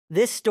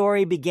This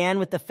story began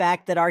with the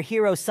fact that our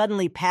hero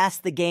suddenly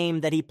passed the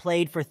game that he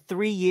played for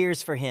 3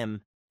 years for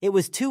him. It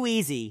was too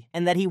easy,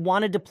 and that he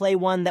wanted to play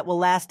one that will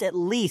last at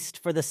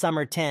least for the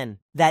summer 10,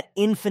 that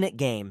infinite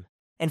game.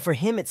 And for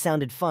him it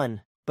sounded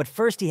fun, but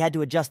first he had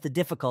to adjust the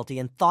difficulty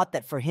and thought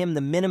that for him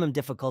the minimum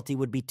difficulty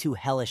would be too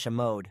hellish a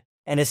mode.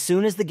 And as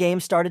soon as the game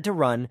started to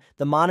run,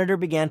 the monitor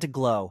began to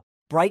glow,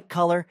 bright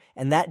color,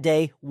 and that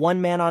day,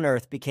 one man on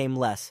Earth became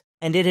less.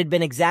 And it had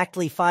been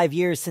exactly 5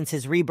 years since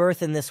his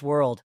rebirth in this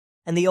world,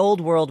 and the old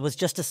world was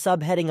just a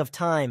subheading of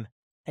time,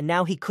 and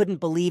now he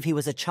couldn't believe he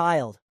was a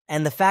child.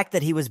 And the fact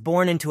that he was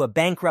born into a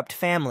bankrupt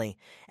family,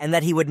 and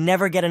that he would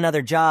never get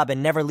another job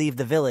and never leave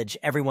the village,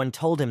 everyone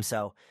told him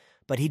so.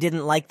 But he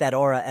didn't like that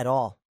aura at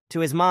all. To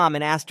his mom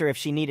and asked her if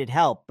she needed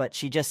help, but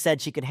she just said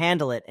she could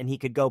handle it and he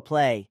could go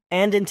play.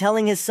 And in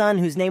telling his son,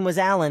 whose name was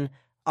Alan,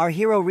 our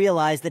hero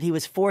realized that he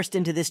was forced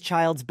into this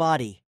child's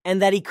body,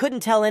 and that he couldn't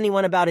tell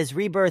anyone about his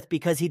rebirth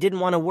because he didn't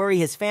want to worry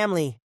his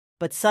family.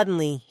 But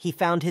suddenly, he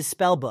found his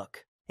spell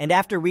book. And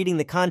after reading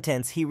the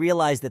contents, he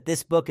realized that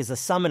this book is a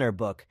summoner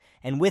book,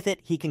 and with it,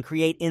 he can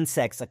create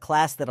insects, a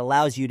class that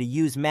allows you to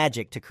use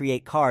magic to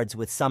create cards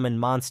with summoned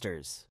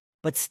monsters.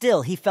 But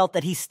still, he felt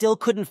that he still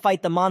couldn't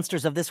fight the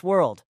monsters of this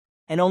world,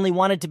 and only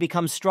wanted to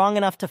become strong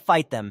enough to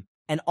fight them,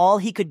 and all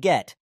he could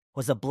get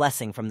was a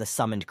blessing from the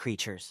summoned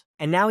creatures.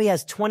 And now he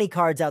has 20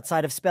 cards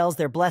outside of spells.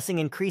 Their blessing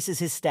increases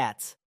his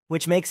stats,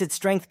 which makes its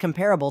strength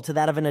comparable to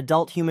that of an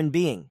adult human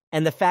being.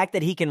 And the fact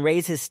that he can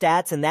raise his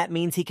stats, and that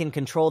means he can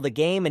control the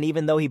game, and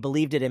even though he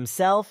believed it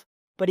himself,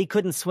 but he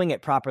couldn't swing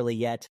it properly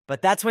yet.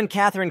 But that's when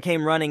Catherine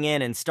came running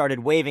in and started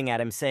waving at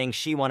him, saying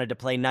she wanted to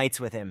play knights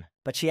with him.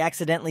 But she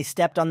accidentally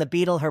stepped on the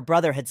beetle her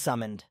brother had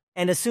summoned.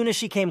 And as soon as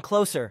she came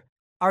closer,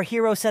 our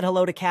hero said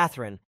hello to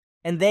Catherine,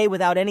 and they,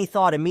 without any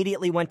thought,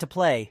 immediately went to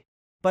play.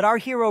 But our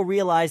hero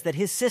realized that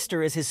his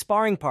sister is his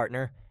sparring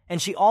partner,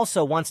 and she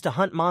also wants to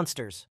hunt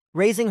monsters.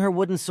 Raising her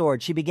wooden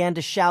sword, she began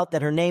to shout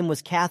that her name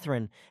was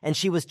Catherine, and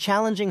she was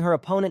challenging her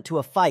opponent to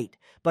a fight,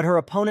 but her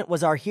opponent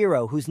was our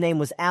hero, whose name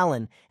was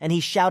Alan, and he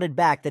shouted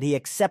back that he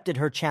accepted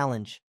her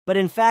challenge. But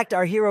in fact,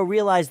 our hero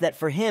realized that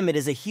for him it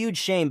is a huge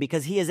shame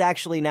because he is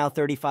actually now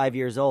 35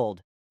 years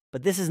old.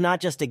 But this is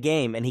not just a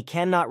game, and he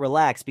cannot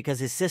relax because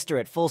his sister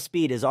at full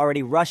speed is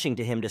already rushing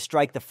to him to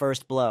strike the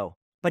first blow.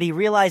 But he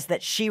realized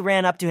that she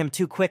ran up to him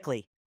too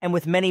quickly, and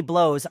with many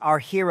blows, our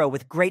hero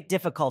with great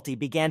difficulty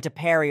began to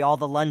parry all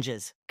the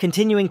lunges.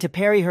 Continuing to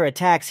parry her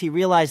attacks, he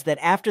realized that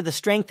after the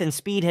strength and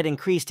speed had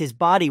increased, his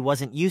body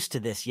wasn't used to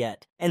this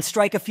yet. And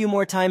strike a few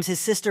more times, his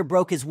sister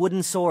broke his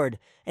wooden sword,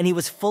 and he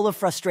was full of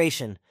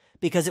frustration,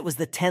 because it was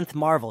the 10th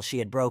marvel she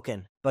had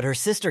broken. But her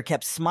sister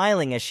kept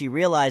smiling as she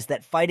realized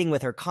that fighting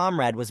with her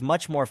comrade was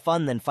much more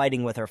fun than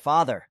fighting with her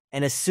father.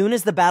 And as soon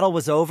as the battle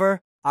was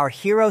over, our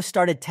hero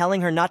started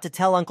telling her not to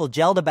tell Uncle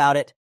Jeld about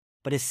it,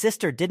 but his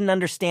sister didn't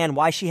understand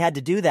why she had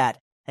to do that,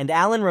 and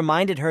Alan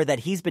reminded her that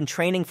he's been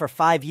training for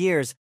 5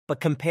 years, but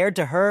compared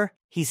to her,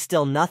 he's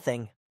still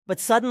nothing. But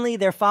suddenly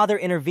their father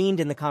intervened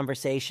in the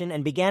conversation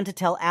and began to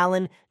tell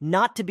Alan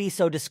not to be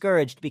so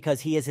discouraged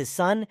because he is his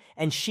son,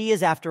 and she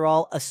is, after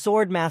all, a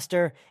sword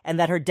master, and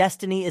that her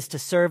destiny is to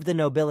serve the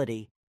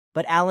nobility.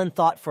 But Alan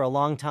thought for a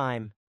long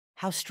time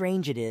how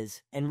strange it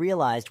is, and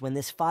realized when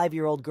this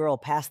 5-year-old girl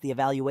passed the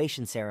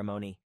evaluation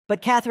ceremony.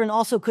 But Catherine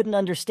also couldn't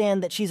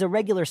understand that she's a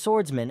regular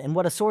swordsman, and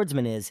what a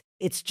swordsman is,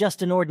 it's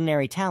just an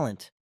ordinary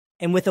talent.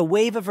 And with a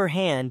wave of her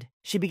hand,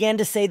 she began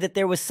to say that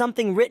there was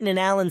something written in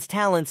Alan's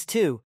talents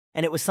too,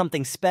 and it was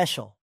something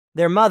special.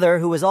 Their mother,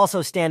 who was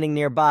also standing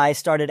nearby,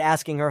 started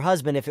asking her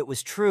husband if it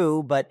was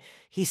true, but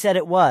he said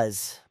it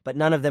was, but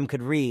none of them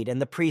could read,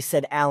 and the priest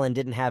said Alan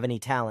didn't have any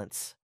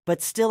talents.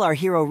 But still our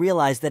hero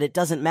realized that it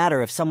doesn't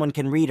matter if someone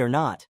can read or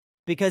not,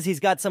 because he's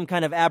got some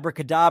kind of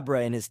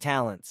abracadabra in his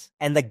talents.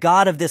 And the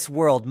god of this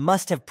world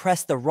must have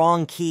pressed the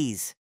wrong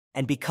keys,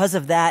 and because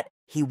of that,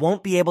 he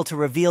won't be able to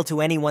reveal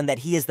to anyone that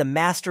he is the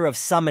master of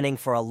summoning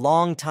for a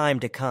long time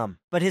to come.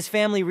 But his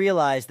family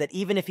realized that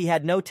even if he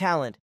had no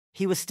talent,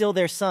 he was still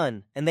their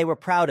son, and they were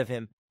proud of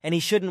him, and he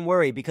shouldn't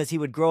worry because he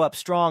would grow up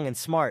strong and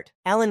smart.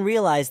 Alan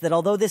realized that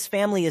although this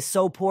family is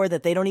so poor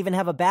that they don't even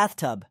have a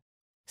bathtub,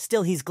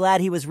 still he's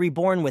glad he was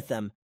reborn with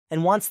them,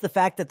 and wants the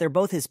fact that they're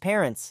both his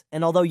parents,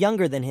 and although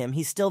younger than him,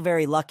 he's still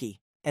very lucky.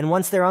 And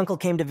once their uncle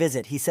came to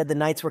visit, he said the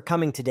knights were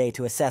coming today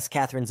to assess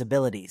Catherine's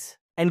abilities.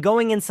 And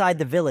going inside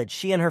the village,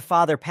 she and her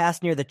father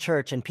passed near the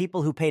church, and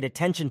people who paid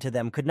attention to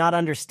them could not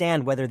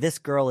understand whether this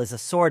girl is a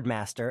sword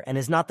master and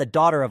is not the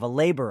daughter of a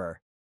laborer,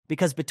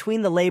 because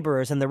between the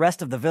laborers and the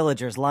rest of the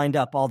villagers lined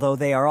up, although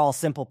they are all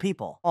simple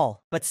people.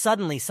 But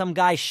suddenly some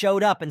guy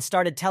showed up and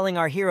started telling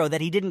our hero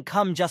that he didn't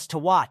come just to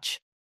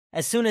watch.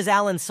 As soon as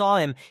Alan saw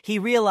him, he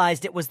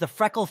realized it was the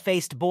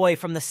freckle-faced boy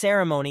from the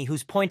ceremony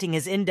who's pointing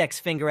his index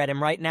finger at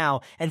him right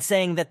now and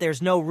saying that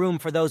there's no room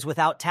for those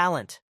without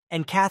talent.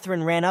 And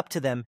Catherine ran up to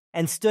them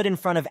and stood in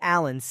front of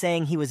Alan,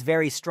 saying he was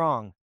very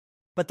strong.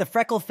 But the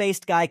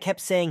freckle-faced guy kept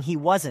saying he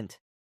wasn't.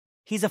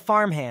 He's a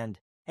farmhand,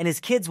 and his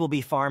kids will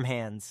be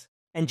farmhands.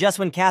 And just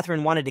when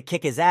Catherine wanted to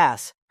kick his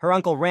ass, her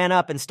uncle ran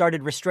up and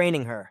started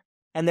restraining her.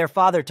 and their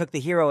father took the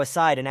hero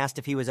aside and asked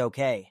if he was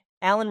okay.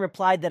 Alan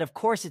replied that of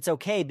course it's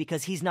okay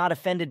because he's not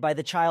offended by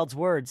the child's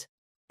words.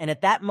 And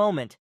at that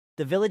moment,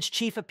 the village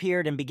chief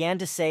appeared and began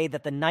to say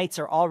that the knights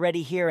are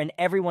already here and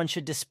everyone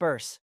should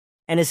disperse.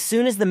 And as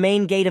soon as the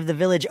main gate of the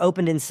village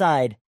opened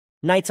inside,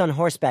 knights on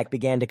horseback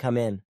began to come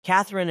in.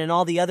 Catherine and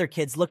all the other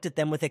kids looked at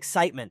them with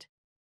excitement.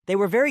 They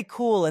were very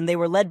cool and they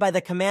were led by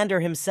the commander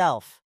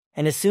himself.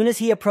 And as soon as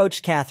he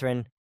approached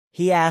Catherine,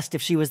 he asked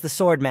if she was the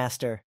sword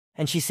master,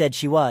 and she said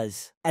she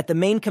was. The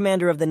main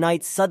commander of the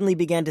knights suddenly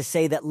began to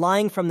say that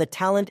lying from the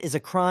talent is a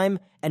crime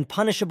and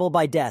punishable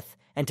by death,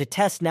 and to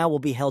test now will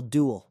be held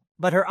duel.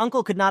 But her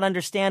uncle could not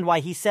understand why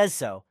he says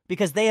so,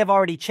 because they have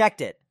already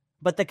checked it.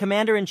 But the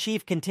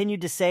commander-in-chief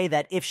continued to say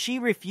that if she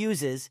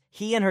refuses,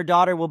 he and her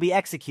daughter will be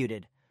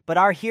executed. But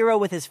our hero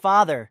with his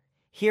father,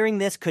 hearing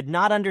this, could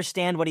not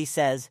understand what he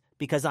says,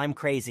 because I'm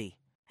crazy.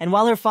 And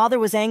while her father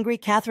was angry,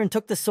 Catherine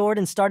took the sword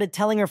and started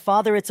telling her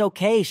father it's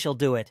okay, she'll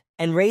do it,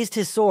 and raised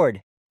his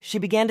sword. She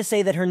began to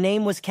say that her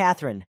name was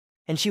Catherine,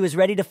 and she was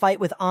ready to fight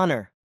with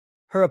honor.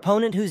 Her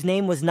opponent, whose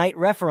name was Knight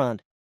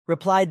Referent,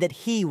 replied that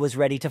he was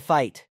ready to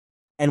fight.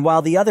 And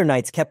while the other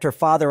knights kept her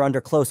father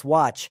under close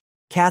watch,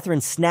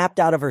 Catherine snapped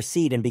out of her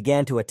seat and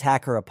began to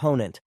attack her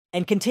opponent,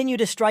 and continued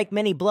to strike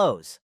many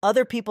blows.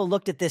 Other people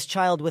looked at this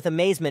child with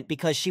amazement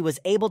because she was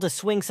able to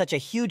swing such a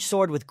huge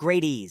sword with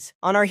great ease.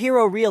 Our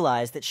hero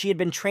realized that she had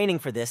been training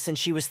for this since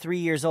she was 3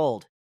 years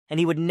old, and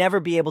he would never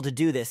be able to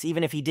do this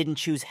even if he didn't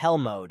choose Hell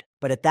Mode.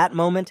 But at that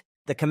moment,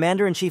 the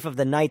commander-in-chief of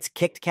the knights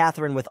kicked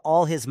Catherine with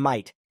all his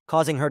might,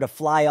 causing her to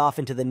fly off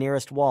into the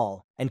nearest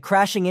wall, and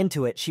crashing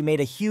into it, she made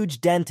a huge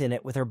dent in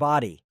it with her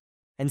body.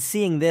 And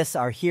seeing this,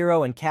 our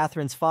hero and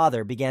Catherine's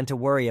father began to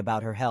worry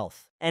about her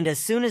health. And as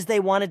soon as they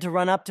wanted to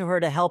run up to her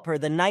to help her,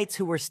 the knights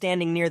who were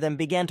standing near them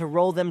began to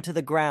roll them to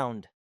the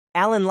ground.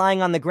 Alan,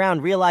 lying on the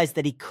ground, realized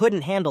that he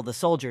couldn't handle the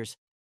soldiers,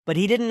 but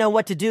he didn't know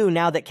what to do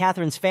now that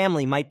Catherine's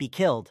family might be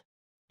killed.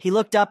 He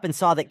looked up and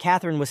saw that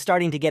Catherine was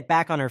starting to get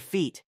back on her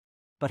feet,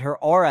 but her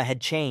aura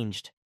had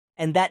changed,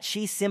 and that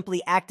she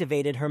simply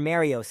activated her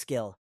Mario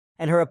skill,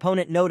 and her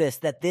opponent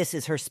noticed that this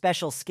is her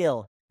special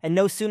skill, and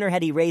no sooner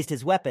had he raised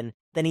his weapon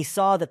than he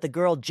saw that the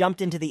girl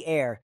jumped into the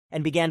air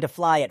and began to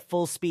fly at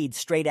full speed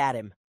straight at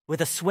him. With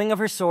a swing of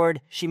her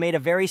sword, she made a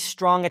very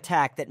strong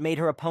attack that made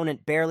her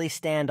opponent barely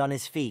stand on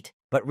his feet.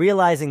 But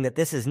realizing that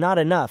this is not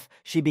enough,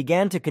 she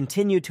began to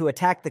continue to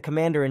attack the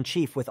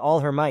commander-in-chief with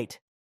all her might.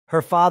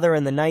 Her father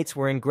and the knights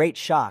were in great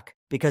shock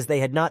because they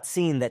had not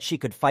seen that she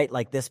could fight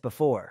like this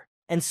before.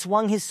 And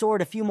swung his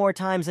sword a few more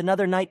times,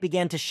 another knight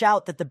began to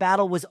shout that the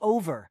battle was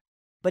over.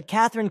 But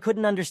Catherine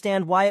couldn't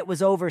understand why it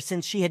was over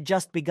since she had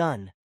just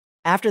begun.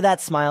 After that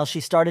smile, she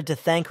started to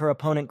thank her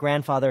opponent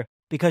grandfather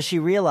because she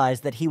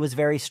realized that he was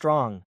very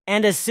strong.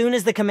 And as soon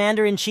as the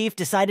commander-in-chief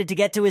decided to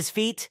get to his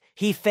feet,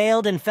 he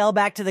failed and fell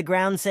back to the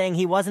ground saying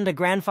he wasn't a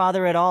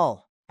grandfather at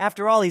all.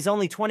 After all, he's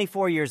only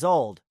 24 years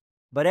old.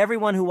 But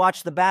everyone who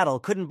watched the battle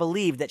couldn't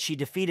believe that she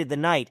defeated the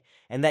knight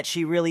and that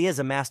she really is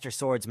a master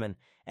swordsman,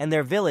 and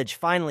their village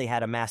finally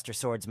had a master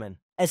swordsman.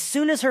 As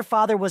soon as her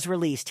father was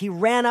released, he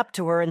ran up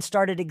to her and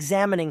started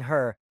examining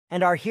her,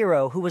 and our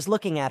hero, who was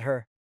looking at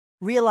her,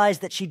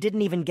 realized that she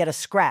didn't even get a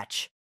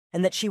scratch,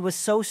 and that she was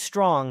so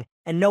strong,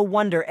 and no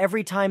wonder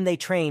every time they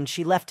trained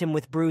she left him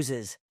with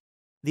bruises.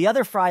 The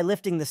other fry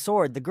lifting the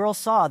sword, the girl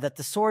saw that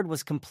the sword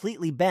was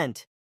completely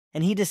bent,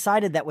 and he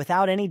decided that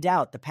without any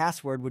doubt the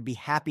password would be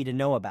happy to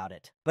know about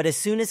it. But as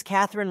soon as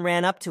Catherine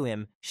ran up to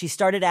him, she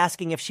started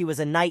asking if she was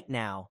a knight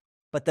now.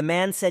 But the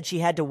man said she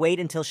had to wait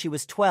until she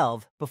was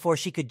 12 before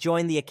she could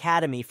join the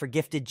Academy for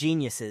Gifted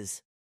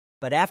Geniuses.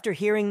 But after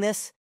hearing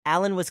this,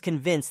 Alan was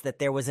convinced that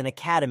there was an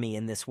academy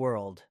in this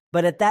world.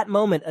 But at that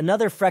moment,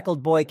 another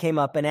freckled boy came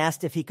up and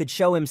asked if he could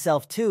show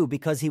himself too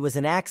because he was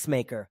an axe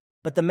maker.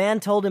 But the man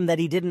told him that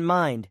he didn't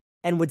mind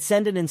and would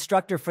send an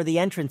instructor for the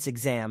entrance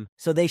exam,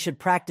 so they should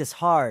practice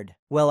hard.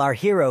 Well, our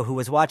hero, who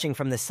was watching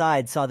from the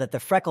side, saw that the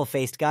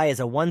freckle-faced guy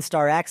is a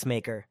 1-star axe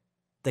maker,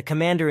 the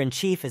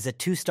commander-in-chief is a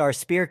 2-star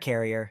spear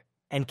carrier,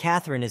 and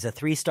Catherine is a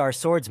 3-star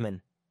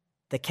swordsman.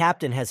 The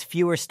captain has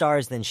fewer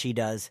stars than she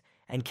does,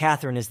 and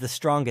Catherine is the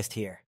strongest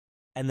here.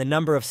 And the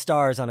number of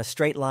stars on a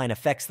straight line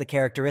affects the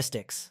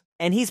characteristics.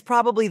 And he's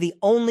probably the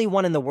only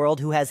one in the world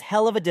who has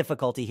hell of a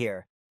difficulty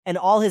here, and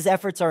all his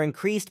efforts are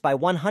increased by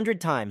 100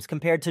 times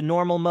compared to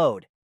normal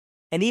mode.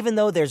 And even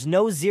though there's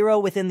no 0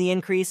 within the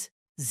increase,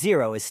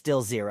 0 is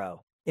still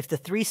 0. If the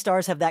 3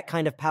 stars have that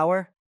kind of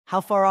power,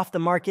 how far off the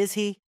mark is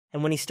he?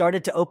 And when he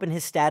started to open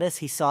his status,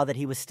 he saw that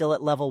he was still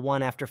at level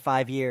 1 after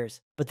 5 years.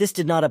 But this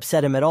did not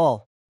upset him at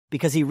all,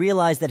 because he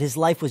realized that his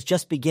life was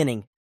just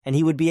beginning, and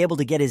he would be able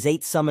to get his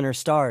 8 summoner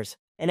stars.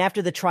 And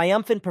after the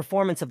triumphant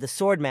performance of the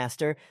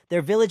Swordmaster,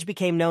 their village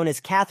became known as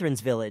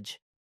Catherine's Village.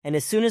 And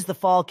as soon as the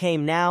fall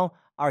came now,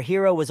 our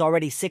hero was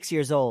already 6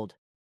 years old.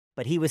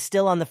 But he was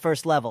still on the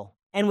first level.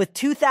 And with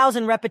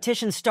 2,000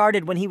 repetitions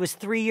started when he was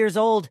 3 years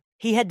old,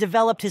 he had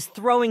developed his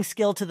throwing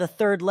skill to the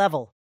 3rd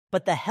level.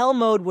 But the hell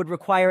mode would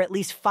require at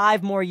least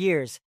 5 more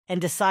years,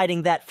 and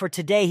deciding that for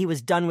today he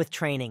was done with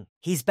training.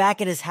 He's back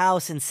at his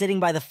house and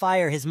sitting by the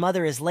fire. His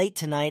mother is late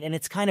tonight, and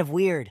it's kind of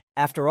weird.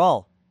 After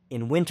all,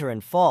 in winter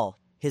and fall,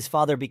 his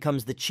father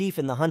becomes the chief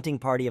in the hunting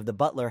party of the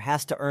butler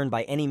has to earn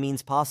by any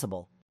means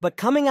possible. But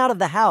coming out of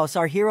the house,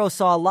 our hero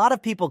saw a lot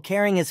of people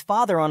carrying his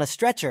father on a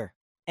stretcher.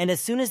 And as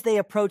soon as they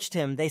approached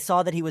him, they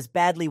saw that he was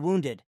badly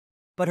wounded.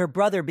 But her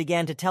brother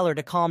began to tell her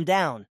to calm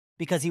down,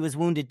 because he was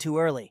wounded too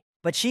early.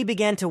 But she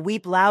began to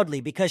weep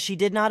loudly because she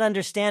did not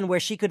understand where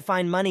she could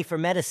find money for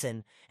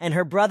medicine, and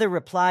her brother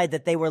replied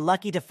that they were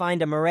lucky to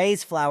find a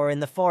maize flower in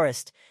the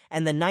forest,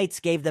 and the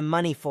knights gave them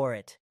money for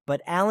it.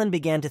 But Alan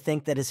began to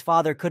think that his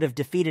father could have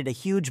defeated a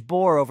huge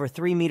boar over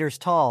 3 meters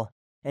tall,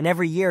 and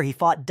every year he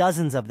fought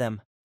dozens of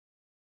them.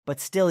 But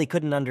still he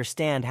couldn't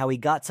understand how he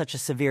got such a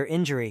severe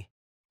injury,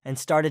 and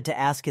started to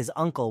ask his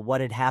uncle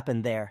what had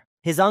happened there.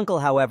 His uncle,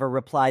 however,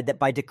 replied that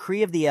by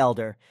decree of the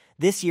elder,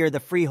 this year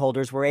the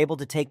freeholders were able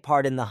to take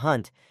part in the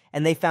hunt,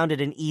 and they found it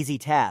an easy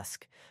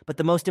task. But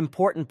the most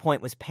important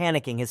point was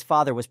panicking. His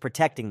father was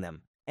protecting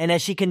them. And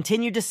as she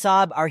continued to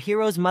sob, our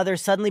hero's mother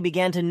suddenly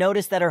began to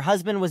notice that her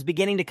husband was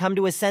beginning to come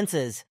to his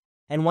senses,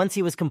 and once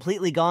he was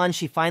completely gone,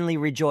 she finally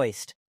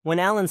rejoiced. When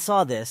Alan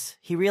saw this,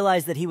 he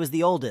realized that he was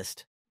the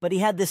oldest, but he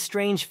had this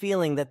strange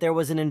feeling that there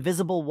was an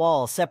invisible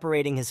wall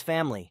separating his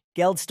family.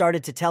 Geld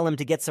started to tell him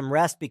to get some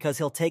rest because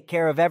he'll take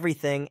care of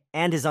everything,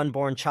 and his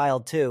unborn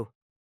child too.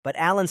 But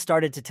Alan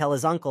started to tell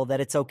his uncle that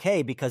it's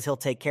okay because he'll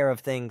take care of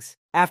things.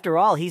 After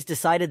all, he's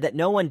decided that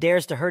no one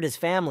dares to hurt his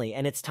family,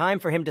 and it's time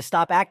for him to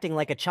stop acting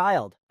like a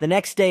child. The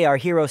next day, our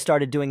hero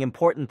started doing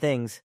important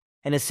things,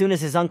 and as soon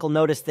as his uncle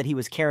noticed that he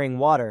was carrying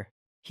water,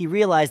 he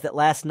realized that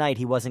last night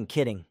he wasn't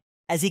kidding.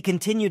 As he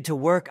continued to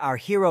work, our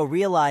hero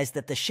realized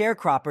that the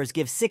sharecroppers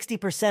give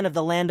 60% of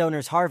the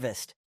landowner's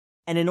harvest,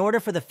 and in order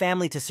for the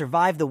family to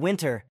survive the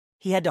winter,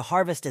 he had to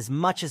harvest as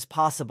much as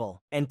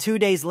possible. And 2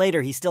 days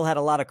later, he still had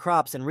a lot of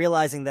crops, and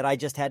realizing that I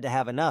just had to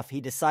have enough,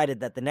 he decided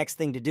that the next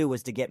thing to do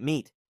was to get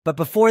meat. But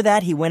before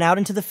that, he went out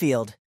into the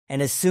field,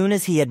 and as soon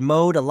as he had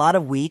mowed a lot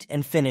of wheat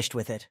and finished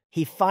with it,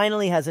 he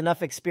finally has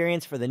enough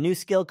experience for the new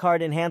skill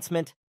card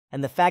enhancement,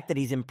 and the fact that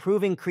he's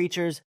improving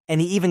creatures, and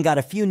he even got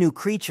a few new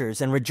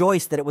creatures and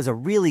rejoiced that it was a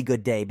really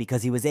good day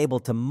because he was able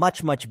to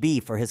much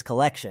beef for his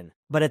collection.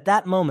 But at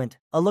that moment,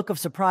 a look of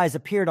surprise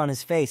appeared on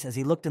his face as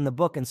he looked in the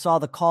book and saw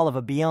the call of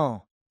a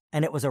Bion,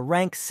 and it was a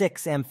rank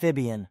 6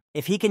 amphibian.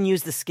 If he can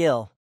use the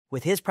skill,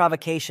 with his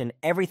provocation,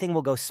 everything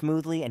will go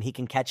smoothly and he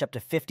can catch up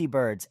to 50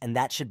 birds, and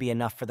that should be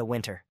enough for the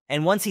winter.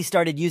 And once he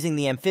started using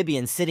the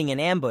amphibians sitting in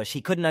ambush, he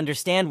couldn't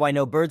understand why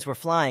no birds were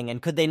flying,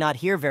 and could they not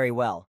hear very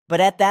well.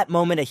 But at that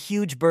moment, a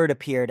huge bird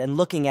appeared, and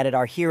looking at it,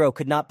 our hero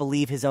could not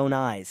believe his own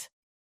eyes.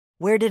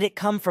 Where did it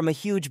come from, a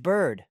huge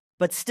bird?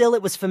 But still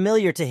it was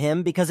familiar to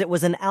him because it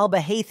was an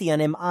Albahathion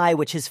MI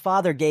which his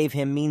father gave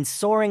him, means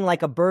soaring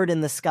like a bird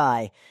in the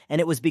sky,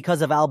 and it was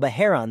because of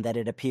Albaheron that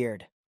it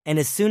appeared. And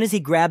as soon as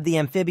he grabbed the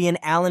amphibian,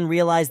 Alan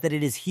realized that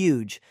it is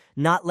huge,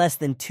 not less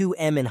than 2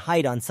 m in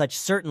height. On such,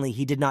 certainly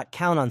he did not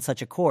count on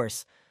such a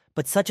course,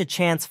 but such a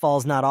chance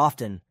falls not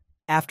often.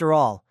 After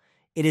all,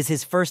 it is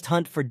his first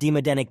hunt for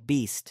Demodenic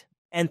beast.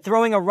 And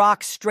throwing a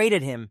rock straight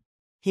at him,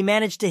 he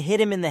managed to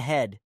hit him in the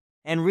head,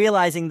 and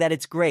realizing that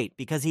it's great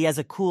because he has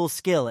a cool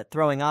skill at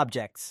throwing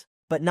objects.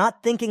 But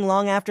not thinking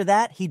long after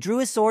that, he drew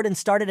his sword and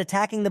started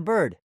attacking the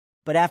bird.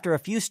 But after a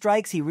few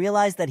strikes, he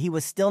realized that he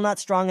was still not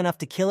strong enough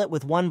to kill it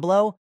with one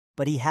blow,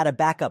 but he had a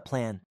backup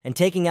plan. And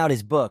taking out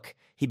his book,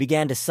 he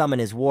began to summon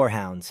his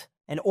warhounds,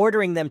 and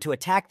ordering them to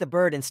attack the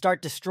bird and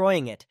start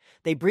destroying it.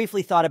 They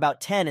briefly thought about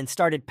 10 and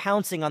started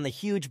pouncing on the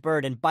huge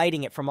bird and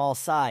biting it from all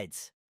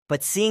sides.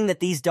 But seeing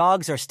that these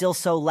dogs are still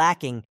so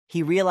lacking,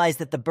 he realized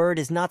that the bird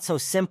is not so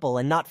simple,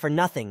 and not for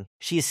nothing.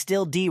 She is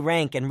still D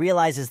rank, and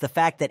realizes the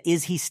fact that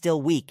is he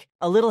still weak.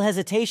 A little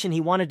hesitation, he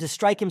wanted to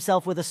strike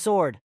himself with a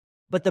sword.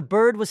 But the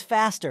bird was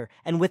faster,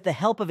 and with the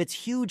help of its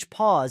huge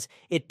paws,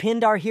 it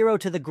pinned our hero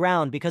to the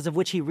ground, because of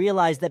which he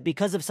realized that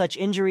because of such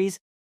injuries,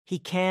 he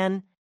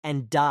can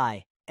and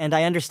die. And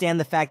I understand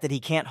the fact that he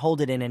can't hold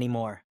it in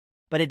anymore.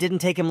 But it didn't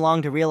take him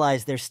long to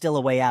realize there's still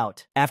a way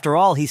out. After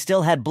all, he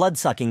still had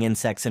blood-sucking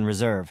insects in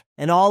reserve.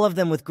 And all of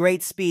them with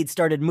great speed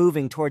started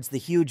moving towards the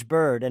huge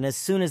bird, and as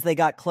soon as they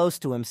got close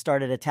to him,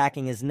 started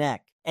attacking his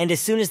neck. And as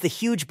soon as the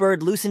huge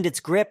bird loosened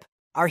its grip,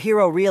 our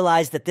hero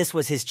realized that this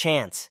was his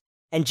chance.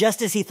 And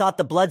just as he thought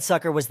the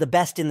bloodsucker was the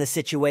best in the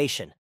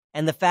situation,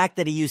 and the fact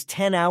that he used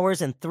 10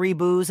 hours and 3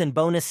 boos and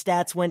bonus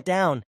stats went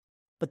down.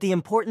 But the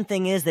important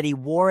thing is that he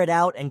wore it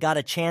out and got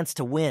a chance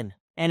to win.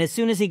 And as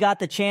soon as he got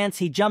the chance,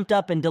 he jumped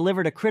up and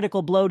delivered a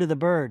critical blow to the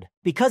bird,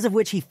 because of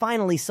which he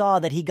finally saw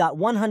that he got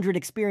 100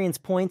 experience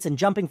points, and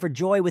jumping for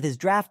joy with his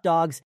draft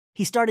dogs,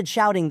 he started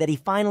shouting that he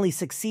finally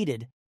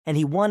succeeded, and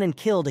he won and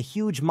killed a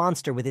huge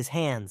monster with his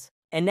hands.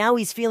 And now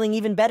he's feeling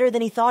even better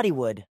than he thought he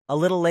would. A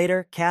little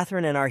later,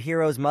 Catherine and our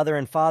hero's mother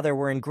and father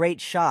were in great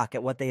shock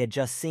at what they had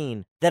just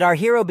seen. That our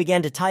hero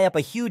began to tie up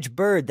a huge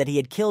bird that he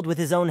had killed with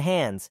his own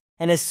hands,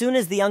 and as soon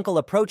as the uncle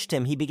approached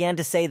him, he began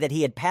to say that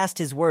he had passed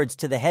his words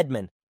to the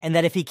headman, and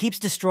that if he keeps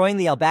destroying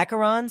the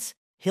Albacarons,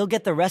 he'll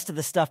get the rest of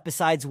the stuff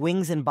besides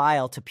wings and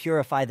bile to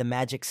purify the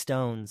magic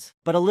stones.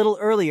 But a little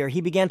earlier, he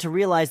began to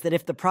realize that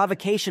if the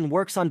provocation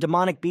works on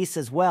demonic beasts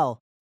as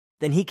well,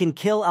 then he can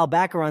kill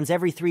albacarons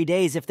every 3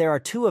 days if there are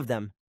 2 of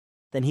them.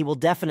 Then he will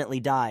definitely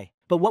die.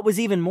 But what was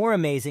even more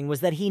amazing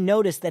was that he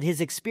noticed that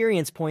his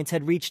experience points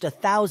had reached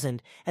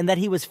 1,000 and that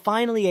he was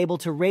finally able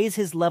to raise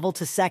his level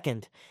to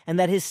 2nd, and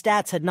that his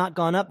stats had not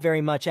gone up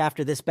very much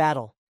after this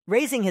battle.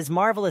 Raising his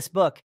marvelous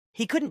book,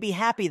 he couldn't be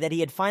happy that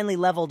he had finally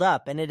leveled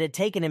up, and it had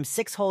taken him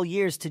 6 whole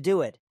years to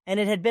do it, and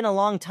it had been a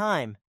long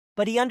time,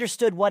 but he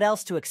understood what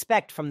else to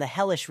expect from the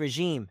hellish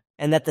regime,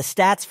 and that the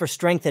stats for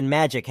strength and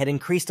magic had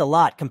increased a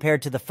lot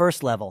compared to the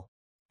first level,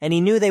 and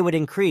he knew they would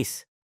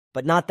increase,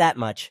 but not that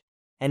much.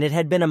 And it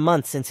had been a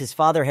month since his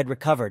father had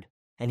recovered,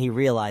 and he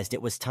realized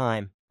it was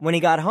time. When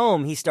he got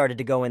home, he started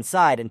to go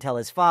inside and tell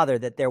his father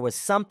that there was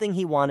something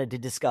he wanted to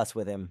discuss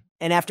with him.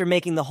 And after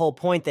making the whole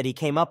point that he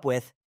came up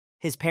with,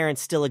 his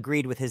parents still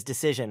agreed with his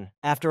decision.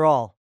 After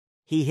all,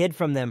 he hid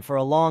from them for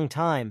a long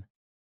time.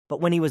 But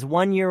when he was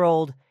 1 year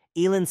old,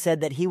 Elin said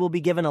that he will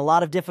be given a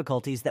lot of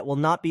difficulties that will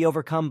not be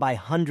overcome by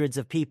hundreds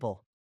of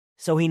people.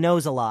 So he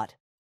knows a lot.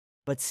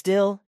 But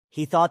still,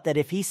 he thought that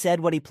if he said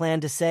what he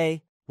planned to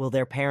say, will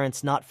their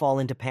parents not fall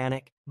into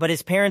panic? But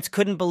his parents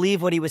couldn't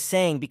believe what he was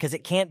saying because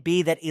it can't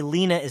be that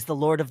Elina is the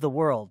Lord of the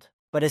world.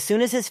 But as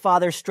soon as his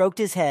father stroked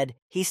his head,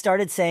 he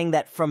started saying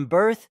that from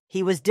birth,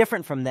 he was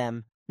different from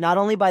them, not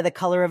only by the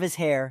color of his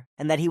hair,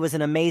 and that he was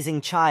an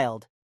amazing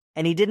child,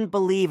 and he didn't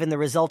believe in the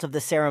result of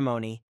the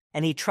ceremony,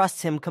 and he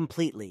trusts him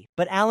completely.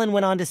 But Alan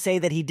went on to say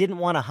that he didn't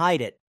want to hide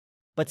it.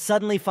 But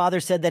suddenly father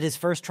said that his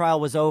first trial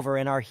was over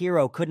and our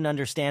hero couldn't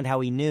understand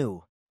how he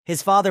knew.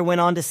 His father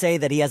went on to say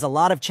that he has a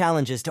lot of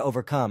challenges to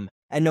overcome,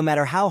 and no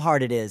matter how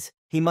hard it is,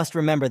 he must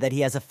remember that he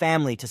has a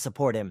family to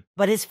support him.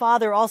 But his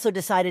father also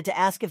decided to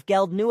ask if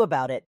Geld knew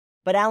about it,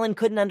 but Alan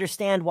couldn't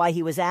understand why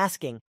he was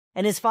asking,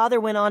 and his father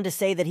went on to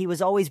say that he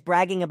was always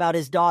bragging about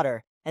his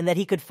daughter, and that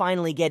he could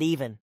finally get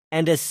even.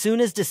 And as soon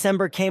as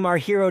December came, our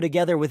hero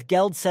together with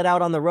Geld set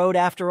out on the road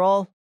after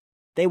all.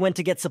 They went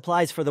to get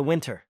supplies for the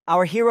winter.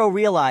 Our hero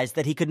realized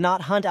that he could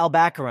not hunt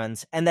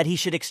albacarons and that he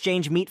should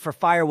exchange meat for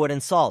firewood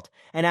and salt,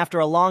 and after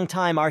a long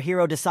time our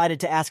hero decided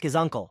to ask his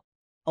uncle.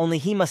 Only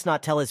he must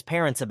not tell his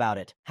parents about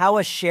it. How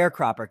a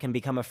sharecropper can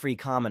become a free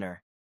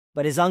commoner.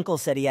 But his uncle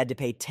said he had to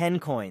pay 10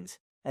 coins,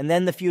 and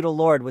then the feudal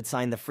lord would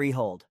sign the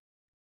freehold.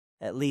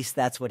 At least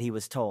that's what he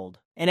was told.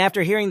 And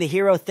after hearing the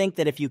hero think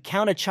that if you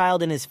count a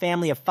child in his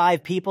family of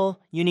 5 people,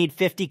 you need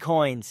 50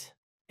 coins.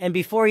 And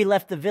before he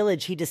left the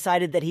village, he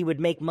decided that he would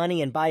make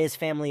money and buy his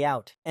family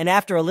out. And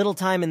after a little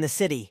time in the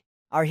city,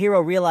 our hero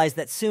realized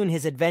that soon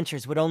his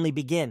adventures would only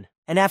begin.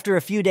 And after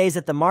a few days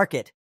at the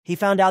market, he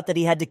found out that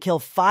he had to kill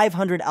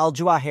 500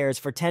 aljawahers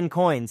for 10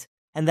 coins,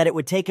 and that it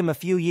would take him a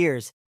few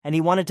years, and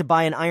he wanted to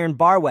buy an iron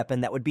bar weapon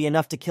that would be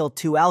enough to kill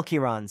 2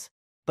 alkirons.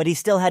 But he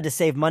still had to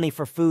save money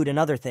for food and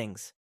other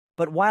things.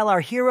 But while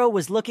our hero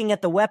was looking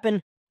at the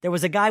weapon, there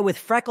was a guy with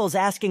freckles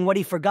asking what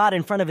he forgot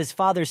in front of his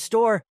father's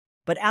store.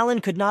 But Alan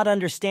could not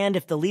understand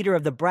if the leader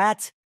of the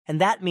brats, and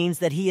that means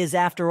that he is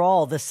after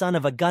all the son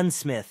of a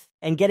gunsmith.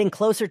 And getting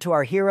closer to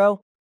our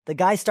hero, the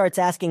guy starts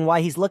asking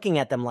why he's looking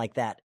at them like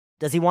that.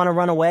 Does he want to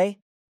run away?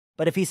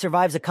 But if he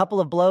survives a couple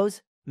of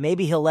blows,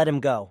 maybe he'll let him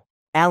go.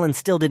 Alan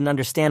still didn't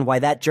understand why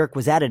that jerk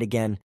was at it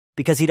again,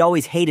 because he'd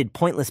always hated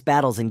pointless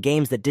battles and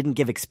games that didn't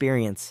give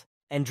experience.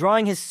 And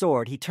drawing his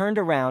sword, he turned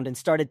around and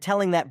started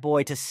telling that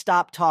boy to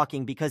stop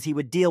talking because he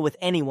would deal with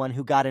anyone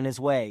who got in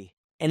his way.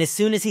 And as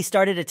soon as he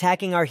started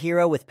attacking our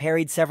hero with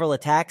parried several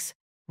attacks,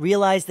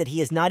 realized that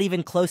he is not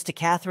even close to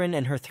Catherine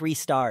and her 3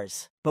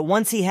 stars. But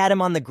once he had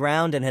him on the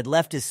ground and had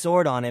left his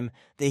sword on him,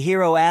 the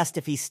hero asked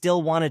if he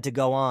still wanted to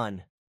go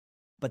on.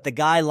 But the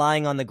guy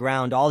lying on the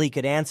ground, all he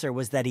could answer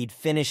was that he'd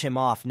finish him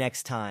off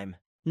next time.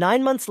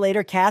 9 months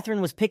later,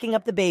 Catherine was picking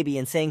up the baby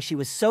and saying she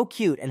was so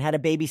cute and had a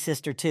baby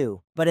sister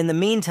too. But in the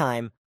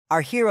meantime,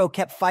 our hero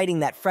kept fighting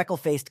that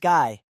freckle-faced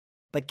guy.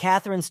 But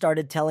Catherine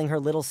started telling her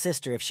little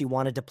sister if she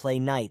wanted to play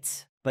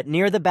knights. But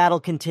near the battle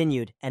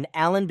continued, and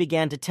Alan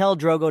began to tell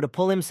Drogo to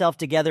pull himself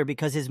together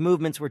because his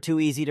movements were too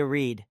easy to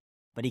read.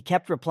 But he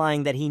kept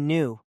replying that he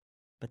knew,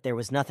 but there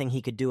was nothing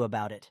he could do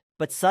about it.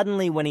 But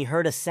suddenly, when he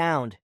heard a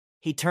sound,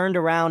 he turned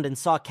around and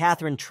saw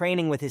Catherine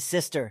training with his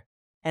sister.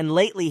 And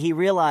lately he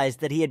realized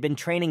that he had been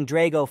training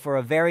Drago for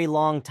a very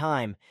long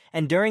time,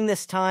 and during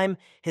this time,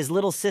 his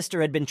little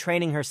sister had been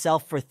training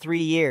herself for 3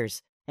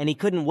 years, and he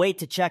couldn't wait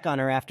to check on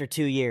her after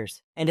 2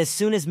 years. And as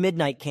soon as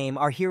midnight came,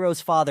 our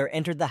hero's father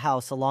entered the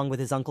house along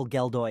with his uncle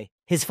Geldoy.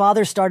 His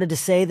father started to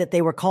say that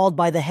they were called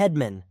by the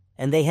headman,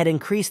 and they had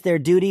increased their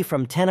duty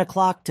from 10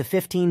 o'clock to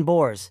 15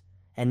 boars,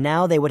 and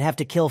now they would have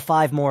to kill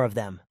 5 more of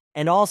them.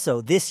 And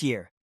also, this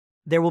year,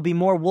 there will be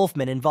more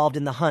wolfmen involved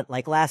in the hunt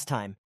like last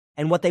time,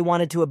 and what they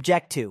wanted to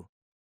object to.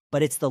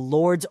 But it's the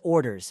Lord's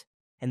orders,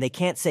 and they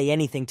can't say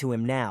anything to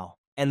him now.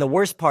 And the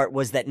worst part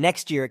was that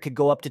next year it could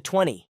go up to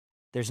 20.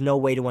 There's no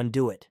way to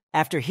undo it.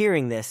 After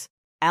hearing this,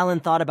 Alan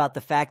thought about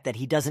the fact that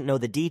he doesn't know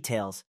the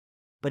details,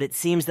 but it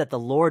seems that the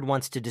Lord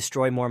wants to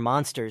destroy more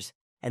monsters,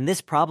 and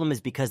this problem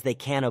is because they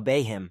can't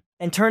obey him.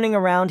 And turning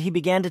around, he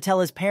began to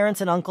tell his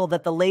parents and uncle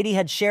that the lady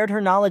had shared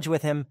her knowledge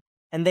with him,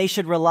 and they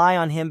should rely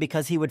on him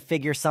because he would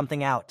figure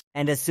something out.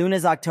 And as soon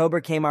as October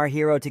came, our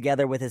hero,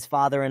 together with his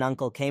father and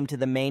uncle, came to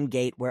the main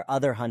gate where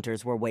other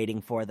hunters were waiting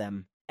for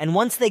them. And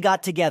once they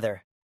got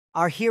together,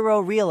 our hero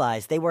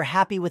realized they were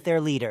happy with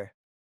their leader,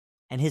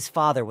 and his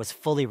father was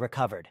fully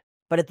recovered.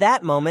 But at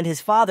that moment,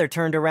 his father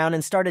turned around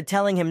and started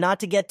telling him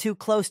not to get too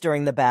close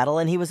during the battle,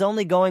 and he was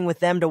only going with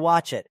them to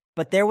watch it.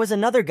 But there was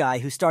another guy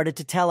who started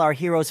to tell our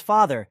hero's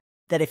father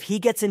that if he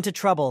gets into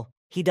trouble,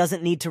 he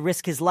doesn't need to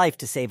risk his life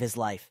to save his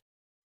life.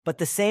 But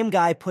the same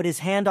guy put his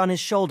hand on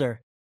his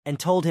shoulder and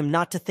told him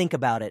not to think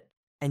about it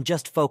and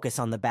just focus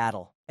on the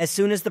battle. As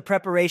soon as the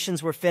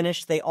preparations were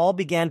finished, they all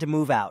began to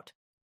move out.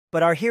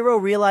 But our hero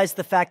realized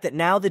the fact that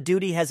now the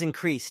duty has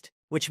increased,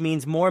 which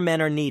means more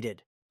men are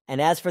needed. And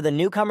as for the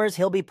newcomers,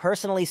 he'll be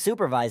personally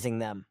supervising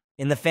them.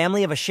 In the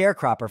family of a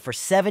sharecropper for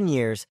 7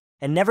 years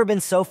and never been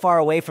so far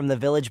away from the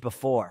village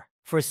before.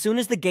 For as soon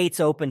as the gates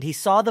opened, he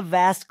saw the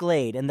vast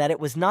glade and that it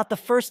was not the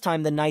first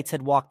time the knights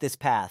had walked this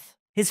path.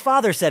 His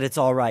father said it's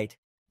all right,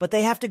 but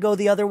they have to go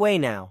the other way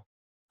now.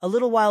 A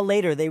little while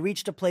later, they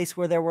reached a place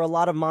where there were a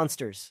lot of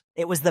monsters.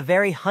 It was the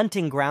very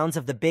hunting grounds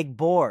of the big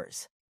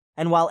boars.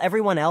 And while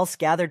everyone else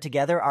gathered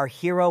together, our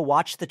hero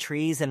watched the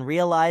trees and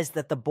realized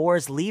that the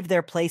boars leave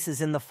their places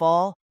in the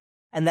fall,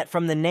 and that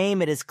from the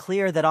name it is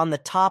clear that on the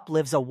top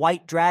lives a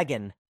white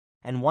dragon,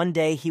 and one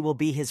day he will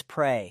be his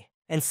prey.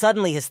 And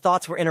suddenly his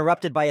thoughts were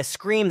interrupted by a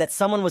scream that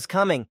someone was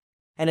coming,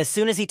 and as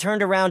soon as he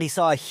turned around, he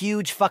saw a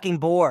huge fucking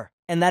boar,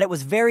 and that it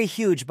was very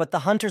huge, but the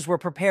hunters were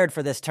prepared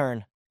for this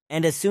turn.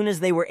 And as soon as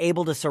they were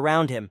able to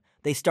surround him,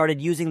 they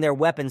started using their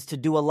weapons to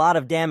do a lot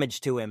of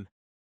damage to him.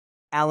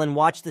 Alan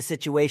watched the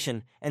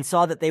situation and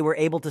saw that they were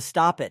able to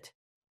stop it.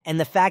 And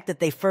the fact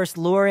that they first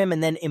lure him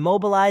and then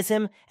immobilize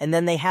him, and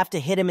then they have to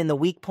hit him in the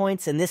weak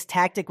points, and this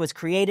tactic was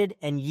created,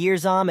 and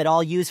years on, it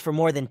all used for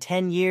more than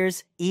 10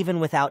 years, even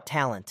without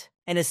talent.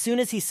 And as soon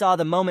as he saw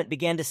the moment,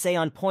 began to say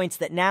on points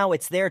that now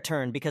it's their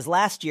turn, because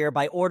last year,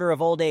 by order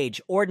of old age,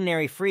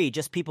 ordinary free,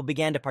 just people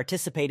began to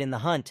participate in the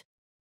hunt.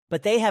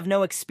 But they have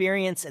no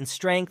experience and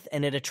strength,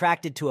 and it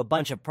attracted to a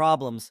bunch of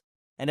problems,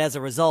 and as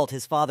a result,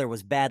 his father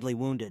was badly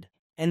wounded.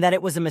 And that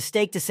it was a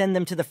mistake to send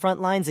them to the front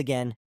lines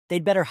again.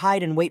 They'd better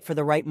hide and wait for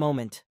the right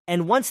moment.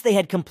 And once they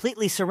had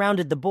completely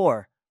surrounded the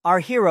boar, our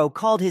hero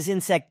called his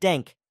insect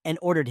Denk and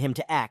ordered him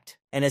to act.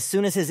 And as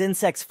soon as his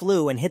insects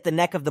flew and hit the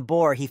neck of the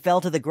boar, he fell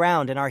to the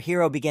ground, and our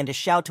hero began to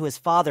shout to his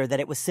father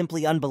that it was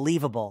simply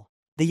unbelievable.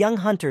 The young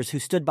hunters who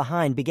stood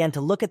behind began to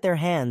look at their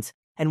hands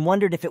and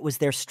wondered if it was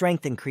their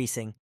strength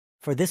increasing,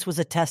 for this was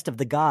a test of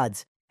the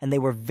gods, and they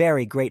were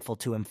very grateful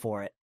to him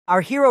for it.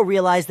 Our hero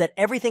realized that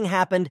everything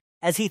happened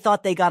as he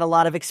thought they got a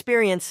lot of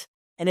experience,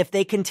 and if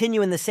they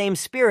continue in the same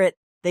spirit,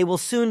 they will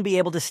soon be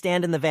able to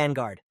stand in the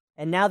vanguard.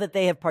 And now that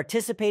they have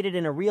participated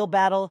in a real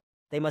battle,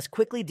 they must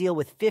quickly deal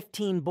with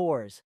 15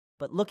 boars.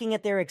 But looking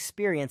at their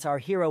experience, our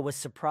hero was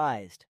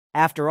surprised.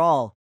 After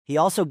all, he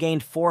also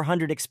gained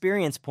 400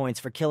 experience points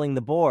for killing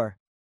the boar,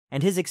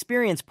 and his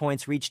experience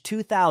points reached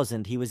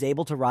 2,000. He was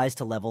able to rise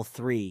to level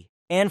 3.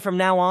 And from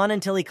now on,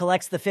 until he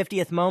collects the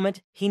 50th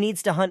moment, he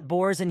needs to hunt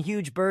boars and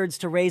huge birds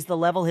to raise the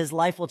level. His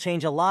life will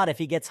change a lot if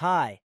he gets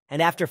high.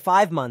 And after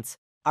 5 months,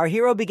 our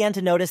hero began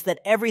to notice that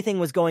everything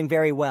was going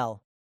very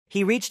well.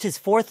 He reached his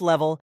 4th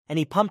level, and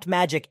he pumped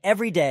magic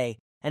every day,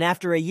 and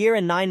after a year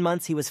and 9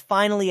 months, he was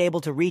finally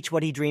able to reach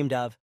what he dreamed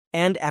of.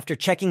 And after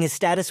checking his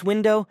status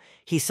window,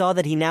 he saw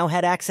that he now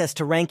had access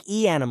to rank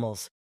E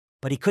animals,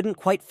 but he couldn't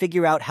quite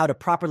figure out how to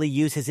properly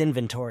use his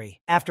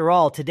inventory. After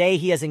all, today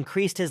he has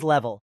increased his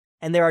level,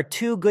 and there are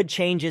 2 good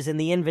changes in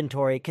the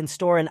inventory. Can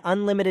store an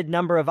unlimited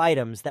number of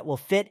items that will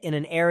fit in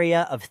an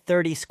area of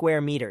 30 square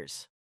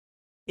meters.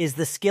 Is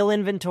the skill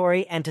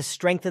inventory, and to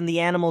strengthen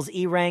the animal's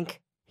E rank,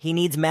 he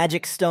needs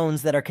magic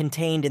stones that are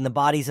contained in the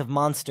bodies of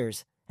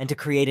monsters, and to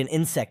create an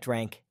insect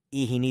rank,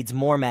 E, he needs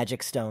more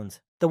magic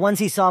stones. The ones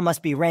he saw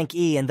must be rank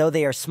E, and though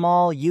they are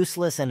small,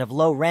 useless, and of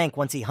low rank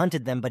once he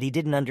hunted them, but he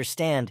didn't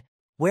understand.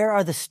 Where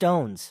are the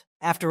stones?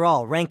 After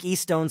all, rank E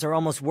stones are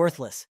almost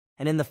worthless,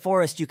 and in the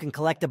forest you can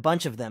collect a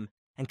bunch of them,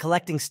 and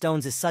collecting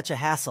stones is such a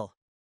hassle.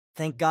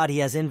 Thank God he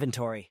has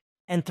inventory.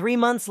 And 3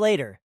 months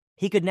later,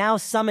 he could now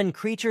summon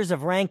creatures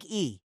of rank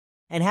E,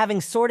 and having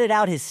sorted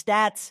out his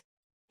stats,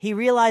 he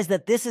realized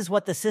that this is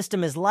what the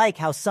system is like,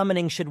 how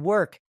summoning should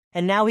work,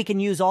 and now he can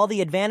use all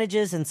the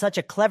advantages in such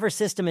a clever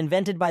system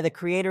invented by the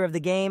creator of the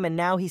game, and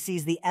now he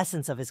sees the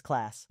essence of his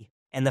class.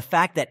 And the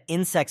fact that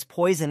insects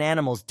poison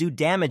animals, do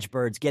damage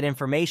birds, get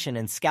information,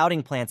 and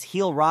scouting plants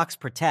heal rocks,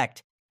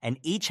 protect, and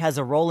each has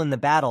a role in the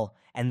battle,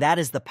 and that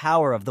is the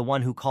power of the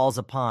one who calls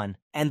upon.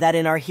 And that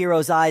in our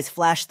hero's eyes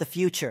flashed the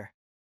future.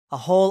 A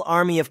whole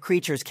army of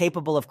creatures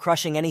capable of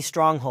crushing any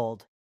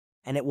stronghold,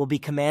 and it will be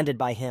commanded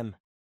by him.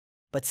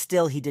 But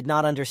still he did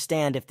not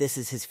understand if this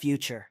is his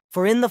future.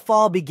 For in the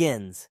fall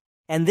begins,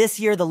 and this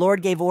year the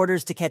Lord gave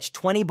orders to catch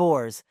 20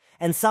 boars,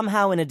 and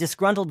somehow in a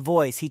disgruntled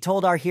voice he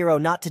told our hero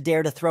not to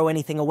dare to throw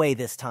anything away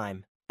this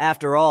time.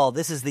 After all,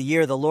 this is the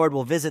year the Lord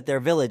will visit their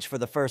village for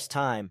the first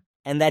time,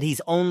 and that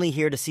he's only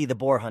here to see the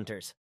boar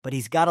hunters. but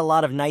he's got a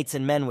lot of knights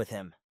and men with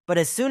him. But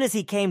as soon as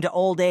he came to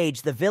old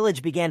age, the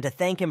village began to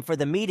thank him for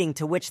the meeting,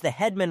 to which the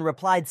headman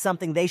replied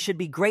something they should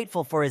be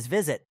grateful for his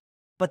visit.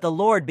 But the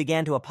Lord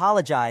began to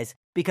apologize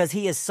because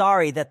he is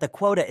sorry that the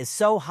quota is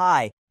so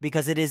high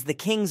because it is the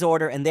king's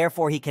order and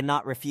therefore he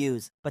cannot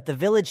refuse. But the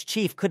village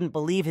chief couldn't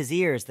believe his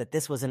ears that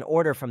this was an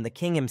order from the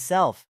king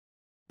himself.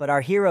 But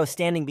our hero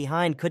standing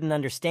behind couldn't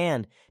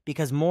understand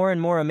because more and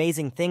more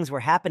amazing things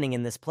were happening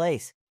in this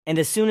place. And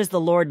as soon as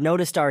the Lord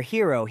noticed our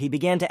hero, he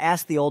began to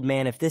ask the old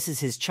man if this is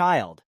his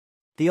child.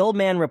 The old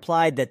man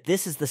replied that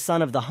this is the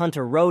son of the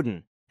hunter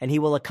Rodin, and he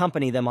will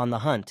accompany them on the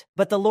hunt.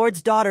 But the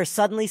Lord's daughter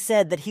suddenly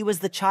said that he was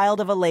the child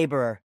of a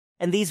laborer,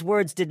 and these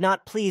words did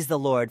not please the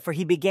Lord, for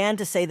he began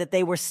to say that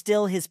they were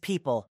still his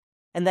people,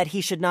 and that he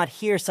should not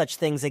hear such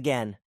things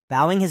again.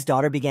 Bowing, his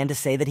daughter began to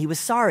say that he was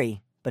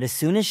sorry, but as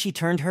soon as she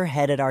turned her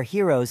head at our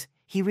heroes,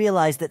 he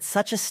realized that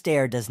such a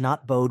stare does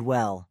not bode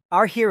well.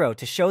 Our hero,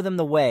 to show them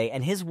the way,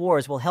 and his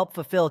wars will help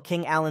fulfill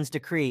King Alan's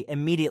decree,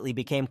 immediately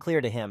became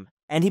clear to him.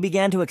 And he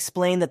began to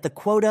explain that the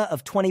quota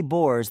of 20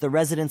 boars the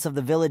residents of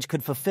the village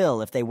could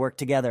fulfill if they worked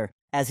together,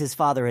 as his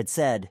father had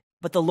said.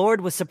 But the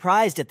Lord was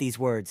surprised at these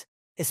words,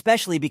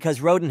 especially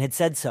because Rodin had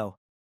said so.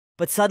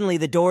 But suddenly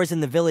the doors in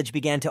the village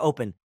began to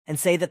open and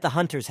say that the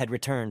hunters had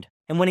returned.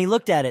 And when he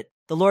looked at it,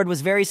 the Lord was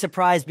very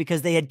surprised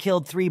because they had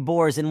killed 3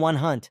 boars in one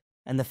hunt,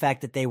 and the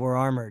fact that they were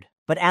armored.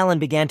 But Alan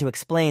began to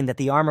explain that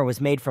the armor was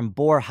made from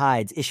boar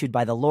hides issued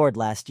by the Lord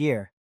last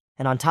year,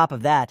 and on top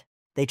of that,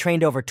 they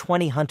trained over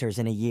 20 hunters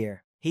in a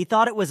year. He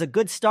thought it was a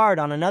good start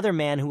on another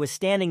man who was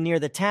standing near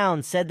the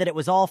town said that it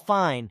was all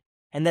fine,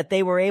 and that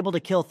they were able to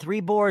kill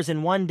 3 boars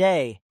in one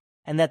day,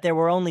 and that there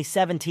were only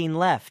 17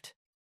 left.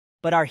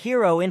 But our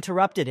hero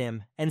interrupted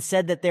him and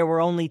said that there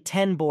were only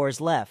 10 boars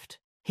left.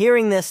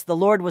 Hearing this, the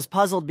Lord was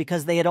puzzled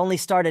because they had only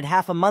started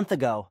half a month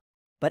ago,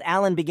 but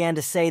Alan began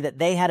to say that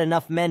they had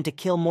enough men to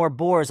kill more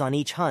boars on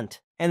each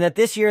hunt, and that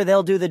this year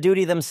they'll do the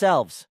duty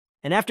themselves.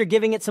 And after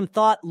giving it some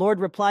thought, Lord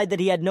replied that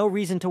he had no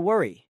reason to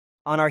worry.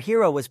 Our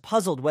hero was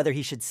puzzled whether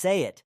he should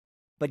say it,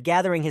 but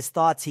gathering his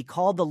thoughts, he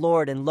called the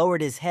Lord and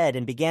lowered his head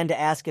and began to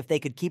ask if they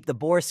could keep the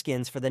boar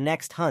skins for the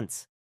next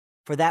hunts,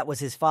 for that was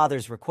his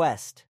father's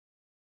request.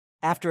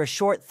 After a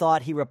short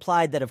thought, he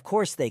replied that of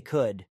course they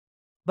could.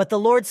 But the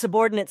Lord's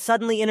subordinate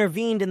suddenly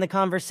intervened in the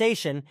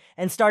conversation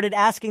and started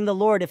asking the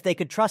Lord if they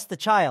could trust the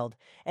child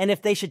and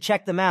if they should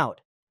check them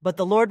out. But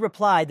the Lord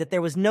replied that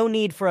there was no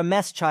need for a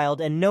mess child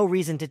and no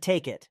reason to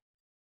take it.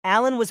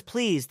 Alan was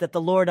pleased that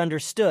the Lord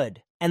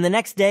understood, and the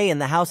next day in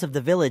the house of the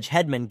village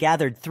headman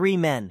gathered 3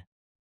 men.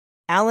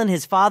 Alan,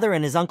 his father,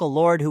 and his uncle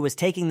Lord, who was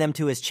taking them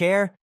to his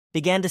chair,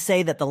 began to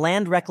say that the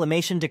land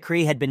reclamation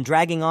decree had been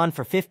dragging on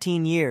for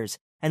 15 years,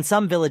 and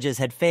some villages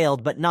had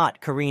failed but not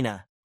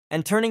Karina.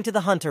 And turning to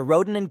the hunter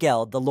Rodin and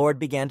Geld, the Lord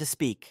began to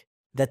speak,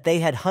 that they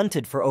had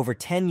hunted for over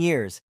 10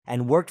 years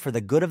and worked for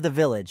the good of the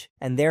village,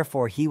 and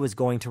therefore he was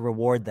going to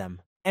reward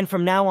them. And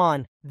from now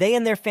on, they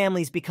and their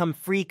families become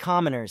free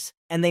commoners,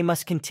 and they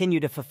must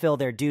continue to fulfill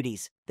their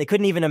duties. They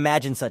couldn't even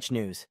imagine such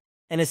news.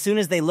 And as soon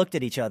as they looked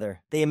at each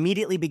other, they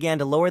immediately began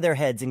to lower their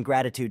heads in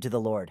gratitude to the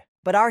Lord.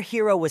 But our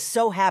hero was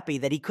so happy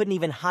that he couldn't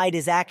even hide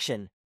his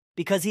action,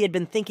 because he had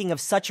been thinking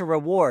of such a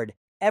reward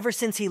ever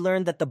since he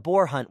learned that the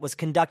boar hunt was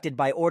conducted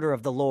by order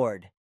of the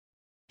Lord.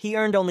 He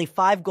earned only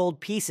 5 gold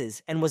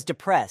pieces and was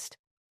depressed,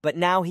 but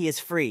now he is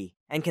free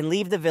and can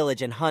leave the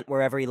village and hunt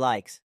wherever he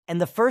likes.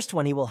 And the first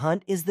one he will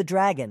hunt is the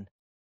dragon.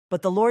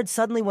 But the Lord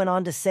suddenly went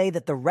on to say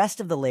that the rest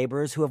of the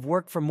laborers who have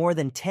worked for more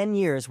than 10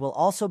 years will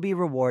also be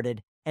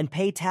rewarded and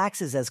pay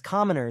taxes as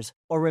commoners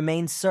or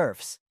remain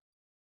serfs.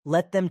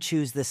 Let them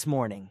choose this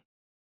morning.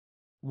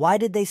 Why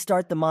did they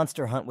start the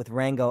monster hunt with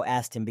Rango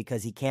asked him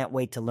because he can't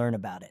wait to learn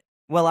about it.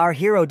 Well, our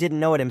hero didn't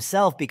know it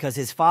himself because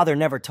his father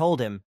never told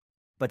him,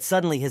 but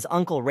suddenly his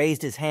uncle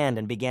raised his hand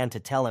and began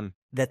to tell him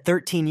that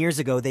 13 years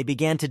ago they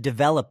began to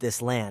develop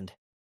this land.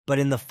 But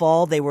in the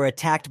fall they were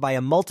attacked by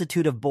a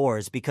multitude of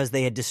boars because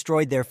they had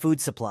destroyed their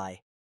food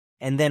supply.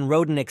 And then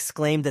Rodin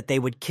exclaimed that they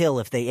would kill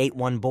if they ate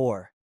 1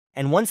 boar.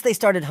 And once they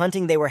started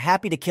hunting, they were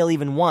happy to kill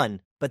even 1,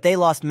 but they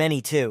lost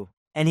many too.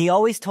 And he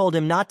always told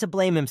him not to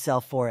blame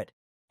himself for it.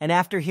 And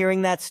after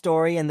hearing that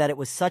story, and that it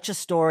was such a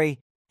story,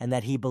 and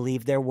that he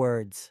believed their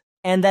words,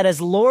 and that as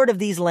lord of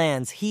these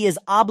lands he is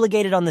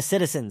obligated on the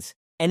citizens,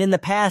 and in the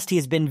past he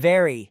has been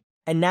very,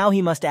 and now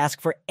he must ask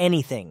for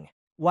anything.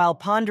 While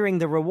pondering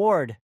the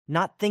reward,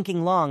 not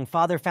thinking long,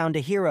 father found a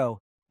hero,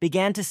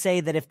 began to say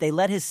that if they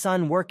let his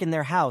son work in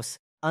their house,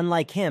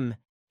 unlike him,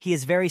 he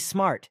is very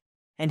smart,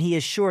 and he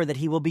is sure that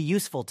he will be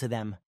useful to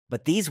them.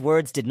 But these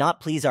words did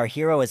not please our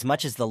hero as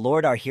much as the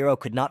Lord. Our hero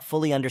could not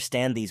fully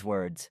understand these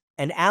words.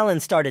 And Alan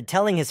started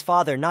telling his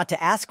father not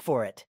to ask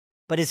for it.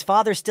 But his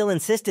father still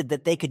insisted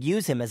that they could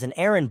use him as an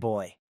errand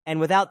boy. And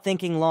without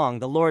thinking long,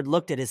 the Lord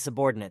looked at his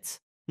subordinates,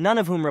 none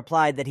of whom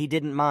replied that he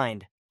didn't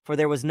mind, for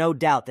there was no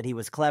doubt that he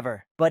was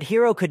clever. But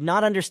Hero could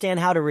not understand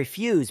how to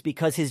refuse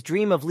because his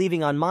dream of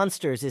leaving on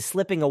monsters is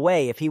slipping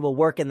away. If he will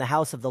work in the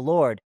house of the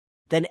Lord,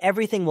 then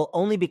everything will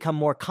only become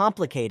more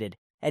complicated,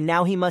 and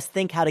now he must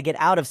think how to get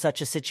out of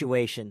such a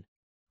situation.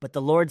 But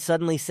the Lord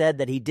suddenly said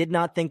that he did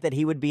not think that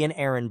he would be an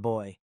errand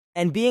boy.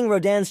 And being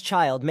Rodin's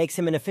child makes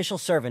him an official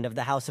servant of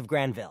the House of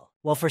Granville.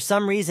 Well, for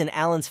some reason,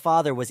 Alan's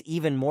father was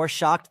even more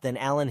shocked than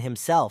Alan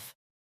himself.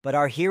 But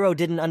our hero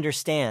didn't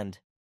understand.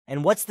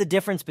 And what's the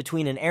difference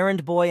between an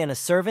errand boy and a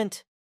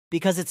servant?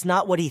 Because it's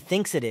not what he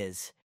thinks it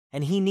is.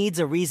 And he needs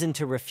a reason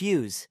to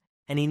refuse.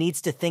 And he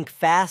needs to think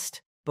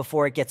fast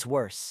before it gets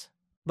worse.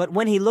 But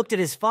when he looked at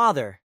his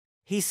father,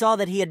 he saw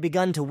that he had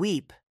begun to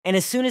weep. And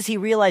as soon as he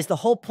realized the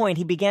whole point,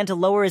 he began to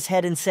lower his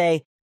head and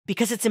say,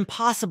 because it's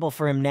impossible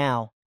for him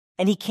now.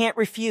 And he can't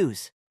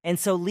refuse, and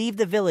so leave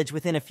the village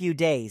within a few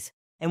days.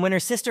 And when her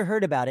sister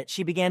heard about it,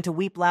 she began to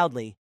weep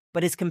loudly.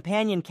 But his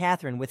companion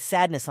Catherine, with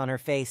sadness on her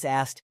face,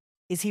 asked,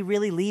 is he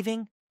really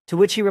leaving? To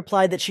which he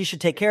replied that she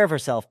should take care of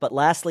herself, but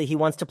lastly he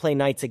wants to play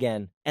knights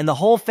again. And the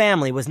whole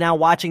family was now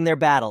watching their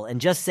battle,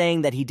 and just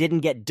saying that he didn't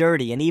get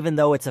dirty, and even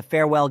though it's a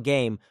farewell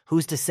game,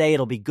 who's to say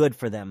it'll be good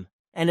for them?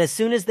 And as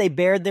soon as they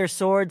bared their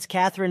swords,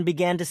 Catherine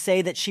began to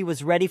say that she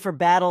was ready for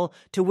battle,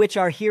 to which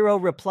our hero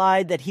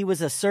replied that he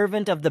was a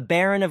servant of the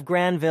Baron of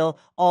Granville,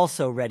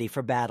 also ready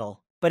for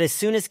battle. But as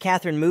soon as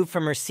Catherine moved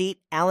from her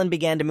seat, Alan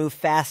began to move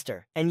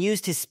faster, and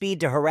used his speed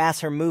to harass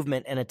her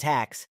movement and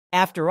attacks.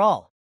 After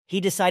all, he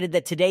decided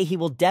that today he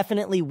will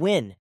definitely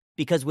win,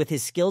 because with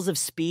his skills of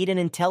speed and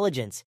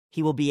intelligence,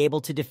 he will be able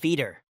to defeat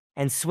her.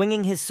 And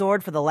swinging his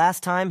sword for the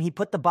last time, he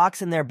put the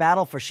box in their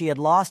battle, for she had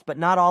lost, but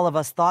not all of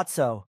us thought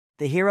so.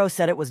 The hero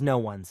said it was no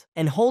one's.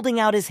 And holding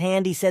out his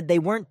hand, he said they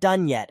weren't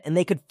done yet, and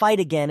they could fight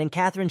again, and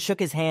Catherine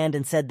shook his hand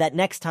and said that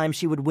next time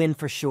she would win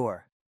for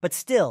sure. But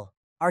still,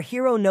 our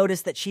hero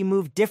noticed that she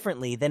moved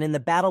differently than in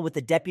the battle with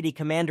the deputy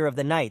commander of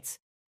the knights,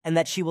 and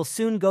that she will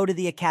soon go to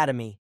the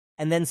academy,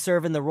 and then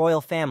serve in the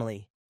royal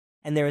family,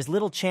 and there is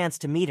little chance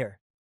to meet her.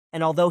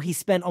 And although he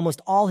spent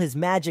almost all his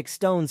magic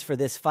stones for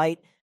this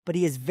fight, but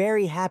he is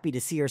very happy to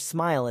see her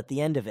smile at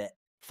the end of it.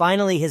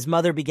 Finally, his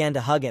mother began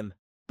to hug him.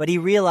 But he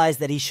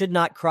realized that he should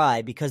not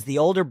cry because the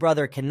older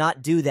brother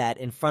cannot do that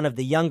in front of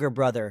the younger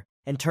brother,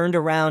 and turned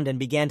around and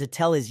began to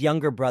tell his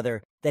younger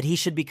brother that he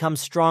should become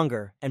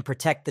stronger and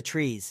protect the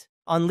trees.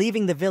 On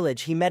leaving the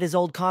village, he met his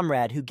old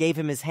comrade who gave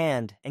him his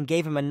hand and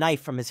gave him a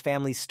knife from his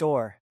family's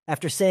store.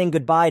 After saying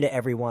goodbye to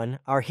everyone,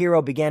 our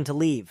hero began to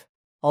leave,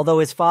 although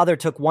his father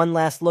took one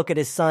last look at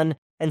his son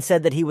and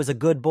said that he was a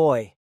good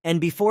boy. And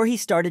before he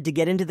started to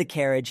get into the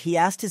carriage, he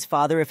asked his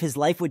father if his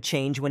life would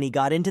change when he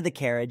got into the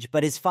carriage,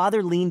 but his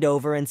father leaned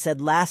over and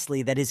said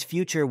lastly that his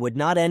future would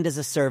not end as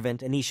a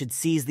servant and he should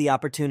seize the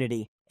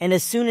opportunity. And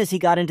as soon as he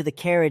got into the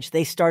carriage,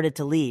 they started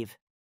to leave.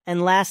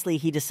 And lastly,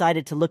 he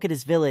decided to look at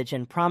his village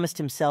and promised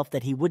himself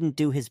that he wouldn't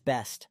do his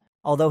best,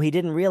 although he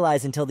didn't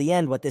realize until the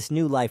end what this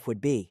new life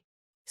would be.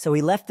 So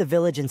he left the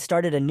village and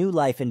started a new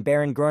life in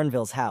Baron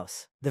Granville's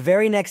house. The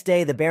very next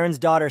day, the Baron's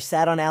daughter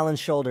sat on Alan's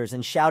shoulders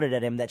and shouted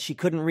at him that she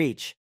couldn't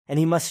reach, and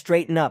he must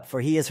straighten up,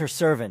 for he is her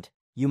servant.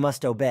 You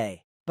must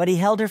obey. But he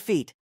held her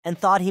feet, and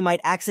thought he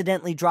might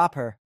accidentally drop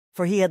her,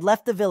 for he had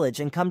left the village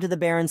and come to the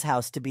Baron's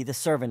house to be the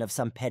servant of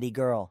some petty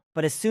girl.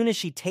 But as soon as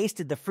she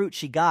tasted the fruit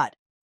she got,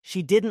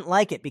 she didn't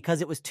like it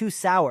because it was too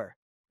sour.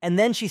 And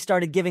then she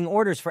started giving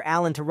orders for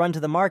Alan to run to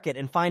the market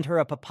and find her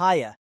a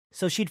papaya,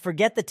 so she'd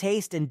forget the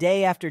taste, and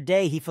day after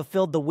day he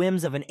fulfilled the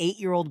whims of an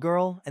 8-year-old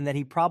girl, and that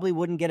he probably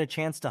wouldn't get a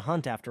chance to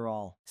hunt after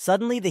all.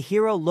 Suddenly the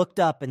hero looked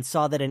up and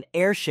saw that an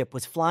airship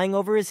was flying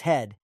over his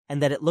head,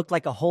 and that it looked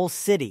like a whole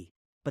city.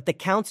 But the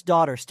Count's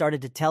daughter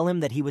started to tell him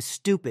that he was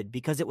stupid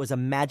because it was a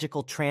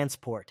magical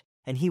transport,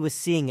 and he was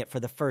seeing it for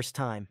the first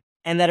time.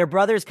 And that her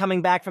brother's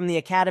coming back from the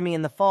academy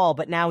in the fall,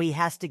 but now he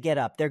has to get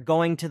up. They're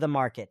going to the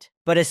market.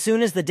 But as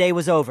soon as the day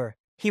was over,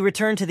 he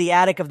returned to the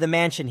attic of the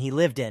mansion he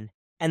lived in.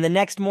 And the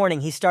next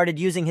morning he started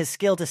using his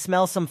skill to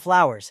smell some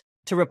flowers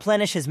to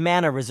replenish his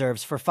mana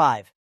reserves for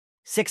 5-6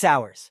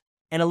 hours.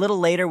 And a little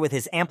later, with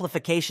his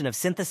amplification of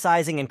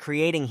synthesizing and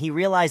creating, he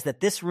realized that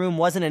this room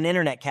wasn't an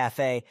internet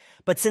cafe,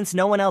 but since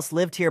no one else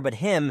lived here but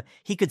him,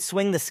 he could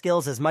swing the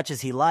skills as much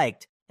as he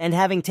liked. And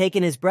having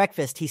taken his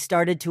breakfast, he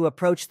started to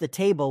approach the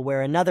table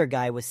where another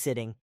guy was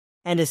sitting.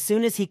 And as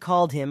soon as he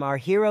called him, our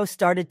hero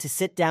started to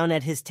sit down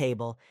at his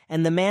table,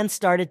 and the man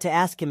started to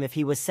ask him if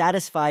he was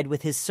satisfied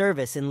with his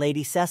service in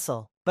Lady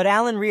Cecil. But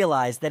Alan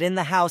realized that in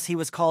the house he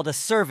was called a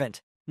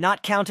servant,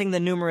 not counting the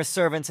numerous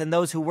servants, and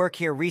those who work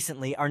here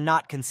recently are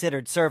not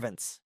considered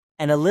servants.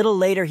 And a little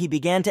later he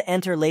began to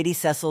enter Lady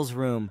Cecil's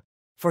room,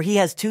 for he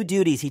has 2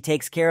 duties. He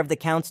takes care of the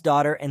Count's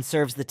daughter and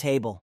serves the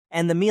table.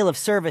 And the meal of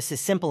service is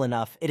simple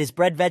enough. It is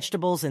bread,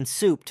 vegetables, and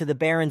soup to the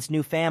Baron's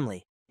new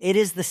family. It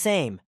is the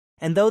same,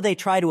 and though they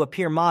try to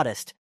appear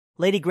modest,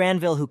 Lady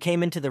Granville, who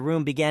came into the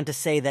room, began to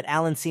say that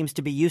Alan seems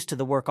to be used to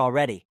the work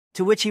already,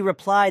 to which he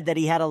replied that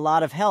he had a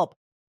lot of help.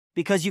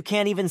 Because you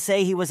can't even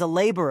say he was a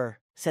laborer,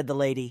 said the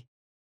lady.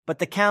 But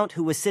the Count,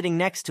 who was sitting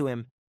next to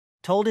him,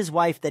 told his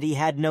wife that he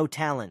had no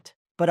talent.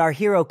 But our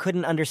hero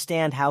couldn't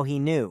understand how he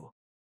knew.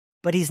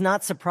 But he's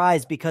not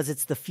surprised because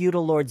it's the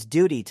feudal lord's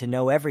duty to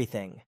know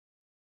everything.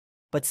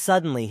 But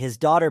suddenly his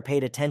daughter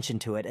paid attention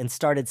to it and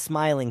started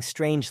smiling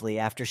strangely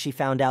after she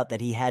found out that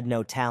he had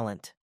no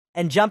talent.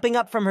 And jumping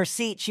up from her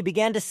seat, she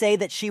began to say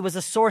that she was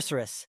a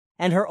sorceress,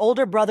 And her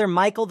older brother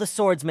Michael the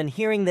swordsman,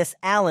 hearing this,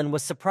 Alan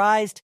was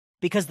surprised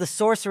because the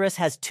sorceress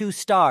has 2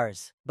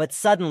 stars. But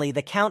suddenly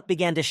the count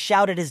began to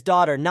shout at his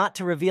daughter not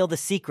to reveal the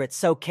secret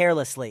so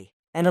carelessly.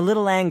 And a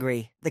little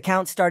angry, the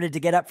count started to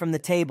get up from the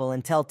table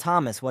and tell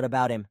Thomas what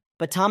about him.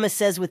 But Thomas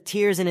says with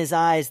tears in his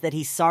eyes that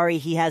he's sorry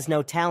he has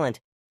no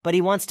talent, but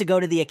he wants to go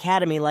to the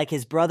academy like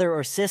his brother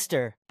or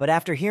sister. But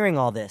after hearing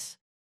all this,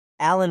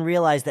 Alan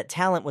realized that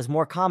talent was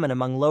more common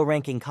among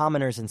low-ranking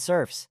commoners and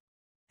serfs,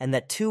 and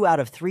that 2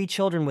 out of 3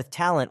 children with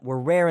talent were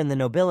rare in the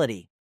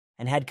nobility,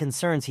 and had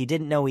concerns he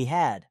didn't know he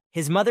had.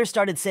 His mother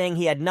started saying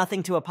he had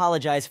nothing to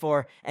apologize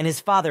for, and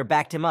his father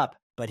backed him up.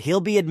 But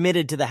he'll be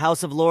admitted to the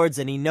House of Lords,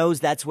 and he knows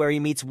that's where he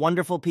meets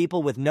wonderful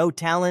people with no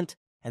talent,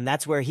 and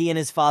that's where he and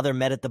his father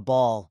met at the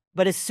ball.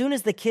 But as soon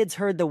as the kids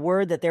heard the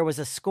word that there was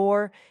a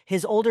score,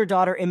 his older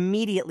daughter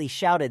immediately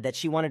shouted that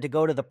she wanted to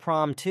go to the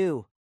prom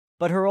too.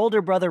 But her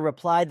older brother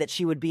replied that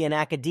she would be in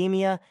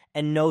academia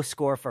and no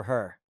score for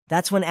her.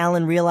 That's when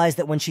Alan realized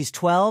that when she's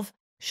 12,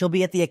 she'll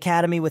be at the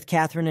academy with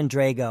Catherine and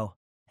Drago,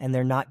 and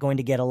they're not going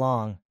to get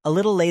along. A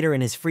little later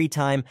in his free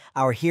time,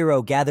 our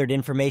hero gathered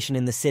information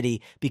in the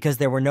city because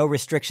there were no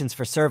restrictions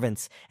for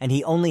servants, and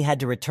he only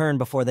had to return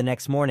before the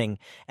next morning,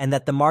 and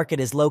that the market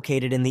is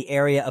located in the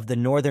area of the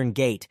Northern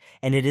Gate,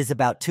 and it is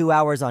about 2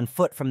 hours on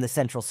foot from the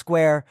central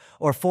square,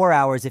 or 4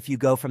 hours if you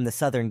go from the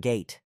Southern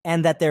Gate,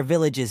 and that their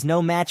village is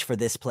no match for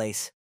this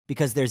place,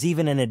 because there's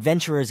even an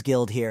adventurers'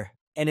 guild here.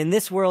 And in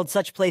this world,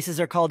 such places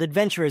are called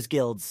adventurers'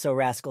 guilds, so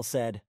Rascal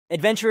said.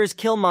 Adventurers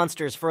kill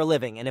monsters for a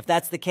living, and if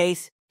that's the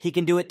case, he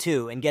can do it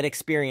too and get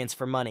experience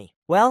for money.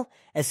 Well,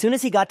 as soon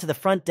as he got to the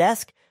front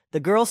desk, the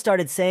girl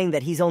started saying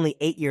that he's only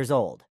 8 years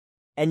old,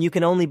 and you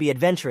can only be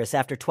adventurous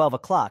after 12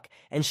 o'clock,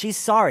 and she's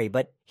sorry,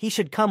 but he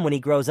should come when he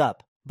grows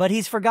up. But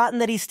he's forgotten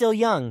that he's still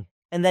young,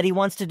 and that he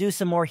wants to do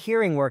some more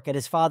hearing work at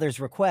his father's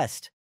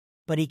request.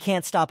 But he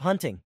can't stop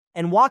hunting.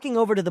 And walking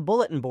over to the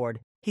bulletin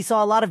board, he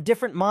saw a lot of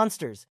different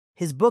monsters.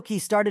 His book he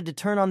started to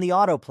turn on the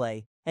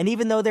autoplay, and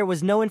even though there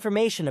was no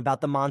information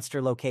about the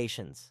monster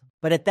locations.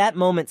 But at that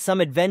moment, some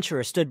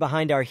adventurer stood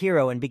behind our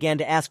hero and began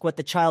to ask what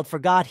the child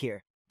forgot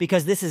here,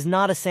 because this is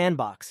not a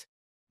sandbox.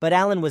 But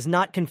Alan was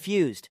not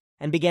confused,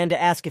 and began to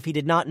ask if he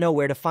did not know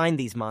where to find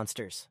these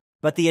monsters.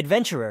 But the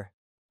adventurer,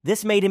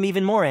 this made him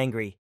even more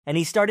angry, and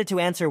he started to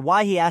answer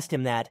why he asked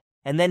him that,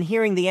 and then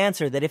hearing the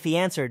answer that if he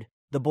answered,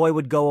 the boy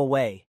would go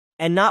away.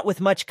 And not with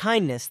much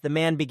kindness, the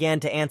man began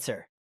to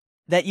answer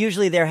that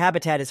usually their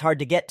habitat is hard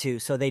to get to,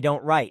 so they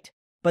don't write.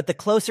 But the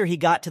closer he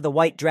got to the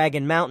White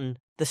Dragon Mountain,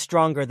 the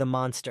stronger the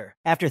monster.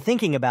 After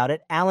thinking about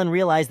it, Alan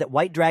realized that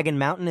White Dragon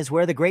Mountain is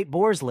where the great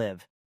boars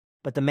live.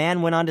 But the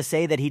man went on to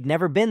say that he'd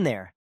never been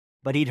there,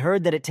 but he'd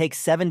heard that it takes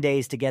 7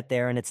 days to get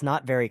there and it's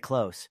not very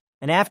close.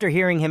 And after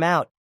hearing him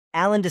out,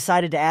 Alan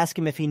decided to ask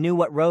him if he knew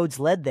what roads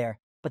led there,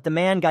 but the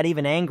man got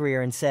even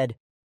angrier and said,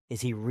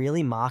 "Is he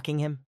really mocking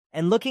him?"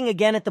 And looking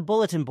again at the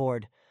bulletin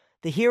board,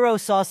 the hero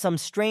saw some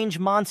strange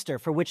monster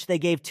for which they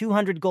gave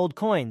 200 gold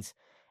coins,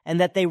 and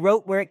that they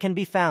wrote where it can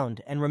be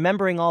found, and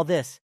remembering all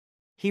this,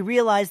 he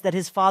realized that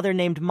his father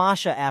named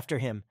Masha after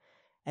him,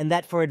 and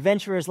that for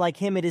adventurers like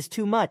him it is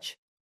too much,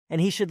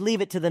 and he should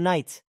leave it to the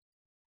knights.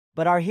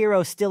 But our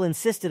hero still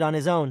insisted on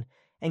his own,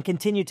 and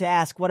continued to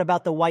ask what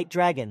about the White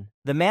Dragon.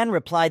 The man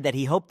replied that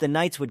he hoped the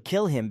knights would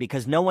kill him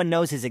because no one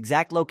knows his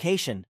exact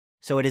location,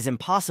 so it is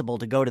impossible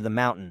to go to the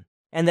mountain.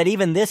 And that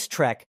even this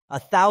trek,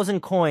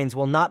 1,000 coins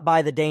will not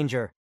buy the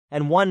danger,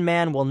 and one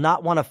man will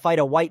not want to fight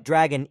a white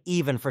dragon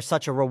even for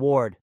such a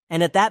reward.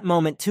 And at that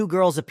moment 2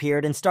 girls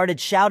appeared and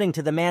started shouting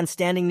to the man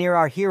standing near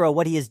our hero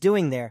what he is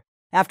doing there.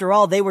 After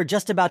all, they were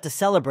just about to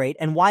celebrate,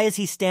 and why is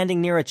he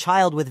standing near a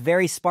child with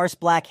very sparse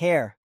black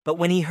hair? But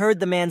when he heard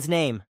the man's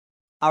name,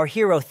 our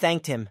hero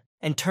thanked him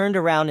and turned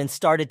around and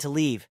started to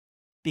leave,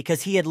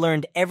 because he had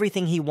learned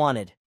everything he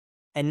wanted,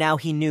 and now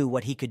he knew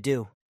what he could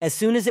do. As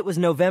soon as it was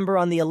November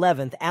on the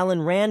 11th,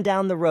 Alan ran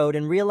down the road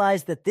and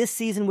realized that this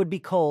season would be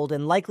cold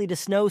and likely to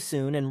snow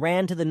soon, and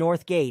ran to the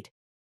north gate.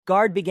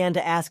 Guard began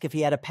to ask if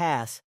he had a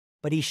pass,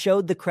 but he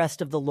showed the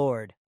crest of the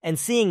Lord. And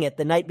seeing it,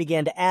 the knight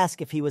began to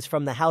ask if he was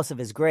from the house of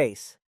his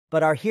grace.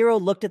 But our hero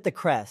looked at the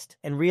crest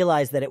and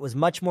realized that it was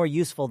much more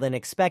useful than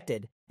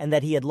expected, and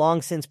that he had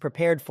long since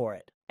prepared for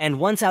it. And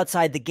once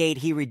outside the gate,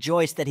 he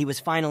rejoiced that he was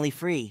finally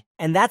free.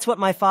 And that's what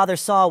my father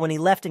saw when he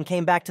left and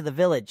came back to the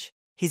village.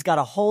 He's got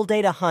a whole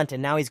day to hunt,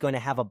 and now he's going to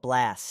have a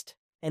blast.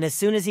 And as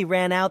soon as he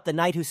ran out, the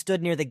knight who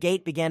stood near the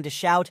gate began to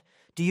shout,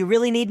 "Do you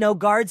really need no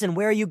guards, and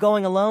where are you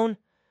going alone?"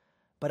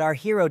 But our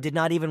hero did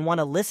not even want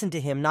to listen to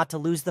him not to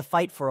lose the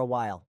fight for a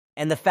while.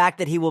 And the fact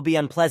that he will be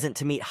unpleasant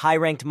to meet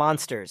high-ranked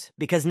monsters,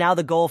 because now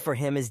the goal for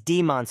him is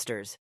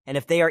D-monsters, and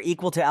if they are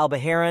equal to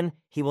Albaharan,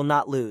 he will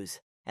not lose.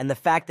 And the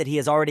fact that he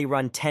has already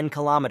run 10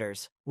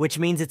 kilometers, which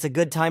means it's a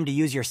good time to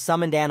use your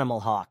summoned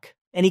animal hawk.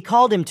 And he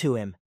called him to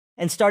him,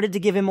 and started to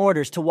give him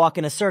orders to walk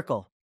in a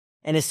circle.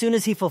 And as soon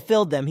as he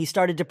fulfilled them, he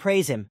started to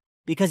praise him,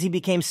 because he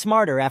became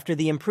smarter after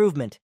the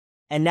improvement,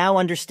 and now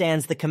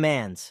understands the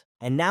commands.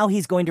 and now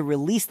he's going to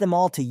release them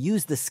all to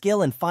use the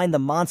skill and find the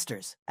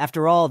monsters.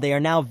 After all, they are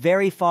now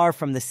very far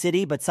from the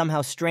city, but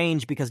somehow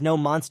strange because no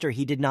monster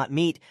he did not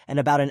meet, and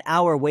about an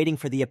hour waiting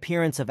for the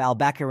appearance of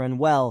Al-Bakaran.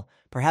 Well,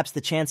 perhaps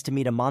the chance to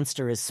meet a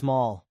monster is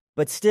small.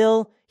 But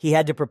still, he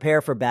had to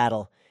prepare for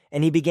battle,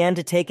 and he began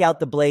to take out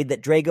the blade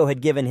that Drago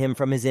had given him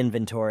from his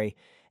inventory,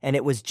 and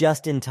it was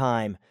just in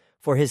time,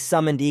 for his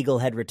summoned eagle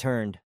had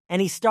returned.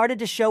 And he started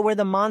to show where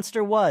the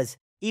monster was,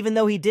 even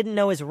though he didn't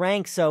know his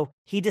rank, so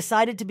he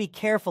decided to be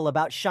careful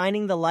about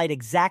shining the light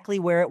exactly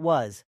where it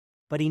was.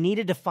 But he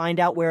needed to find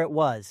out where it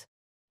was.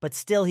 But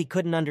still he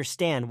couldn't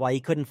understand why he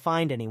couldn't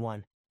find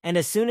anyone. And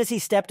as soon as he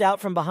stepped out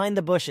from behind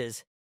the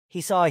bushes, he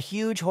saw a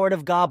huge horde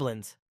of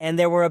goblins, and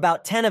there were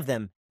about 10 of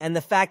them, and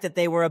the fact that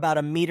they were about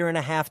 1.5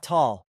 meters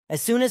tall.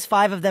 As soon as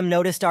 5 of them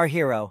noticed our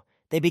hero,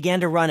 they began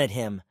to run at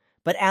him.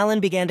 But Alan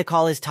began to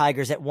call his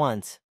tigers at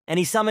once, and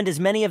he summoned as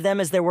many of them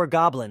as there were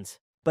goblins.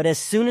 But as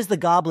soon as the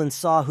goblins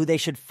saw who they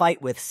should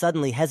fight with,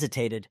 suddenly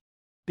hesitated,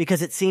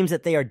 because it seems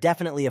that they are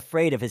definitely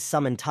afraid of his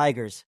summoned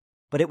tigers.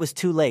 But it was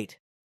too late,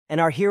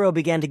 and our hero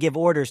began to give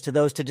orders to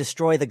those to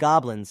destroy the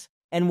goblins.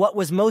 And what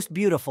was most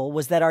beautiful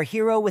was that our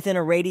hero, within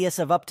a radius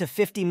of up to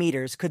 50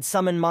 meters, could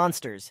summon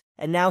monsters,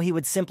 and now he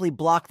would simply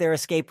block their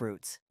escape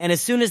routes. And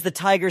as soon as the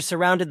tigers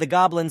surrounded the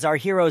goblins, our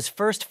hero's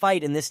first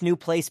fight in this new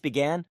place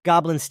began.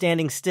 Goblins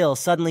standing still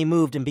suddenly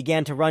moved and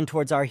began to run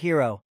towards our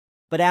hero.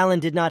 But Alan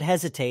did not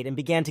hesitate and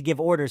began to give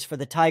orders for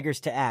the tigers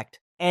to act.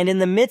 And in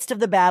the midst of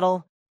the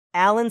battle,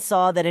 Alan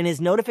saw that in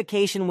his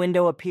notification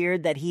window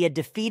appeared that he had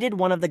defeated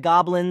one of the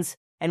goblins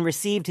and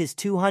received his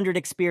 200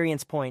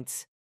 experience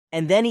points.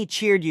 And then he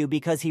cheered you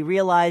because he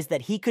realized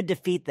that he could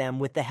defeat them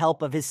with the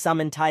help of his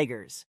summoned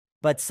tigers.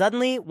 But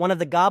suddenly, one of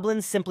the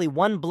goblins simply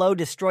one blow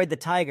destroyed the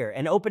tiger,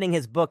 and opening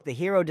his book, the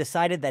hero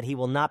decided that he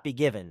will not be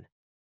given.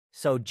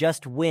 So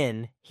just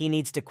when he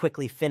needs to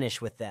quickly finish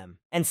with them.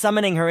 And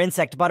summoning her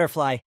insect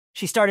butterfly,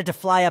 she started to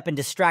fly up and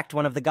distract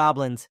one of the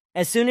goblins.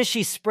 As soon as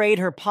she sprayed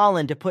her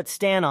pollen to put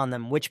Stan on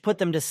them, which put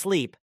them to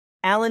sleep,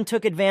 Alan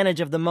took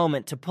advantage of the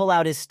moment to pull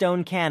out his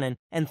stone cannon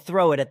and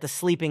throw it at the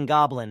sleeping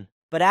goblin.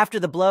 But after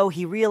the blow,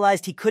 he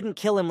realized he couldn't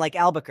kill him like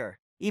Albacar.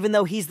 Even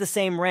though he's the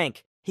same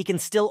rank, he can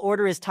still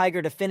order his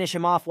tiger to finish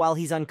him off while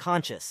he's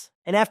unconscious.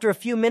 And after a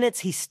few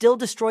minutes, he still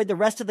destroyed the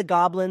rest of the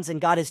goblins and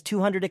got his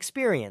 200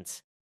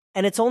 experience.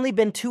 And it's only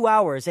been 2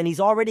 hours, and he's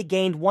already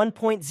gained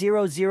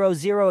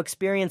 1.000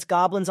 experience.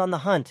 Goblins on the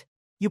hunt.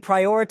 You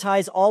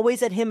prioritize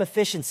always at him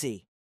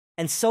efficiency.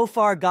 And so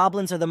far,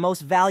 goblins are the most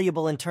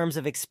valuable in terms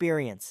of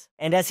experience.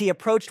 And as he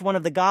approached one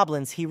of the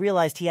goblins, he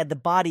realized he had the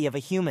body of a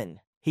human.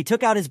 He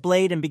took out his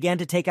blade and began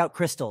to take out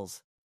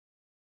crystals.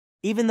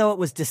 Even though it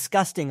was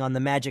disgusting, on the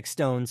magic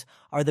stones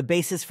are the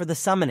basis for the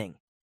summoning,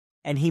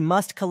 and he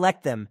must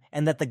collect them,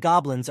 and that the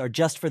goblins are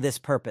just for this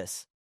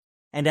purpose.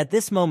 And at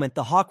this moment,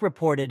 the hawk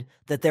reported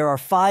that there are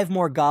 5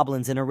 more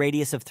goblins in a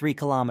radius of 3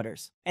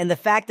 kilometers. And the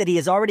fact that he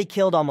has already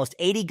killed almost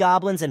 80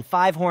 goblins and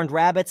 5 horned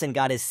rabbits and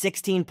got his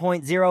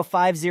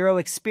 16.050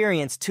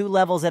 experience 2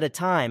 levels at a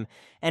time,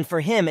 and for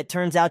him it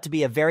turns out to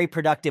be a very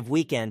productive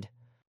weekend.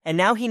 And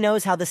now he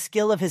knows how the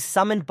skill of his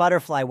summoned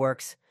butterfly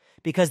works,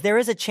 because there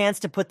is a chance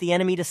to put the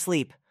enemy to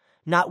sleep,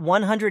 not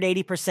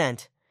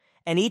 180%,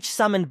 and each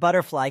summoned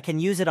butterfly can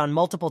use it on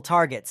multiple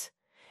targets.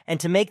 And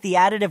to make the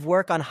additive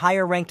work on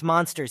higher-ranked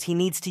monsters, he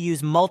needs to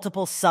use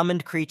multiple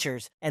summoned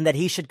creatures, and that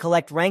he should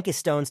collect Rankis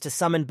stones to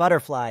summon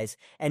butterflies,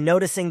 and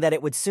noticing that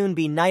it would soon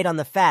be night on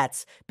the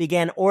Fats,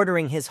 began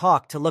ordering his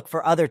hawk to look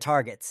for other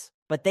targets.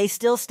 But they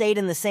still stayed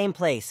in the same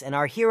place, and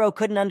our hero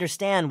couldn't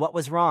understand what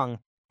was wrong,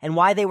 and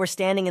why they were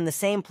standing in the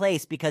same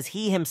place, because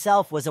he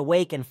himself was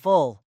awake and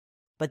full.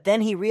 But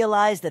then he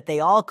realized that they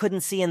all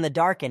couldn't see in the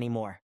dark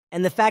anymore,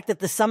 and the fact that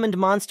the summoned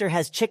monster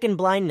has chicken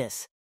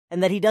blindness,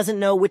 and that he doesn't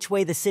know which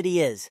way the city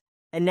is,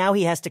 and now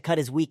he has to cut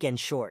his weekend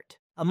short.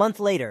 A month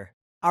later,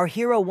 our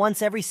hero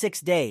once every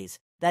 6 days,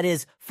 that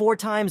is, 4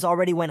 times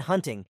already went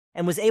hunting,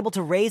 and was able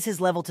to raise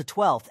his level to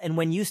 12th and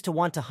when used to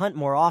want to hunt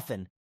more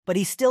often, but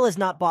he still has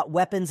not bought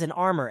weapons and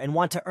armor and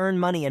want to earn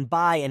money and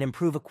buy and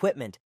improve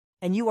equipment.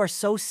 And you are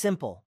so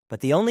simple.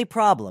 But the only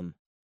problem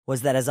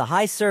was that as a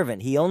high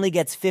servant, he only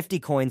gets 50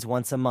 coins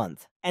once a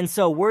month. And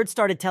so word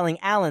started telling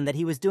Alan that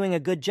he was doing a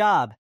good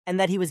job and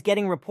that he was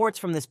getting reports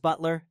from this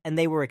butler, and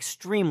they were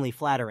extremely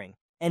flattering.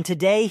 And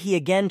today he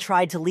again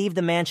tried to leave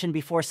the mansion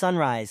before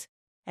sunrise,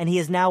 and he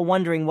is now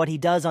wondering what he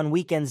does on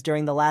weekends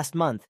during the last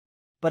month.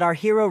 But our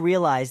hero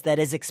realized that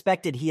as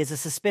expected he is a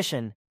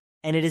suspicion,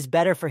 and it is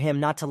better for him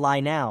not to lie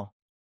now,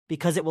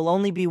 because it will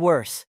only be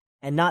worse.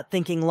 And not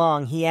thinking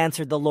long, he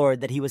answered the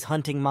Lord that he was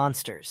hunting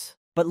monsters.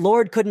 But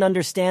Lord couldn't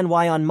understand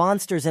why on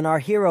monsters, and our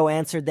hero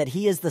answered that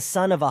he is the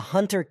son of a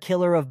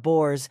hunter-killer of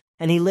boars,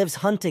 and he lives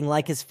hunting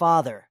like his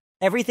father.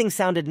 Everything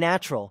sounded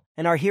natural,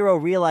 and our hero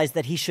realized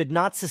that he should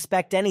not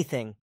suspect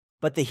anything.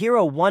 But the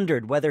hero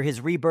wondered whether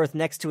his rebirth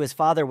next to his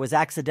father was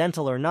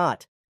accidental or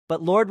not.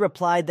 But Lord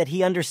replied that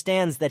he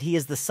understands that he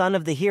is the son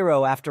of the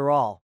hero after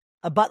all.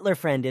 A butler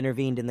friend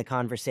intervened in the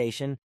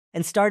conversation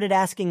and started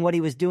asking what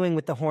he was doing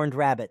with the horned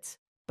rabbits.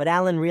 But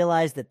Alan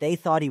realized that they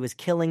thought he was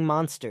killing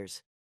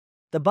monsters.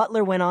 The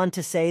butler went on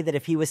to say that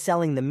if he was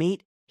selling the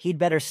meat, he'd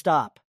better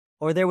stop,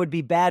 or there would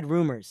be bad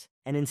rumors,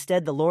 and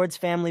instead the lord's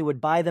family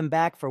would buy them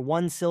back for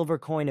 1 silver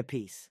coin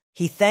apiece.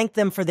 He thanked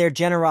them for their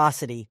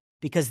generosity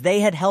because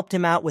they had helped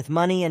him out with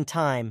money and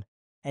time,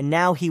 and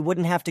now he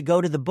wouldn't have to go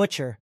to the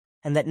butcher,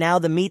 and that now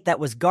the meat that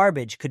was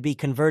garbage could be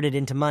converted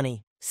into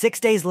money. 6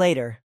 days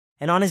later,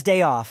 and on his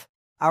day off,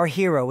 our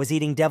hero was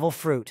eating devil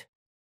fruit.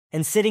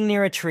 And sitting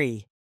near a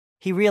tree,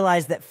 he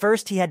realized that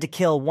first he had to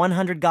kill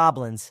 100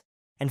 goblins,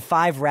 and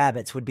 5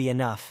 rabbits would be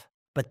enough.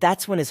 But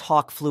that's when his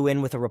hawk flew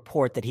in with a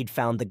report that he'd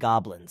found the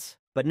goblins.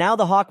 But now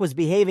the hawk was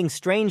behaving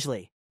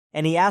strangely,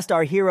 and he asked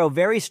our hero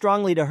very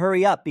strongly to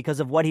hurry up because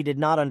of what he did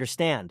not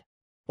understand.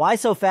 Why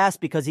so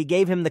fast? Because he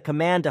gave him the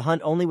command to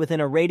hunt only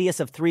within a radius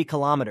of 3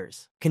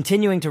 kilometers.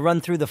 Continuing to run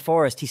through the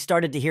forest, he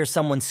started to hear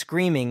someone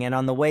screaming, and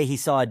on the way he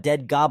saw a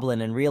dead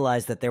goblin and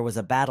realized that there was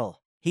a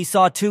battle. He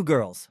saw 2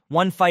 girls,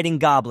 one fighting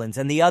goblins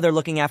and the other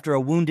looking after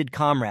a wounded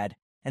comrade,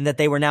 and that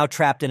they were now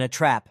trapped in a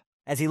trap.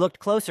 As he looked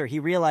closer, he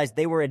realized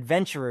they were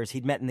adventurers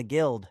he'd met in the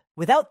guild.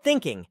 Without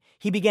thinking,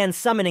 he began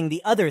summoning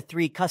the other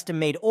 3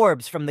 custom-made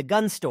orbs from the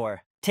gun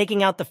store.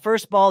 Taking out the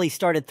first ball, he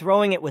started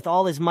throwing it with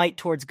all his might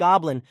towards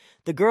Goblin.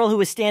 The girl who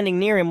was standing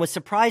near him was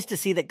surprised to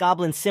see that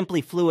Goblin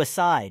simply flew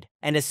aside.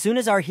 And as soon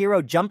as our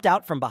hero jumped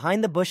out from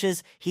behind the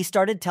bushes, he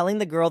started telling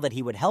the girl that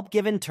he would help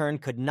give in turn,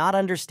 could not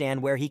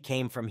understand where he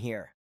came from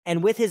here.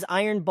 And with his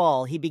iron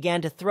ball, he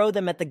began to throw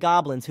them at the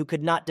goblins who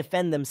could not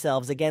defend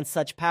themselves against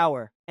such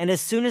power. And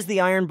as soon as the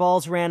iron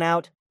balls ran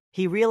out,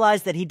 he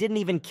realized that he didn't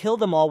even kill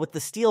them all with the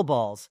steel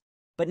balls.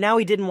 But now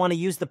he didn't want to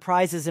use the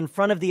prizes in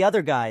front of the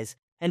other guys,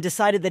 and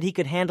decided that he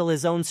could handle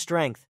his own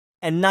strength.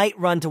 And night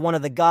run to one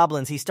of the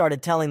goblins, he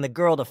started telling the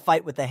girl to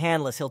fight with the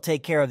handless, he'll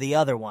take care of the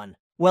other one.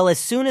 Well, as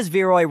soon as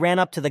Viroy ran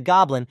up to the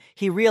goblin,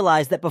 he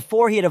realized that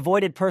before he had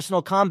avoided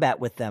personal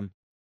combat with them.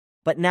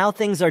 But now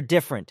things are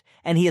different,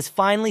 and he is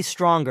finally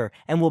stronger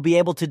and will be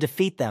able to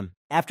defeat them.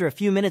 After a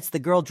few minutes, the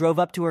girl drove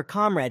up to her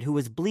comrade who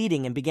was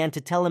bleeding and began to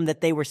tell him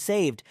that they were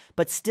saved,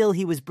 but still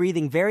he was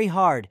breathing very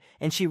hard,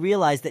 and she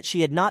realized that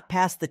she had not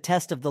passed the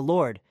test of the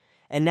Lord,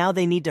 and now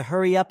they need to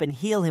hurry up and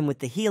heal him with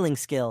the healing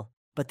skill.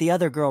 But the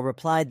other girl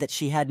replied that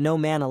she had no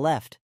mana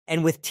left,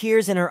 and with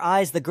tears in her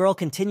eyes, the girl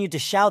continued to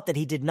shout that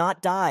he did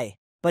not die.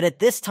 But at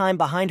this time,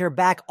 behind her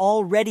back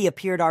already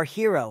appeared our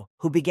hero,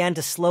 who began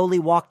to slowly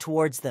walk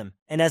towards them.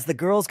 And as the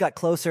girls got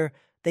closer,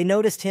 they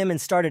noticed him and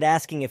started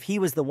asking if he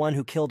was the one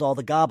who killed all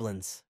the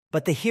goblins.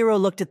 But the hero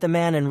looked at the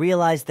man and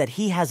realized that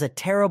he has a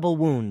terrible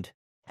wound,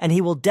 and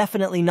he will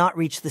definitely not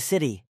reach the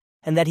city,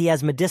 and that he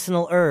has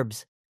medicinal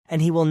herbs,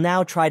 and he will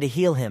now try to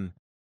heal him.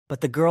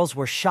 But the girls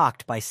were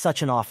shocked by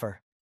such an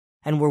offer,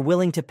 and were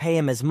willing to pay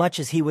him as much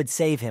as he would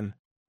save him.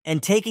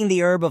 And taking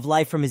the herb of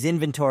life from his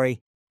inventory,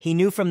 he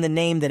knew from the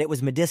name that it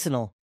was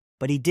medicinal,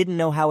 but he didn't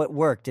know how it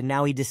worked, and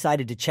now he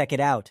decided to check it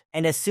out.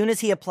 And as soon as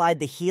he applied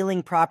the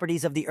healing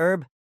properties of the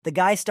herb, the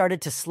guy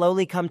started to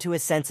slowly come to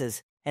his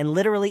senses, and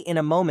literally in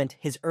a moment,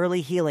 his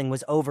early healing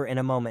was over in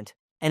a moment.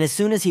 And as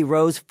soon as he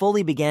rose,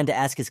 fully began to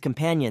ask his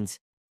companions,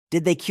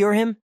 did they cure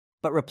him?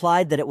 But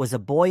replied that it was a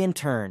boy in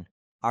turn.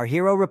 Our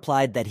hero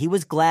replied that he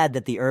was glad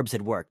that the herbs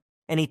had worked,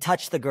 and he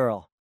touched the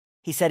girl.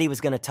 He said he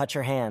was going to touch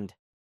her hand.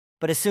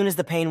 But as soon as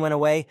the pain went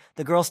away,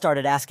 the girl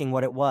started asking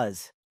what it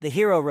was. The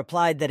hero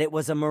replied that it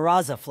was a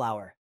maraza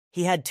flower.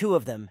 He had 2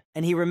 of them,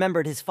 and he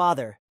remembered his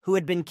father, who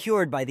had been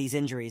cured by these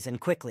injuries,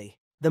 and quickly.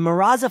 The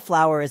maraza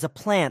flower is a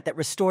plant that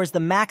restores the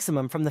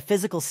maximum from the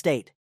physical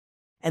state,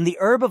 and the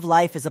herb of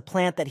life is a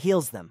plant that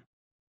heals them.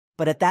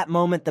 But at that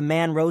moment, the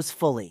man rose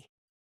fully,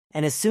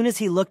 and as soon as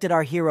he looked at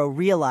our hero,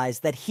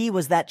 realized that he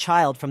was that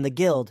child from the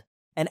guild,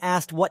 and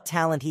asked what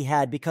talent he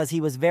had because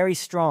he was very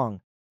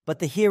strong. But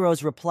the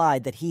heroes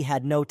replied that he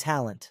had no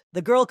talent.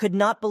 The girl could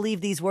not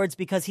believe these words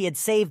because he had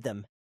saved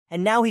them,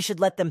 and now he should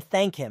let them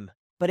thank him.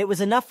 But it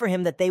was enough for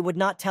him that they would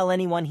not tell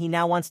anyone he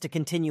now wants to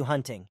continue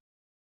hunting.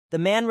 The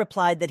man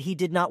replied that he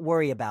did not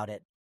worry about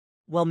it.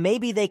 Well,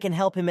 maybe they can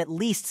help him at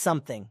least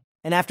something.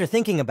 And after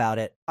thinking about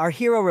it, our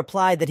hero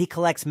replied that he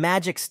collects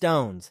magic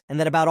stones, and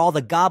that about all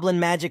the goblin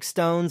magic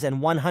stones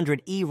and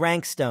 100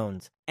 E-rank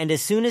stones. And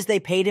as soon as they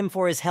paid him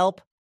for his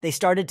help, they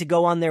started to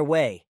go on their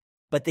way.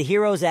 But the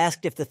heroes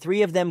asked if the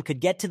 3 of them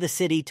could get to the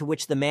city, to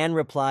which the man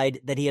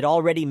replied that he had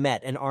already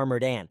met an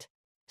armored ant.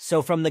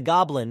 So from the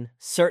goblin,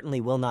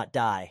 certainly will not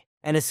die.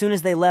 And as soon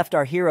as they left,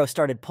 our hero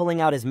started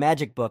pulling out his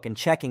magic book and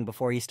checking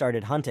before he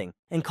started hunting.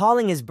 And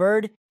calling his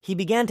bird, he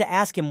began to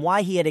ask him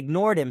why he had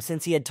ignored him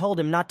since he had told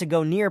him not to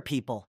go near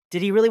people.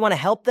 Did he really want to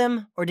help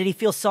them, or did he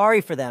feel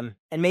sorry for them?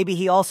 And maybe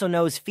he also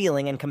knows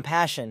feeling and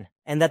compassion,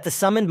 and that the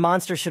summoned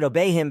monster should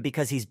obey him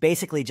because he's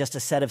basically just a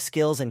set of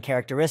skills and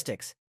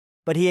characteristics.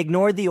 But he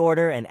ignored the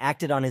order and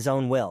acted on his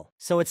own will.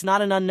 So it's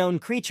not an unknown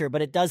creature,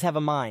 but it does have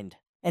a mind.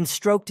 And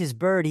stroked his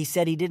bird. He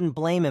said he didn't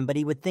blame him, but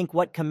he would think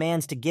what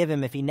commands to give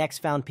him if he next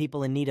found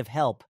people in need of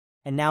help.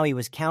 And now he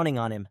was counting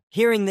on him.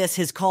 Hearing this,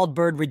 his called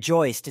bird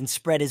rejoiced and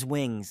spread his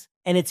wings.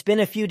 And it's been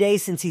a few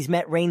days since he's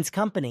met Rain's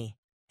company.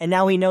 And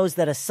now he knows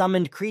that a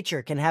summoned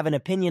creature can have an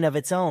opinion of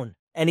its own.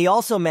 And he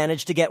also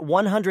managed to get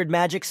 100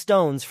 magic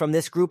stones from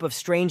this group of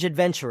strange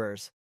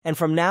adventurers. And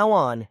from now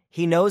on,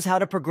 he knows how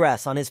to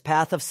progress on his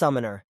path of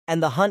summoner,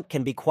 and the hunt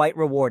can be quite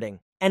rewarding.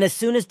 And as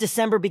soon as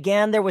December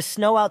began, there was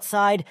snow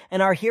outside,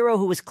 and our hero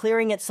who was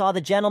clearing it saw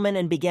the gentleman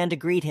and began to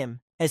greet him.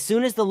 As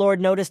soon as the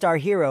Lord noticed our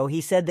hero,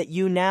 he said that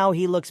now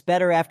he looks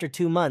better after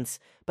 2 months,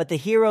 but the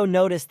hero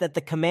noticed that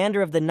the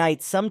commander of the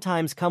knights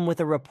sometimes come with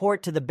a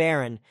report to the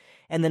Baron,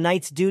 and the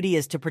knight's duty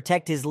is to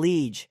protect his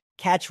liege,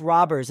 catch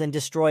robbers, and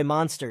destroy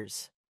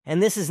monsters.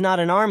 And this is not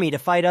an army to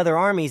fight other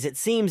armies. It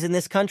seems in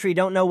this country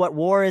don't know what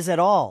war is at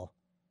all.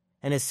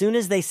 And as soon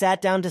as they sat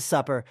down to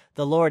supper,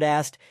 the Lord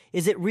asked,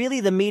 "Is it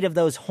really the meat of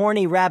those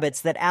horny rabbits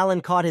that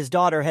Alan caught?" His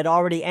daughter had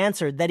already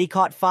answered that he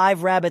caught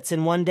 5 rabbits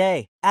in one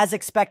day, as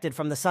expected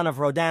from the son of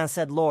Rodin,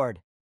 said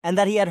Lord, and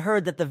that he had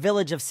heard that the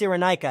village of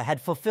Cyrenaica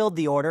had fulfilled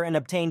the order and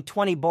obtained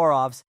 20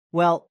 borovs.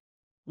 Well,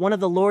 one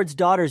of the Lord's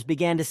daughters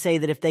began to say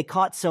that if they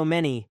caught so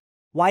many,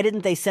 why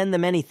didn't they send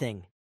them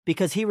anything?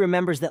 Because he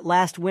remembers that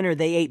last winter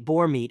they ate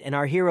boar meat, and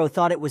our hero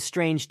thought it was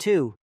strange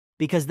too,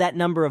 because that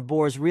number of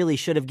boars really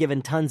should have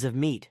given tons of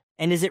meat.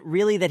 And is it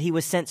really that he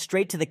was sent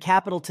straight to the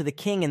capital to the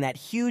king in that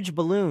huge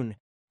balloon?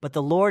 But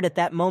the Lord at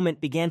that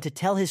moment began to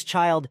tell his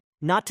child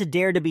not to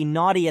dare to be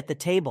naughty at the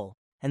table,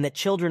 and that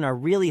children are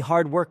really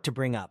hard work to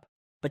bring up.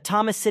 But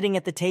Thomas, sitting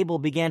at the table,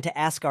 began to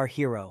ask our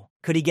hero,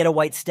 could he get a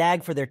white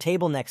stag for their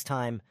table next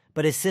time?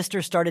 But his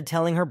sister started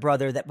telling her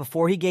brother that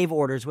before he gave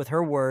orders with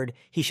her word,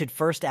 he should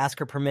first ask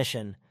her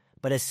permission.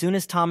 But as soon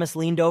as Thomas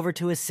leaned over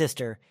to his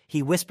sister,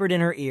 he whispered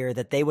in her ear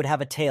that they would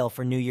have a tale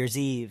for New Year's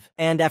Eve.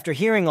 And after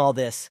hearing all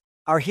this,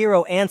 our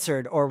hero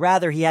answered, or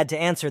rather he had to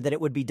answer, that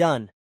it would be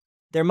done.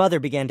 Their mother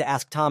began to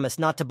ask Thomas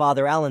not to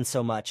bother Alan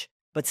so much,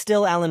 but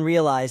still Alan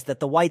realized that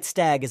the white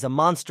stag is a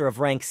monster of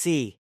rank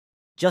C,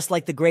 just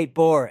like the great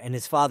boar, and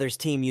his father's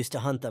team used to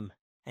hunt them,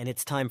 and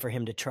it's time for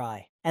him to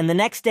try. And the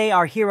next day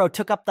our hero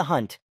took up the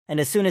hunt, and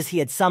as soon as he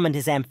had summoned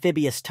his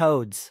amphibious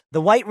toads,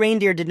 the white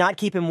reindeer did not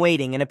keep him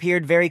waiting and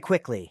appeared very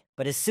quickly.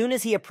 But as soon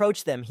as he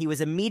approached them, he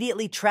was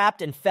immediately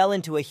trapped and fell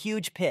into a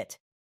huge pit.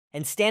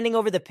 And standing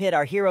over the pit,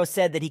 our hero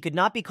said that he could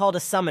not be called a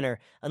summoner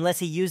unless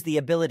he used the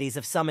abilities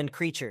of summoned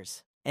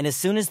creatures. And as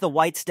soon as the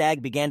white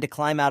stag began to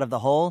climb out of the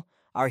hole,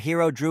 our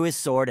hero drew his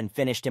sword and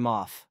finished him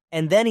off.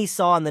 And then he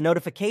saw on the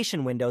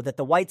notification window that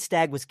the white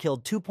stag was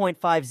killed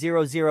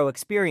 2.500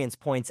 experience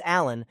points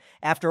Alan.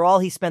 After all,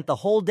 he spent the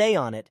whole day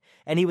on it,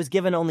 and he was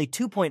given only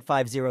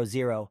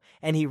 2.500,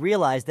 and he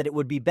realized that it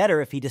would be better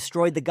if he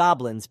destroyed the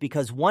goblins,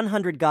 because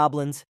 100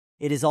 goblins,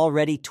 it is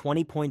already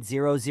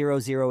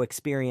 20.000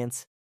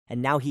 experience, and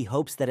now he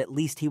hopes that at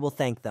least he will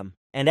thank them.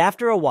 And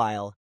after a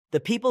while, the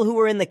people who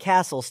were in the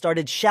castle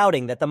started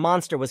shouting that the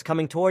monster was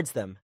coming towards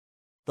them.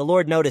 The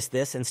Lord noticed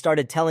this and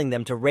started telling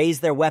them to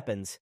raise their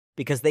weapons,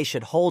 because they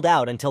should hold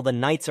out until the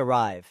knights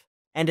arrive.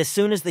 And as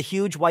soon as the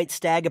huge white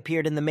stag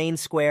appeared in the main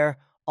square,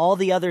 all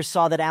the others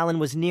saw that Alan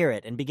was near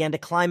it and began to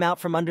climb out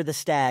from under the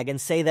stag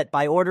and say that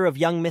by order of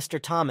young Mr.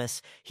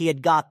 Thomas, he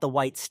had got the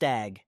white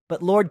stag.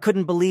 But Lord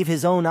couldn't believe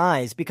his own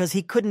eyes, because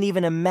he couldn't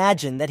even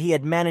imagine that he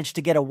had managed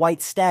to get a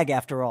white stag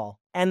after all.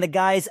 And the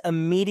guys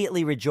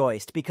immediately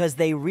rejoiced, because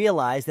they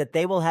realized that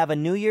they will have a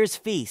New Year's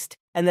feast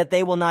and that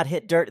they will not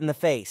hit dirt in the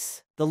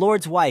face. The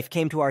Lord's wife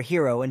came to our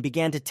hero and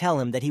began to tell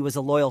him that he was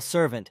a loyal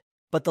servant,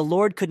 but the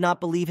Lord could not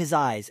believe his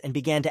eyes and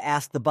began to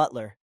ask the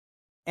butler,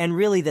 and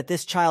really that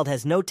this child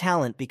has no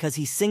talent because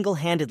he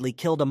single-handedly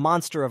killed a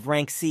monster of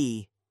rank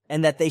C,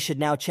 and that they should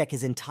now check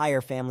his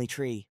entire family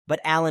tree. But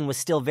Alan was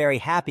still very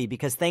happy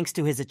because thanks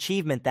to his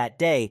achievement that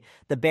day,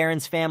 the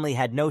Baron's family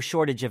had no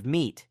shortage of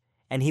meat,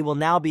 and he will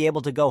now be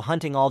able to go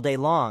hunting all day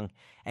long,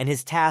 and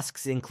his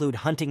tasks include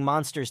hunting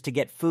monsters to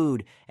get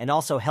food and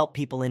also help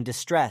people in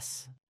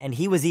distress. And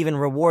he was even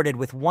rewarded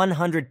with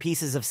 100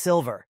 pieces of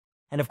silver.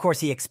 And of course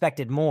he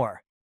expected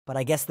more, but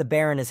I guess the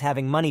Baron is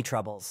having money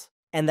troubles,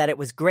 and that it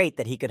was great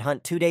that he could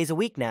hunt 2 days a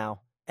week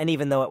now, and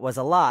even though it was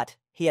a lot,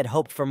 he had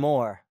hoped for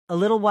more. A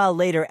little while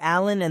later,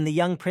 Alan and the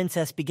young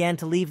princess began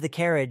to leave the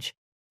carriage,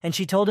 and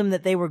she told him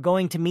that they were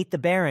going to meet the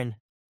Baron,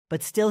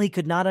 but still he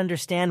could not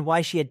understand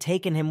why she had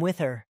taken him with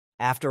her.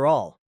 After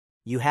all,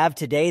 you have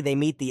today they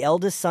meet the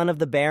eldest son of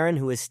the Baron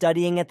who is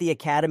studying at the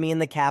academy in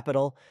the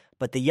capital,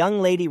 but the young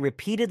lady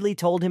repeatedly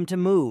told him to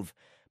move,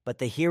 but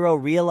the hero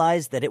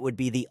realized that it would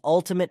be the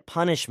ultimate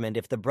punishment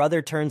if the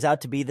brother turns out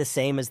to be the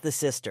same as the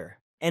sister.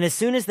 And as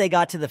soon as they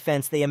got to the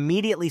fence, they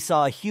immediately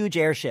saw a huge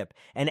airship,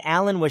 and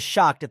Alan was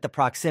shocked at the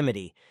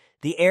proximity.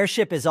 The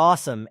airship is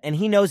awesome, and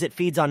he knows it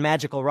feeds on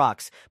magical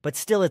rocks, but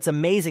still it's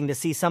amazing to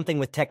see something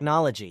with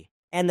technology.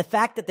 And the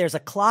fact that there's a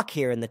clock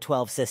here in the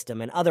 12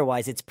 system, and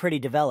otherwise it's pretty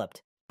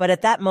developed. But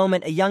at that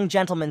moment, a young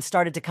gentleman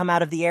started to come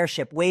out of the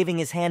airship, waving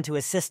his hand to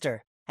his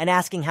sister, and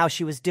asking how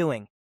she was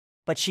doing.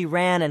 But she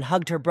ran and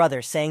hugged her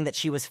brother, saying that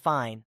she was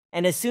fine.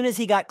 And as soon as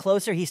he got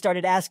closer, he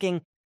started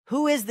asking,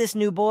 "Who is this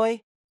new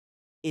boy?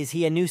 Is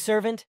he a new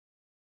servant?"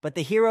 But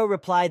the hero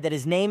replied that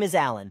his name is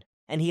Alan,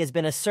 and he has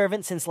been a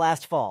servant since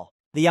last fall.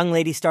 The young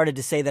lady started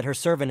to say that her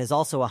servant is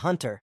also a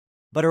hunter,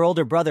 but her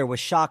older brother was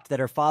shocked that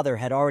her father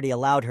had already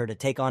allowed her to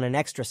take on an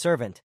extra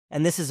servant,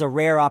 and this is a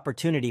rare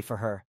opportunity for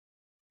her.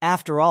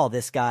 After all,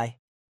 this guy.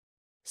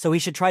 So he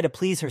should try to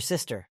please her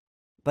sister.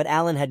 but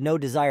Alan had no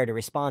desire to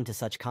respond to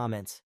such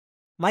comments.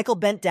 Michael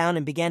bent down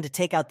and began to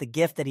take out the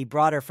gift that he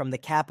brought her from the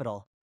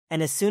capital,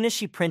 and as soon as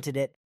she printed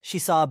it, she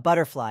saw a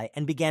butterfly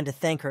and began to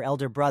thank her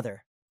elder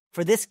brother.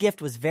 For this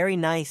gift was very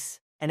nice,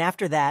 and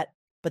after that,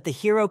 but the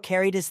hero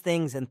carried his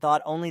things and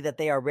thought only that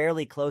they are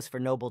rarely close for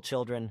noble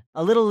children.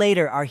 A little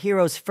later, our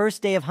hero's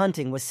first day of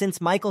hunting was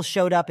since Michael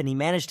showed up and he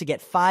managed to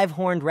get 5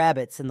 horned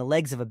rabbits and the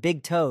legs of a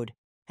big toad,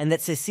 and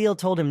that Cecile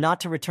told him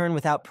not to return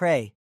without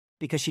prey,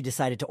 because she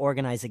decided to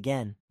organize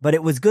again. But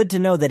it was good to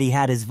know that he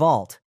had his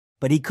vault,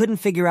 but he couldn't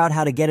figure out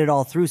how to get it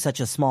all through such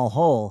a small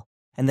hole,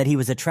 and that he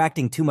was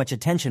attracting too much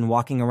attention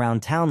walking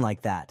around town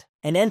like that.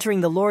 And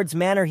entering the Lord's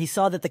manor, he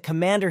saw that the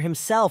commander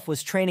himself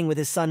was training with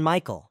his son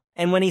Michael.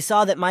 And when he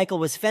saw that Michael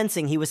was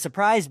fencing, he was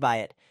surprised by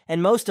it,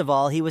 and most of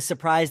all, he was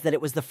surprised that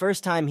it was the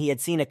first time he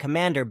had seen a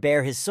commander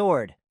bare his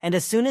sword. And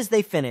as soon as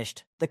they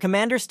finished, the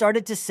commander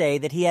started to say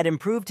that he had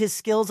improved his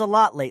skills a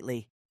lot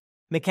lately.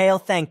 Mikhail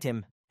thanked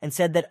him, and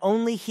said that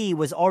only he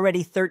was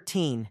already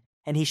 13,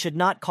 and he should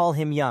not call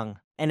him young.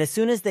 And as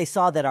soon as they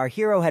saw that our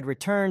hero had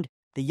returned,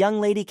 the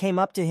young lady came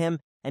up to him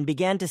and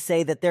began to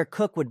say that their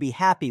cook would be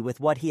happy with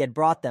what he had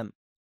brought them.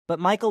 But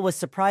Michael was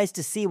surprised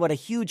to see what a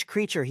huge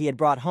creature he had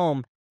brought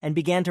home, and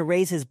began to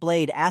raise his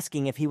blade,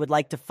 asking if he would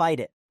like to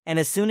fight it. And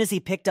as soon as he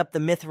picked up the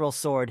mithril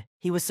sword,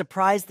 he was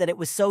surprised that it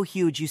was so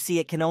huge. You see,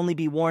 it can only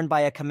be worn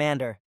by a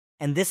commander,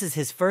 and this is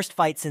his first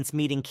fight since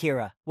meeting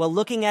Kira. While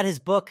looking at his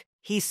book,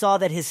 he saw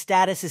that his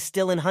status is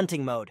still in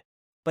hunting mode,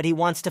 but he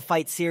wants to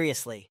fight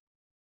seriously.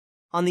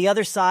 On the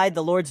other side,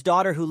 the Lord's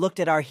daughter, who looked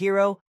at our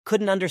hero,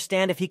 couldn't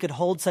understand if he could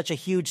hold such a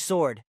huge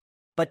sword.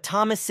 But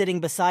Thomas, sitting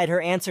beside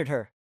her, answered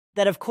her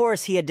that of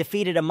course he had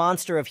defeated a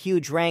monster of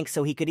huge rank,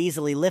 so he could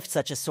easily lift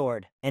such a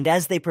sword. And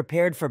as they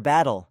prepared for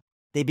battle,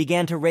 they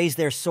began to raise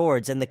their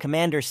swords, and the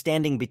commander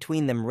standing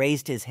between them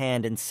raised his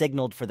hand and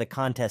signaled for the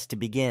contest to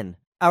begin.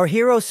 Our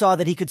hero saw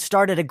that he could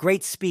start at a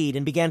great speed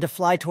and began to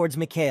fly towards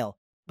Mikhail,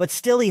 but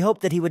still he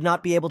hoped that he would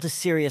not be able to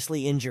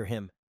seriously injure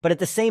him. But at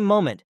the same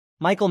moment,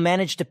 Michael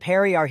managed to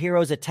parry our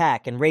hero's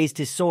attack and raised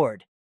his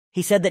sword.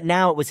 He said that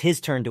now it was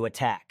his turn to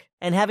attack.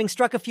 And having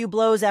struck a few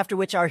blows, after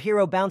which our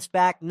hero bounced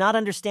back, not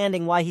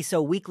understanding why he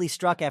so weakly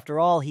struck. After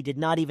all, he did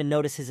not even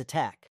notice his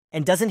attack.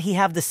 And doesn't he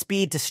have the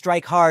speed to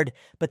strike hard?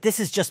 But this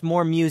is just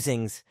more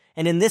musings.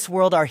 And in this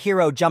world, our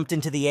hero jumped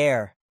into the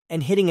air,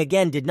 and hitting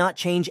again did not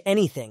change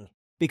anything,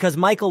 because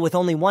Michael with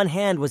only one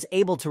hand was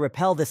able to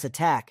repel this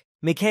attack.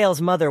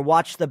 Mikhail's mother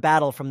watched the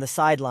battle from the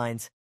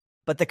sidelines,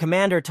 but the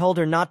commander told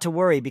her not to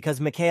worry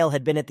because Mikhail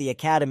had been at the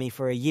academy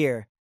for a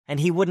year, and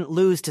he wouldn't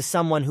lose to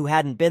someone who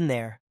hadn't been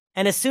there.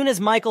 And as soon as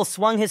Michael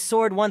swung his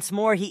sword once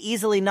more, he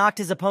easily knocked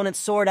his opponent's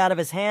sword out of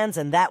his hands,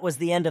 and that was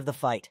the end of the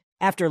fight.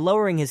 After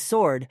lowering his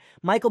sword,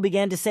 Michael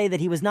began to say that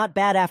he was not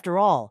bad after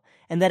all,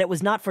 and that it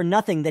was not for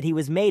nothing that he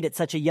was made at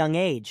such a young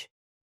age.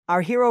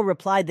 Our hero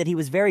replied that he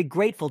was very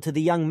grateful to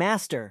the young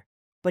master,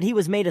 but he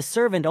was made a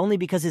servant only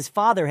because his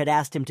father had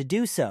asked him to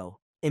do so.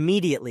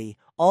 Immediately,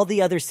 all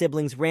the other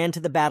siblings ran to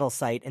the battle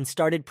site and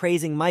started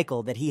praising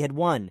Michael that he had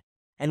won,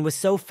 and was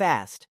so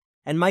fast.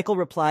 And Michael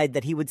replied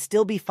that he would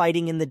still be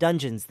fighting in the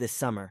dungeons this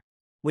summer,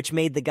 which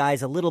made the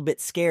guys a little bit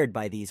scared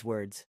by these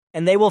words.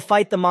 And they will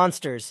fight the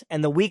monsters,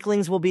 and the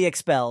weaklings will be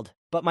expelled.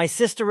 But my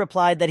sister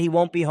replied that he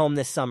won't be home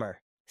this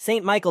summer.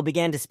 Saint Michael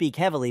began to speak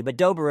heavily, but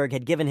Doberg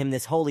had given him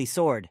this holy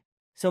sword,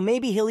 so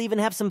maybe he'll even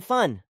have some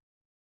fun.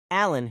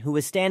 Alan, who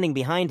was standing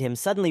behind him,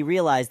 suddenly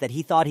realized that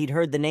he thought he'd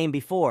heard the name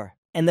before,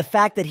 and the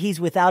fact that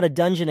he's without a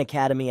dungeon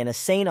academy and a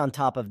saint on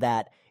top of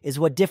that is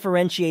what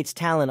differentiates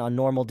talent on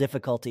normal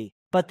difficulty.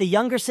 But the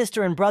younger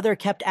sister and brother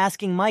kept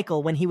asking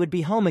Michael when he would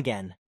be home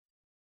again.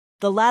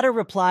 The latter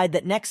replied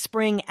that next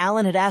spring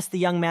Alan had asked the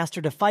young master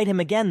to fight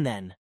him again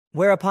then,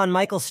 whereupon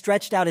Michael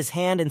stretched out his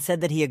hand and said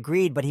that he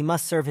agreed, but he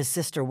must serve his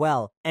sister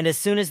well. And as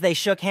soon as they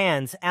shook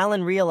hands,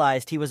 Alan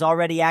realized he was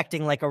already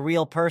acting like a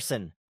real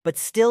person. But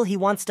still he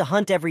wants to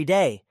hunt every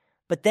day,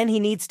 but then he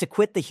needs to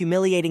quit the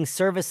humiliating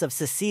service of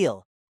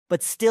Cecile.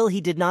 But still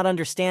he did not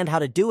understand how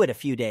to do it a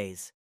few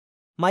days.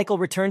 Michael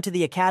returned to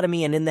the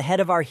academy, and in the head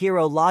of our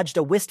hero lodged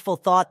a wistful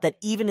thought that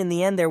even in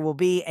the end there will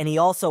be, and he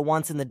also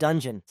wants in the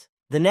dungeons.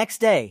 The next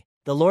day,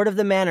 the lord of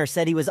the manor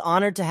said he was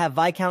honored to have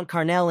Viscount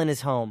Carnell in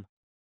his home.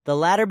 The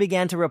latter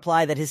began to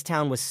reply that his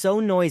town was so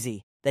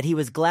noisy that he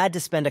was glad to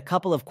spend a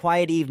couple of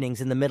quiet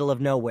evenings in the middle of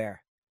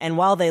nowhere. And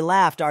while they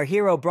laughed, our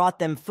hero brought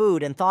them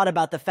food and thought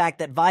about the fact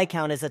that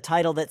Viscount is a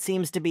title that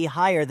seems to be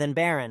higher than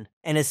Baron.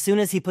 And as soon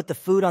as he put the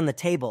food on the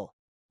table,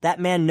 that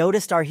man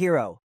noticed our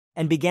hero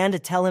and began to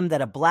tell him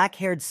that a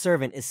black-haired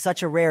servant is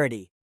such a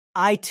rarity.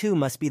 I too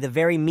must be the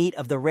very meat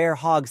of the rare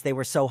hogs they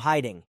were so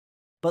hiding.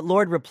 But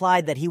Lord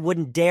replied that he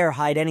wouldn't dare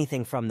hide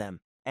anything from them.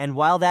 And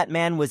while that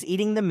man was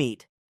eating the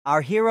meat,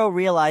 our hero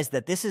realized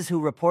that this is who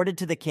reported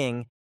to the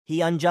king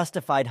he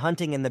unjustified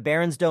hunting in the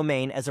Baron's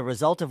domain, as a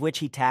result of which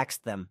he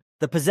taxed them.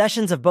 The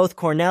possessions of both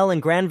Cornell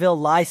and Granville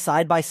lie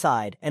side by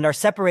side and are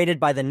separated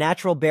by the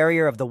natural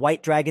barrier of the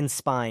White Dragon's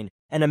spine,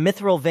 and a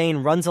mithril vein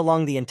runs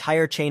along the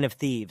entire chain of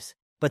thieves.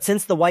 But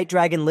since the White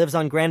Dragon lives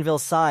on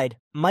Granville's side,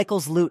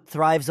 Michael's loot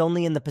thrives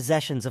only in the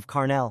possessions of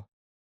Carnell.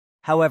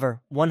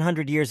 However,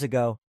 100 years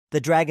ago,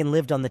 the dragon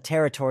lived on the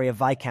territory of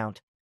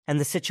Viscount, and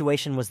the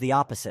situation was the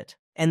opposite.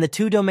 And the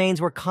two domains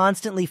were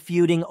constantly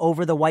feuding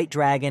over the white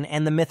dragon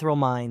and the mithril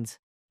mines.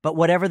 But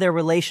whatever their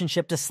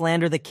relationship, to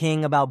slander the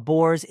king about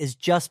boars is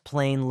just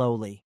plain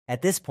lowly.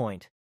 At this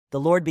point, the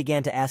Lord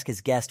began to ask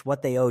his guest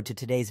what they owed to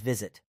today's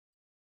visit.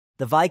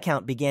 The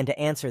Viscount began to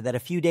answer that a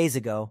few days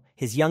ago,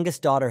 his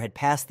youngest daughter had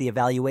passed the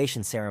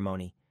evaluation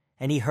ceremony,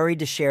 and he hurried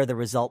to share the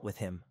result with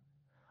him.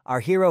 Our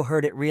hero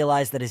heard it,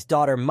 realized that his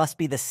daughter must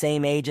be the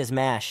same age as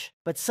Mash.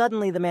 But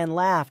suddenly the man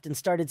laughed and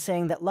started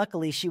saying that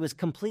luckily she was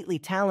completely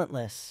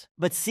talentless.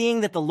 But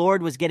seeing that the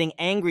Lord was getting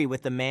angry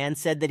with the man,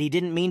 said that he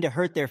didn't mean to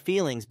hurt their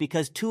feelings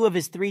because 2 of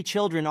his 3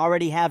 children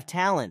already have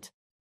talent.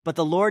 But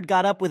the Lord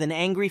got up with an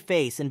angry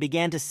face and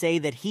began to say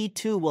that he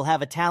too will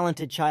have a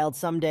talented child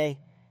someday,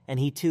 and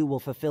he too will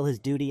fulfill his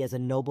duty as a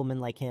nobleman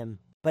like him.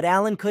 But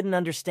Alan couldn't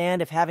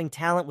understand if having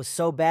talent was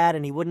so bad,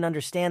 and he wouldn't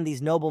understand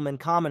these noblemen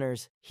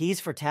commoners. He's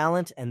for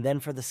talent and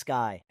then for the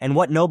sky. And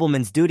what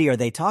nobleman's duty are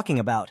they talking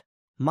about?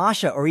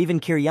 Masha or even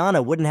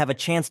Kiryana wouldn't have a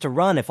chance to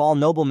run if all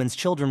noblemen's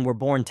children were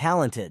born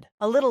talented.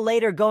 A little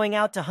later, going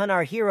out to hunt,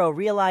 our hero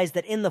realized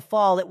that in the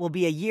fall it will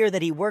be a year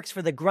that he works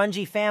for the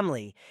Grungy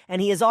family,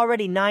 and he is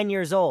already 9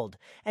 years old,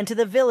 and to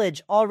the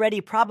village already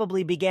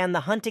probably began the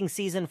hunting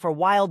season for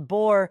wild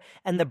boar,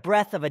 and the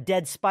breath of a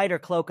dead spider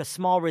cloak a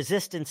small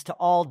resistance to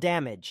all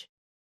damage.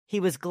 He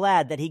was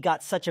glad that he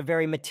got such a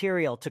very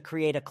material to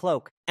create a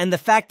cloak, and the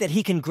fact that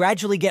he can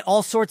gradually get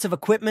all sorts of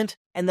equipment,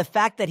 and the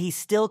fact that he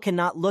still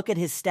cannot look at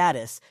his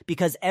status,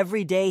 because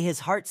every day his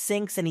heart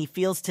sinks and he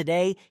feels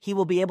today he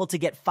will be able to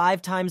get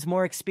 5 times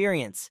more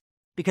experience.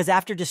 Because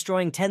after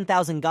destroying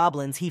 10,000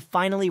 goblins, he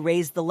finally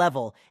raised the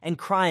level, and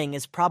crying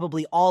is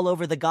probably all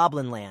over the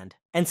goblin land.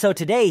 And so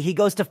today he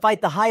goes to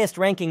fight the highest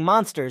ranking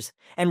monsters,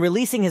 and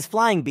releasing his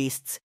flying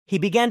beasts, he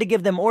began to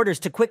give them orders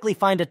to quickly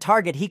find a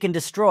target he can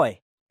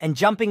destroy. And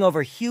jumping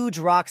over huge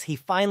rocks, he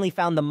finally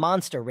found the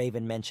monster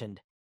Raven mentioned.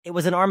 It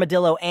was an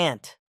armadillo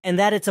ant, and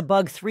that it's a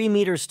bug 3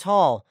 meters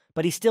tall,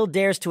 but he still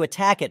dares to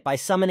attack it by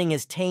summoning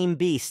his tame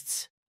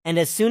beasts. And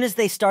as soon as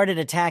they started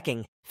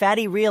attacking,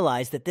 Fatty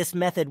realized that this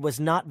method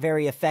was not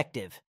very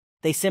effective.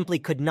 They simply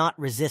could not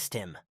resist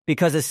him,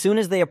 because as soon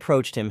as they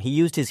approached him, he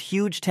used his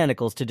huge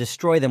tentacles to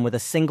destroy them with a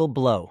single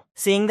blow.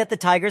 Seeing that the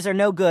tigers are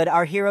no good,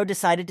 our hero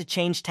decided to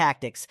change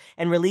tactics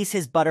and release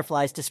his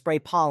butterflies to spray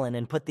pollen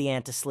and put the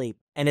ant to sleep.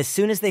 And as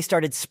soon as they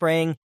started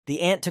spraying,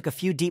 the ant took a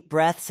few deep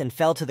breaths and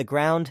fell to the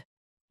ground.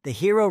 The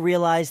hero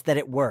realized that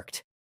it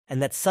worked,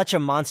 and that such a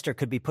monster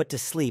could be put to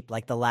sleep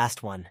like the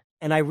last one.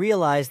 And I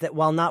realized that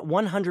while not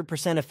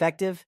 100%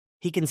 effective,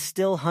 he can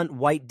still hunt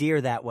white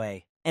deer that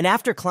way. And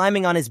after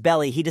climbing on his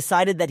belly, he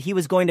decided that he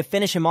was going to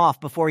finish him off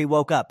before he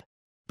woke up.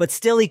 But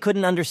still he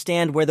couldn't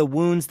understand where the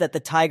wounds that the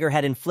tiger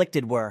had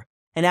inflicted were,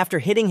 and after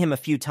hitting him a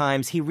few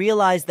times, he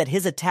realized that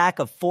his attack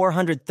of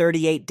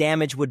 438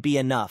 damage would be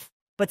enough.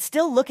 But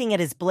still looking at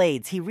his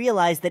blades, he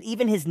realized that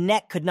even his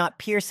neck could not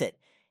pierce it,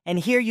 and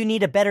here you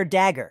need a better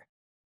dagger.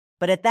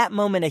 But at that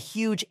moment, a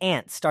huge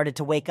ant started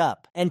to wake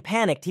up, and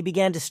panicked, he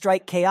began to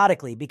strike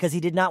chaotically because he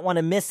did not want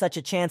to miss such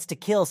a chance to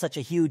kill such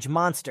a huge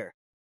monster.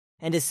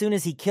 And as soon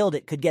as he killed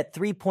it, could get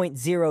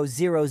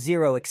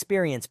 3.000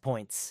 experience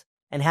points.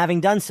 And having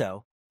done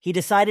so, he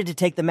decided to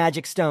take the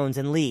magic stones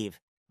and leave,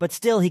 but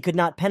still he could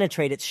not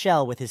penetrate its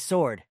shell with his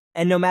sword.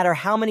 And no matter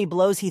how many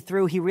blows he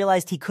threw, he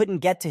realized he couldn't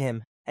get to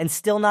him, and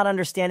still not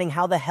understanding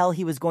how the hell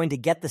he was going to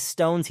get the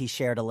stones, he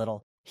shared a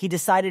little. He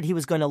decided he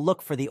was going to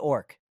look for the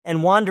orc.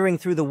 And wandering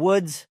through the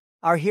woods,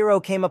 our hero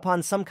came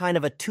upon some kind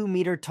of a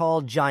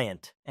 2-meter-tall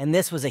giant, and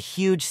this was a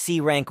huge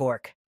C-rank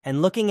orc.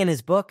 And looking in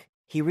his book,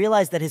 he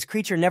realized that his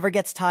creature never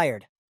gets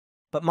tired.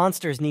 But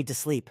monsters need to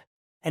sleep,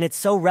 and it's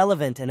so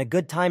relevant and a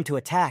good time to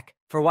attack.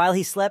 For while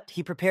he slept,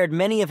 he prepared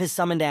many of his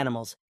summoned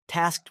animals,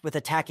 tasked with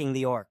attacking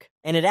the orc.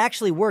 And it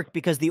actually worked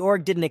because the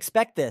orc didn't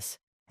expect this,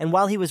 and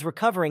while he was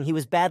recovering, he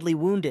was badly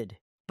wounded.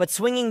 But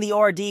swinging the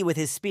ORD with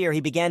his spear,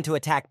 he began to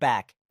attack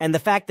back, and the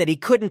fact that he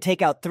couldn't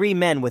take out 3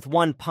 men with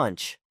 1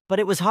 punch. But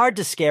it was hard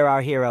to scare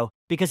our hero,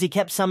 because he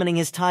kept summoning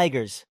his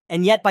tigers.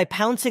 And yet by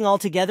pouncing all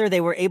together,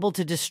 they were able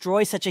to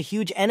destroy such a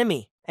huge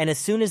enemy. And as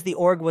soon as the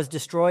org was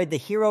destroyed, the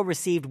hero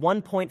received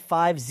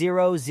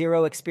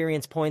 1.500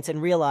 experience points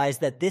and realized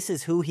that this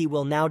is who he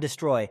will now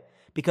destroy.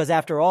 Because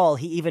after all,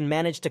 he even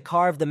managed to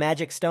carve the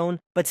magic stone,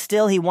 but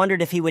still he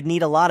wondered if he would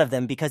need a lot of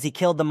them because he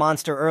killed the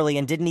monster early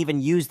and didn't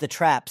even use the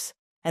traps,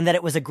 and that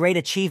it was a great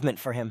achievement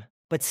for him.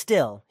 But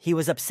still, he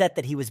was upset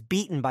that he was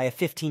beaten by a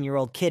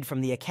 15-year-old kid from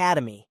the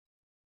academy.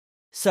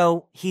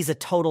 So, he's a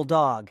total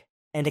dog.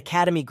 And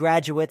academy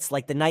graduates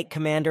like the Knight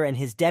Commander and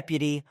his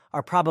deputy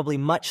are probably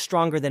much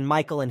stronger than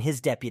Michael and his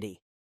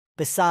deputy.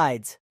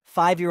 Besides,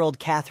 5-year-old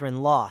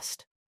Catherine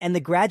lost. And the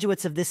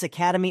graduates of this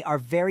academy are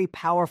very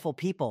powerful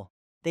people.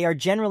 They are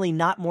generally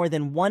not more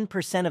than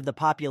 1% of the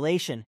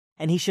population,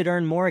 and he should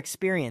earn more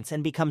experience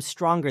and become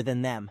stronger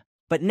than them.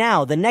 But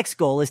now, the next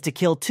goal is to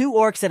kill 2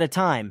 orcs at a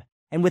time,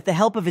 and with the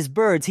help of his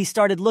birds, he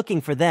started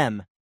looking for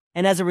them.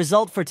 And as a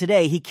result for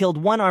today, he killed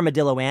 1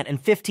 armadillo ant and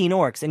 15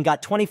 orcs and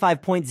got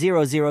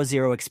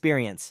 25.000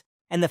 experience.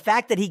 and the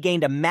fact that he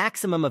gained a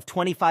maximum of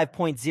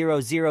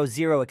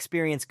 25.000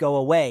 experience go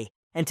away,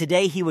 and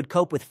today he would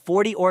cope with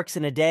 40 orcs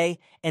in a day,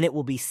 and it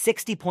will be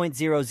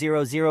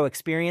 60.000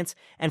 experience,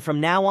 and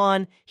from now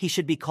on, he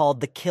should be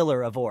called the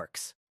killer of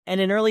orcs. And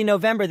in early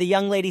November, the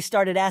young lady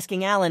started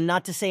asking Alan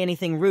not to say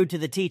anything rude to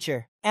the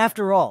teacher.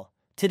 After all,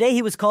 today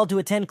he was called to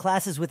attend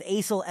classes with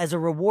Aesel as a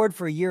reward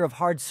for a year of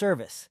hard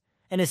service.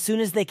 And as soon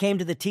as they came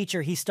to the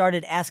teacher, he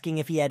started asking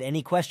if he had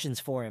any questions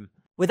for him.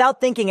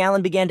 Without thinking,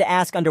 Alan began to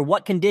ask under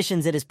what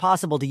conditions it is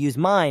possible to use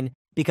mine,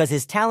 because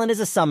his talent is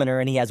a summoner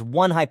and he has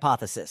one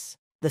hypothesis.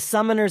 The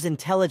summoner's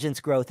intelligence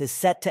growth is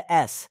set to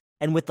S,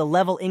 and with the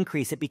level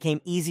increase it became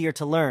easier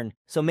to learn,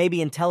 so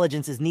maybe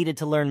intelligence is needed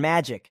to learn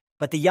magic.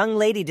 But the young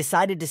lady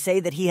decided to say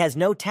that he has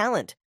no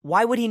talent.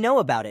 Why would he know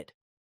about it?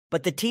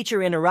 But the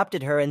teacher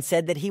interrupted her and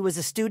said that he was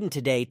a student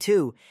today,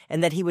 too,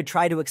 and that he would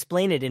try to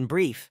explain it in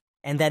brief.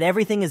 And that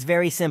everything is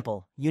very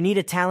simple. You need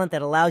a talent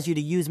that allows you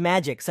to use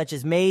magic, such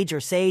as mage or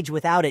sage.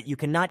 Without it, you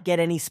cannot get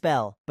any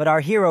spell. But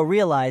our hero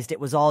realized it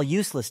was all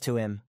useless to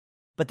him.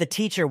 But the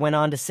teacher went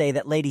on to say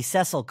that Lady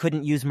Cecil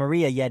couldn't use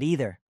Maria yet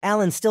either.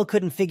 Alan still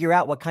couldn't figure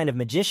out what kind of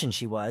magician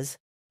she was.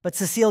 But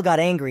Cecile got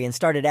angry and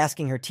started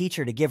asking her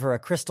teacher to give her a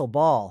crystal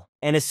ball.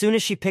 And as soon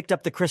as she picked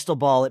up the crystal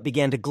ball, it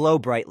began to glow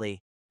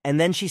brightly.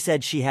 And then she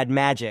said she had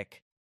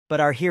magic.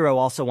 But our hero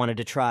also wanted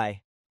to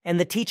try.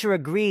 And the teacher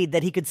agreed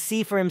that he could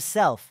see for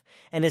himself.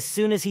 And as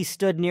soon as he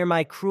stood near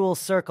my cruel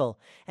circle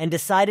and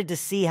decided to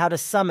see how to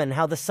summon,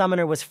 how the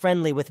summoner was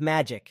friendly with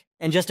magic.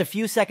 And just a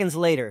few seconds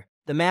later,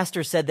 the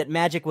master said that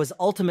magic was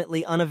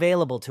ultimately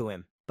unavailable to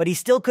him. But he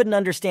still couldn't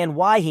understand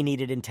why he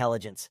needed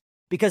intelligence.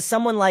 Because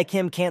someone like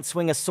him can't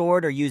swing a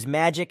sword or use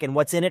magic, and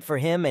what's in it for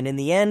him, and in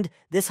the end,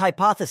 this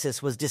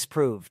hypothesis was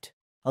disproved.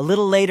 A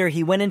little later,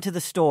 he went into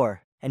the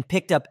store and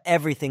picked up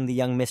everything the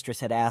young mistress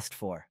had asked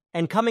for.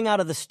 And coming out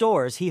of the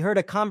stores, he heard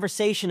a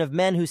conversation of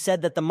men who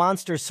said that the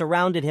monsters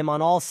surrounded him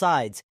on all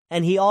sides,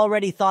 and he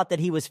already thought that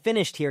he was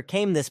finished. Here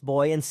came this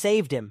boy and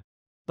saved him.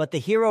 But the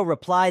hero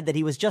replied that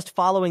he was just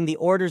following the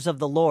orders of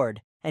the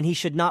Lord, and he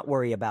should not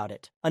worry about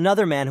it.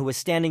 Another man who was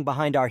standing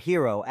behind our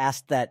hero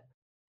asked that,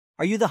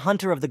 "Are you the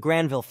hunter of the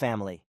Granville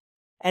family?"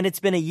 And it's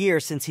been a year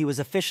since he was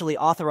officially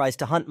authorized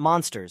to hunt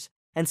monsters,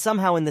 and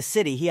somehow in the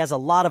city he has a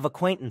lot of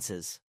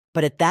acquaintances.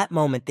 But at that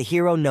moment, the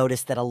hero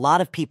noticed that a lot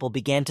of people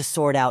began to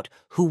sort out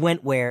who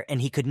went where, and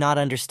he could not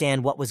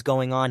understand what was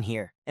going on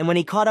here. And when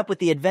he caught up with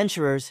the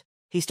adventurers,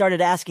 he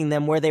started asking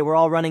them where they were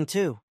all running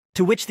to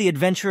which the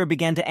adventurer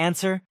began to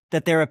answer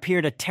that there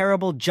appeared a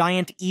terrible,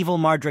 giant, evil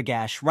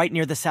Mardragash right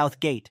near the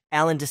south gate.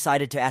 Alan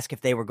decided to ask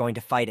if they were going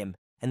to fight him,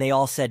 and they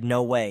all said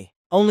no way.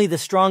 Only the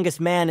strongest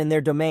man in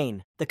their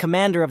domain, the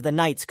commander of the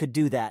knights, could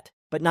do that.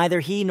 But neither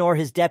he nor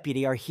his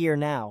deputy are here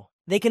now.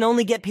 They can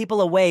only get people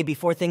away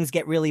before things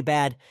get really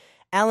bad.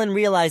 Alan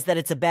realized that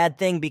it's a bad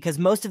thing because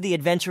most of the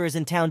adventurers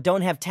in town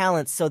don't have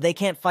talents, so they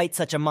can't fight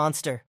such a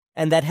monster.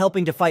 And that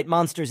helping to fight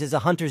monsters is a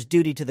hunter's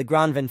duty to the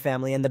Granville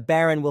family, and the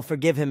Baron will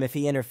forgive him if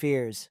he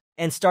interferes.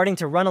 And starting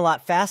to run a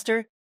lot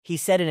faster, he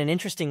said in an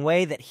interesting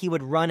way that he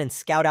would run and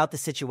scout out the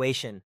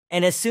situation.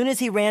 And as soon as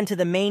he ran to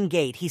the main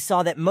gate, he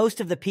saw that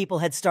most of the people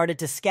had started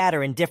to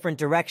scatter in different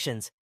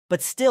directions,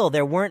 but still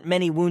there weren't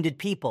many wounded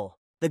people.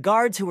 The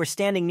guards who were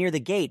standing near the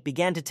gate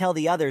began to tell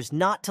the others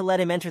not to let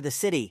him enter the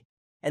city,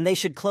 and they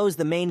should close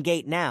the main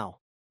gate now.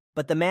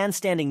 But the man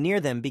standing near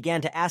them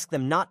began to ask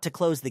them not to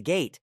close the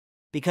gate,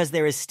 because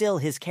there is still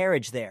his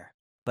carriage there.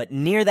 But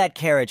near that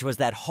carriage was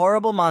that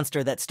horrible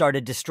monster that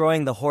started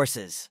destroying the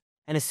horses.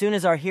 And as soon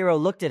as our hero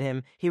looked at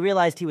him, he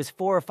realized he was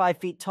 4 or 5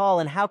 feet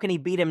tall, and how can he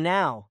beat him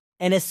now?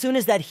 And as soon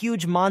as that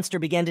huge monster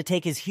began to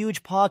take his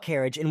huge paw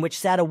carriage in which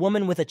sat a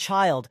woman with a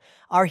child,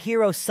 our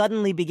hero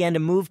suddenly began to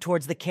move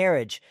towards the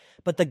carriage,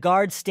 but the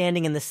guards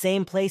standing in the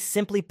same place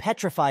simply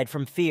petrified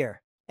from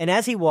fear. And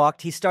as he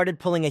walked, he started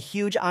pulling a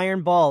huge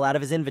iron ball out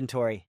of his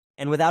inventory,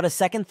 and without a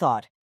second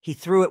thought, he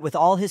threw it with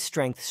all his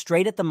strength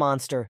straight at the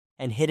monster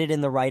and hit it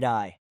in the right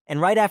eye. And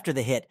right after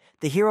the hit,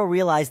 the hero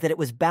realized that it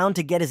was bound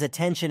to get his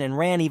attention and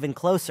ran even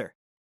closer.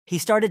 He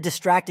started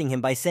distracting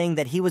him by saying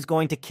that he was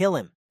going to kill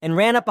him, and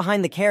ran up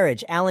behind the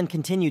carriage. Alan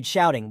continued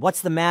shouting,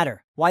 "What's the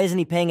matter? Why isn't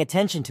he paying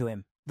attention to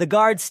him?" The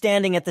guards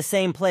standing at the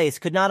same place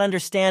could not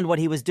understand what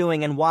he was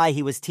doing and why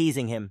he was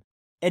teasing him.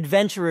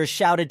 Adventurers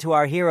shouted to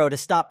our hero to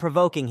stop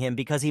provoking him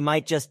because he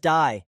might just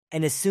die.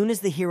 And as soon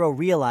as the hero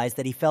realized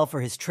that he fell for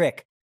his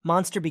trick,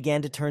 Monster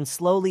began to turn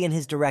slowly in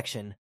his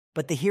direction.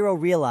 But the hero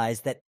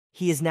realized that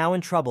he is now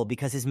in trouble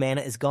because his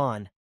mana is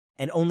gone,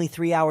 and only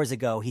 3 hours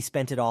ago he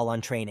spent it all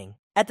on training.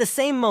 At the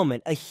same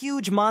moment, a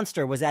huge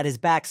monster was at his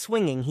back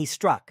swinging. He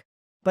struck.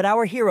 But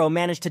our hero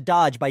managed to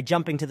dodge by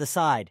jumping to the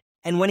side.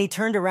 And when he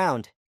turned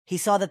around, he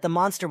saw that the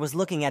monster was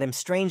looking at him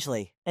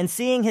strangely. And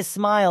seeing his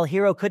smile,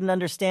 Hero couldn't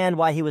understand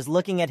why he was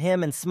looking at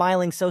him and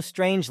smiling so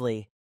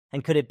strangely.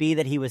 And could it be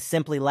that he was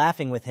simply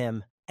laughing with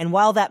him? And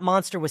while that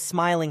monster was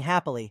smiling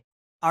happily,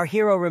 our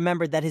hero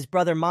remembered that his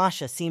brother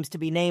Masha seems to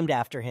be named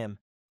after him.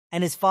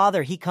 And his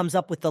father, he comes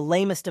up with the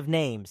lamest of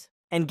names.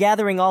 And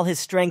gathering all his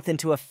strength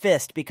into a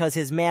fist because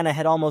his mana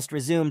had almost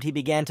resumed, he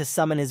began to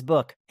summon his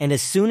book. And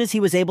as soon as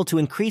he was able to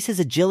increase his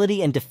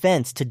agility and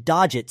defense to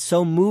dodge it,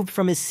 so moved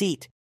from his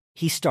seat,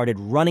 he started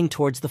running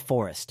towards the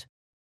forest.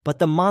 But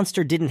the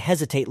monster didn't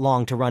hesitate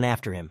long to run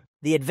after him.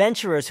 The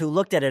adventurers who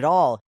looked at it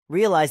all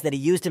realized that he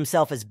used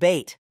himself as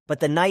bait, but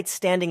the knights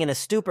standing in a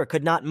stupor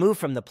could not move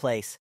from the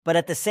place. But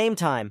at the same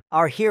time,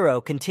 our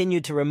hero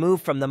continued to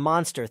remove from the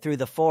monster through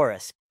the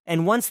forest.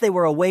 And once they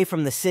were away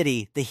from the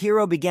city, the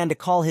hero began to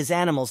call his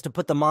animals to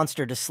put the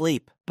monster to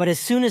sleep. But as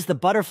soon as the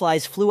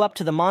butterflies flew up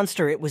to the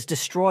monster, it was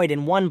destroyed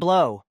in one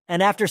blow.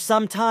 And after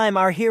some time,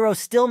 our hero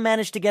still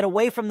managed to get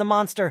away from the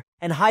monster,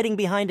 and hiding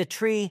behind a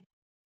tree,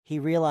 he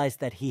realized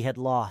that he had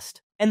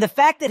lost. And the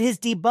fact that his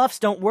debuffs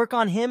don't work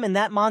on him and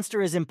that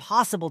monster is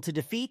impossible to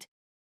defeat.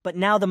 But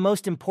now the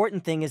most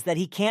important thing is that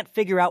he can't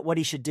figure out what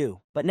he should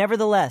do. But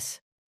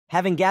nevertheless,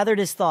 having gathered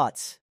his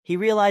thoughts, he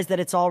realized that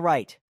it's all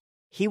right.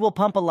 He will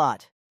pump a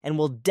lot, and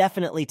will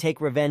definitely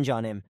take revenge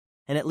on him,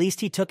 and at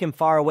least he took him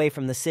far away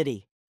from the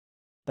city.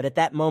 But at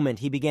that moment,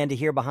 he began to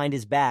hear behind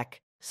his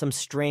back some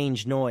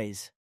strange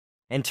noise.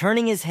 And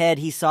turning his head,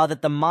 he saw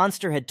that the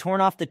monster had torn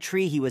off the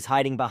tree he was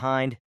hiding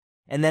behind,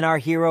 and then our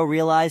hero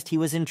realized he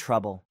was in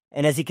trouble.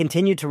 And as he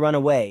continued to run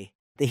away,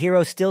 the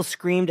hero still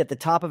screamed at the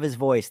top of his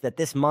voice that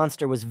this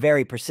monster was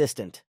very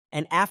persistent.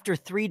 And after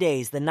 3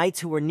 days, the knights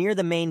who were near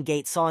the main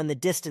gate saw in the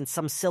distance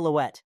some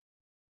silhouette.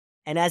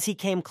 And as he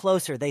came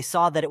closer, they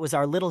saw that it was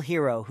our little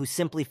hero who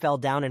simply fell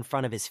down in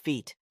front of his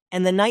feet.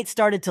 And the knights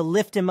started to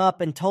lift him up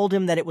and told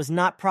him that it was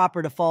not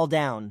proper to fall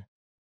down.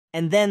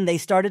 And then they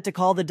started to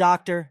call the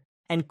doctor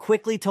and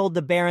quickly told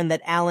the Baron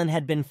that Alan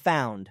had been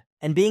found.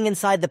 And being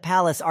inside the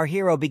palace, our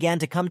hero began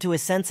to come to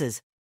his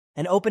senses.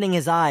 And opening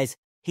his eyes,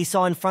 he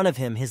saw in front of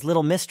him his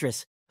little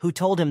mistress, who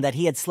told him that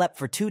he had slept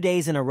for 2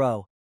 days in a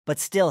row, but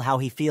still how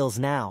he feels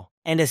now.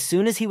 And as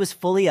soon as he was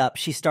fully up,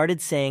 she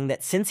started saying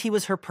that since he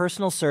was her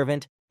personal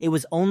servant, it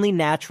was only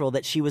natural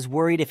that she was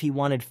worried if he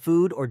wanted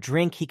food or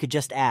drink he could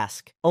just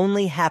ask,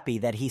 only happy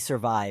that he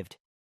survived.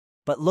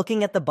 But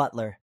looking at the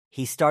butler,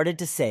 he started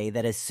to say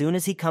that as soon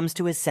as he comes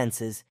to his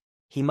senses,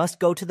 he must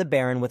go to the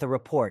Baron with a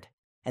report,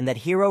 and that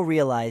Hero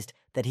realized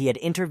that he had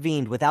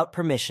intervened without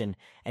permission,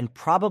 and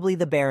probably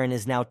the Baron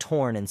is now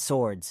torn in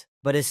swords.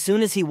 But as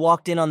soon as he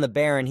walked in on the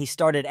Baron, he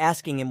started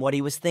asking him what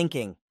he was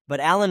thinking. But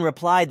Alan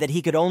replied that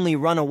he could only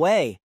run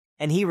away,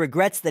 and he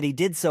regrets that he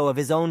did so of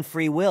his own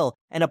free will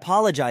and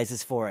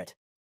apologizes for it.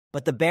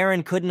 But the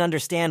Baron couldn't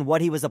understand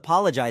what he was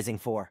apologizing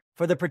for.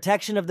 For the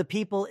protection of the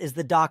people is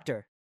the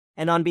doctor,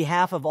 and on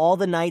behalf of all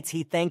the knights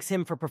he thanks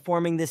him for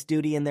performing this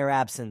duty in their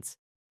absence.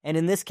 And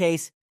in this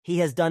case, he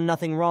has done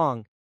nothing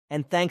wrong,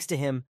 and thanks to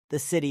him, the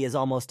city is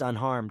almost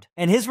unharmed.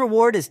 And his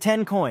reward is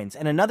 10 coins,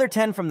 and another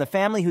 10 from the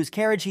family whose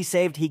carriage he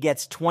saved. He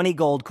gets 20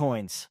 gold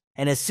coins.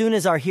 And as soon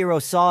as our hero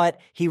saw it,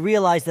 he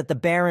realized that the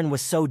Baron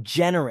was so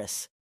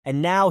generous. And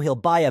now he'll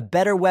buy a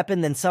better weapon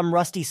than some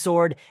rusty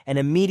sword and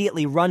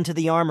immediately run to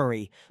the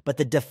armory. But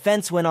the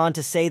defense went on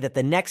to say that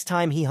the next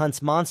time he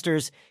hunts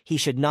monsters, he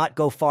should not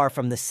go far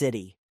from the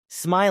city.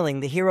 Smiling,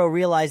 the hero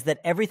realized that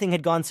everything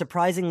had gone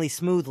surprisingly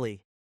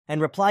smoothly,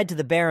 and replied to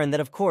the Baron that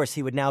of course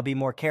he would now be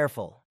more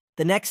careful.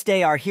 The next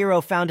day, our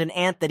hero found an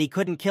ant that he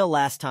couldn't kill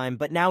last time,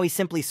 but now he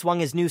simply swung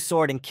his new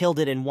sword and killed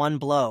it in one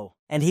blow.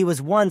 And he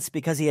was once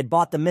because he had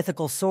bought the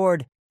mythical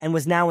sword and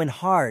was now in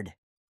hard.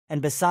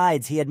 And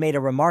besides, he had made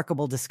a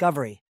remarkable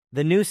discovery.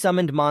 The new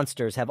summoned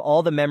monsters have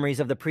all the memories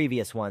of the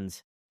previous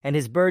ones, and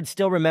his bird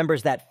still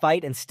remembers that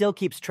fight and still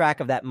keeps track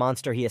of that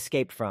monster he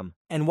escaped from.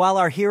 And while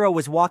our hero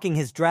was walking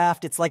his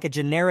draft, it's like a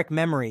generic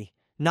memory.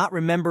 Not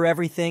remember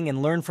everything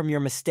and learn from your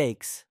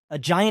mistakes. A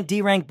giant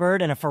D-rank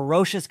bird and a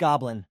ferocious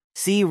goblin.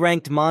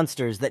 C-ranked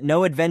monsters that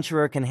no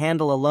adventurer can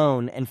handle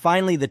alone, and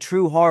finally the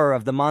true horror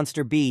of the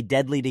monster bee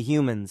deadly to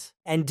humans.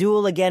 And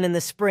duel again in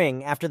the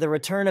spring after the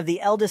return of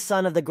the eldest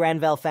son of the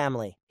Granville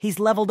family. He's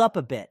leveled up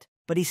a bit,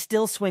 but he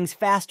still swings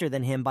faster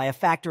than him by a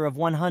factor of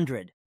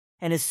 100.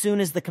 And as soon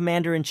as the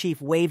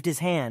commander-in-chief waved his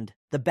hand,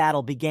 the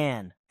battle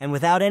began. And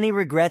without any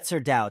regrets or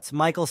doubts,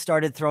 Michael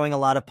started throwing a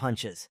lot of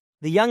punches.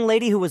 The young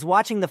lady who was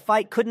watching the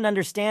fight couldn't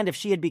understand if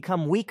she had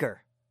become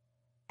weaker.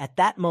 At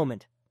that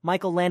moment,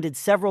 Michael landed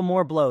several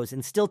more blows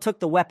and still took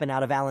the weapon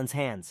out of Alan's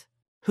hands,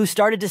 who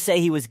started to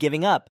say he was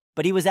giving up,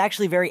 but he was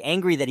actually very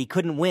angry that he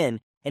couldn't win,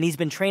 and he's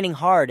been training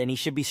hard and he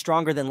should be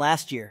stronger than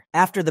last year.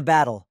 After the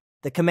battle,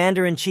 the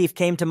commander-in-chief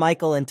came to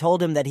Michael and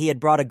told him that he had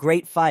brought a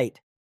great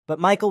fight, but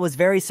Michael was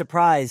very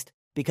surprised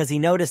because he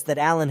noticed that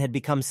Alan had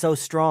become so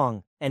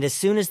strong, and as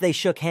soon as they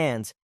shook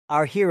hands,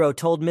 our hero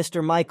told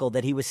Mr. Michael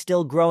that he was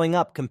still growing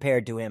up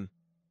compared to him.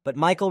 But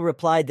Michael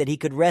replied that he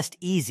could rest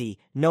easy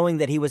knowing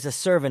that he was a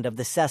servant of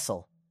the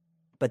Cecil.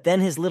 But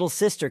then his little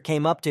sister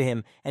came up to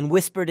him and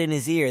whispered in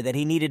his ear that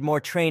he needed more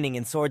training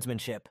in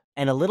swordsmanship.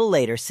 And a little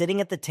later,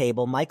 sitting at the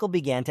table, Michael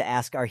began to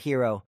ask our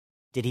hero,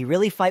 did he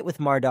really fight with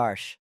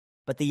Mardarsh?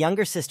 But the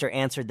younger sister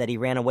answered that he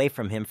ran away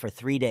from him for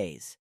 3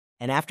 days,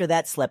 and after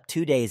that slept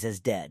 2 days as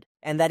dead,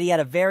 and that he had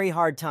a very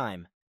hard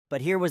time.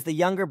 But here was the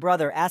younger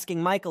brother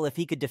asking Michael if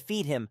he could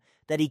defeat him,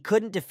 that he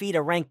couldn't defeat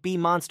a rank B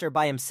monster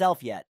by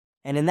himself yet.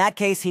 and in that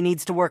case he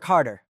needs to work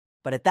harder.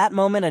 But at that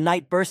moment a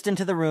knight burst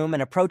into the room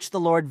and approached the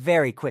Lord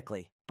very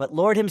quickly. But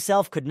Lord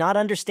himself could not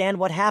understand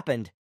what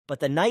happened, but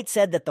the knight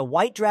said that the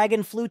white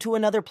dragon flew to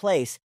another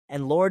place,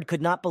 and Lord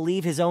could not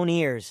believe his own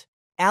ears.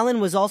 Alan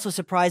was also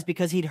surprised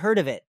because he'd heard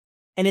of it,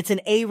 and it's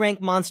an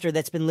A-rank monster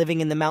that's been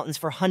living in the mountains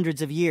for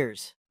hundreds of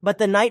years. But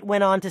the knight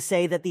went on to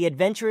say that the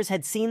adventurers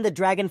had seen the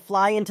dragon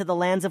fly into the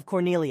lands of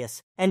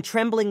Cornelius, and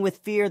trembling with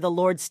fear the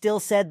Lord still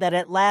said that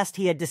at last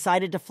he had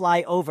decided to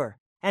fly over.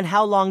 And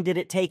how long did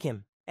it take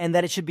him? And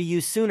that it should be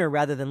used sooner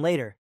rather than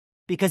later,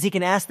 because he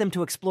can ask them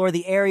to explore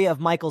the area of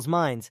Michael's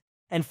mines,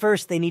 and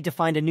first they need to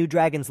find a new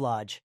dragon's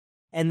lodge,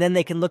 and then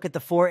they can look at the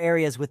 4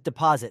 areas with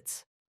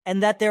deposits,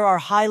 and that there are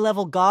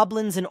high-level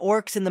goblins and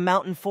orcs in the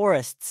mountain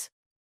forests,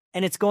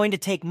 and it's going to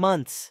take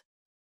months.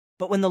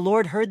 But when the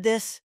Lord heard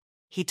this,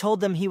 he told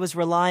them he was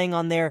relying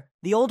on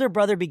The older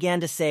brother began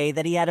to say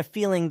that he had a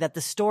feeling that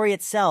the story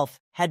itself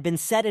had been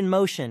set in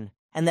motion,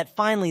 and that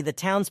finally the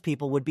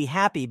townspeople would be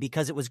happy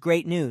because it was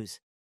great news.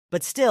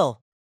 But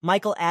still,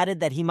 Michael added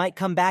that he might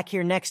come back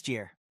here next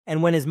year.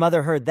 And when his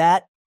mother heard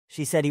that,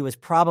 she said he was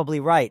probably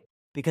right,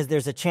 because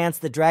there's a chance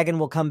the dragon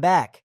will come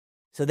back,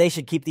 so they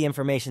should keep the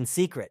information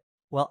secret.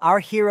 Well, our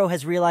hero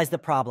has realized the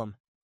problem,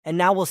 and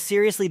now will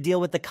seriously deal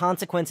with the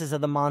consequences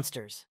of the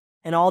monsters,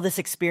 and all this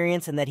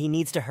experience, and that he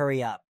needs to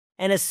hurry up.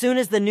 And as soon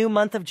as the new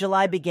month of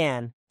July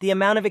began, the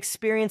amount of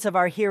experience of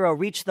our hero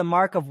reached the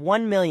mark of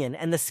 1 million,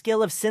 and the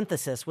skill of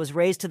synthesis was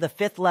raised to the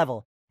 5th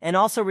level, and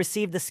also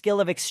received the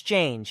skill of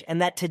exchange,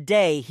 and that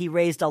today he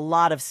raised a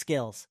lot of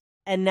skills.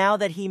 And now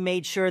that he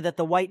made sure that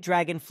the white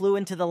dragon flew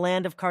into the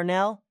land of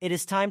Carnell, it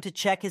is time to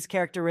check his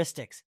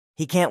characteristics.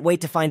 He can't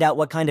wait to find out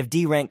what kind of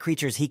D-rank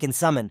creatures he can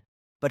summon.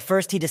 But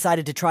first he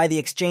decided to try the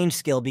exchange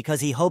skill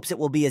because he hopes it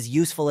will be as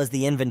useful as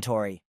the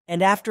inventory.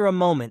 And after a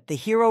moment, the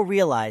hero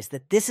realized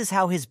that this is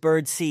how his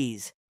bird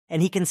sees,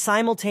 and he can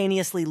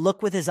simultaneously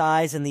look with his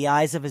eyes and the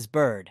eyes of his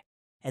bird.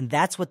 And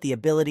that's what the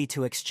ability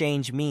to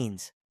exchange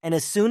means. And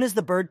as soon as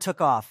the bird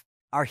took off,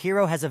 our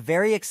hero has a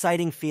very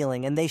exciting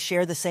feeling, and they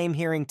share the same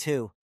hearing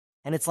too.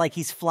 And it's like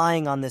he's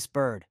flying on this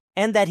bird.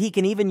 And that he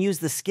can even use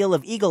the skill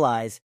of eagle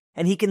eyes,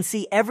 and he can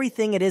see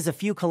everything it is a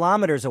few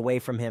kilometers away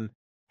from him.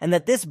 And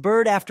that this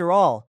bird, after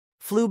all,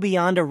 flew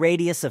beyond a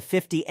radius of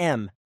 50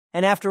 m,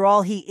 and after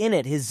all he in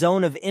it, his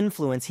zone of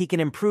influence, he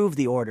can improve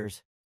the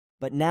orders.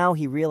 But now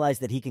he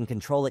realized that he can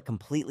control it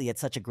completely at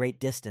such a great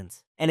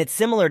distance. And it's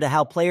similar to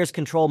how players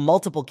control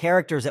multiple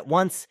characters at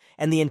once,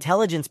 and the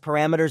intelligence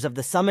parameters of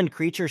the summoned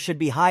creature should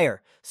be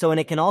higher, and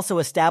it can also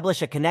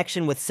establish a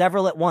connection with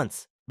several at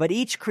once. But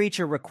each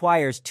creature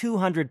requires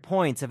 200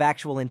 points of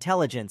actual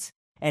intelligence,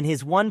 and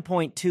his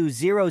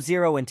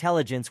 1.200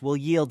 intelligence will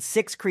yield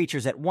 6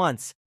 creatures at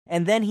once.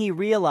 And then he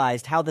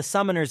realized how the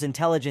summoner's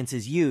intelligence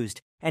is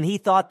used, and he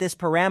thought this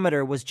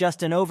parameter was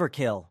just an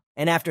overkill.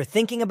 And after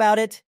thinking about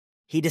it,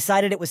 he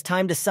decided it was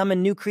time to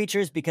summon new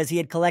creatures because he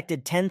had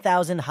collected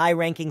 10,000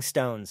 high-ranking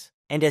stones.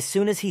 And as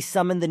soon as he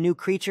summoned the new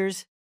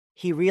creatures,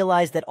 he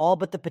realized that all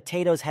but the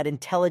potatoes had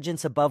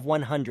intelligence above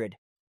 100.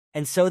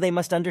 And so they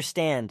must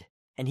understand,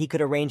 and he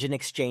could arrange an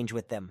exchange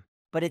with them.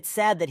 But it's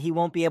sad that he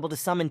won't be able to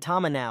summon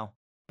Tama now.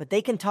 But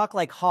they can talk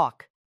like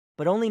Hawk.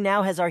 But only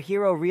now has our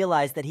hero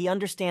realized that he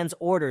understands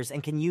orders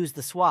and can use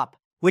the swap.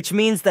 Which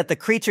means that the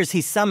creatures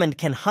he summoned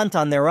can hunt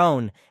on their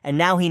own, and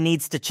now he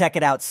needs to check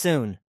it out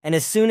soon. And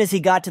as soon as he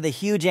got to the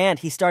huge ant,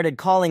 he started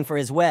calling for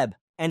his web.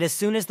 And as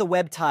soon as the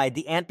web tied,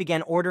 the ant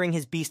began ordering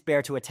his beast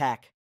bear to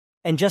attack.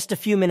 And just a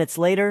few minutes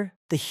later,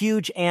 the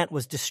huge ant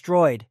was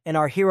destroyed, and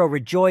our hero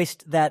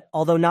rejoiced that,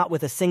 although not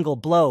with a single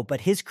blow,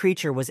 but his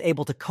creature was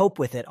able to cope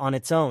with it on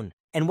its own.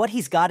 And what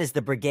he's got is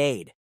the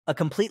Brigade, a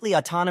completely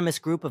autonomous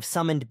group of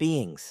summoned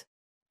beings.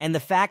 And the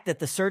fact that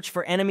the search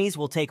for enemies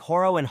will take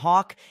Horo and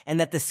Hawk, and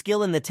that the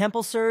skill in the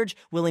Temple Surge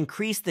will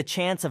increase the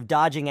chance of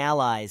dodging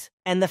allies.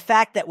 And the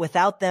fact that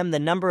without them, the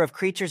number of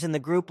creatures in the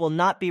group will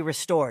not be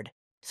restored,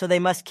 so they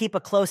must keep a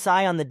close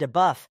eye on the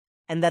debuff,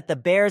 and that the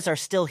bears are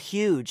still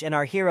huge, and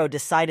our hero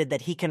decided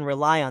that he can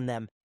rely on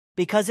them,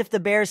 because if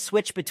the bears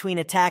switch between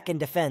attack and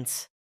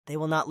defense, they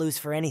will not lose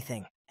for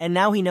anything. And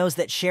now he knows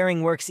that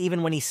sharing works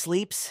even when he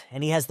sleeps,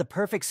 and he has the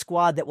perfect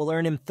squad that will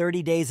earn him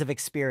 30 days of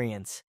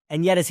experience.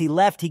 And yet as he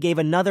left, he gave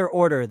another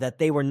order that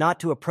they were not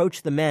to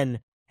approach the men,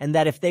 and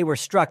that if they were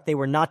struck, they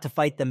were not to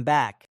fight them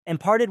back, and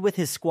parted with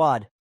his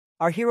squad.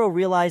 Our hero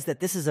realized that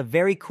this is a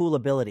very cool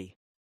ability.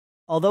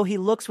 Although he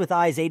looks with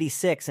eyes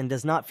 86 and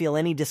does not feel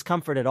any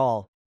discomfort at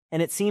all,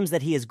 and it seems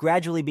that he is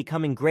gradually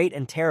becoming great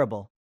and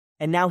terrible,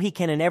 and now he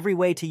can in every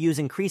way to use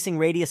increasing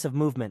radius of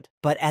movement.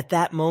 But at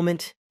that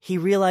moment, he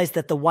realized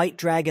that the white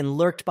dragon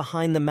lurked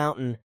behind the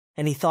mountain,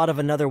 and he thought of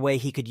another way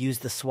he could use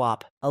the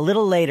swap. A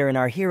little later in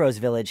our hero's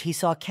village, he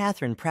saw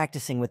Catherine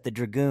practicing with the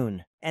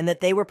dragoon, and that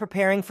they were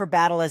preparing for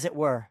battle as it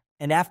were.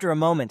 And after a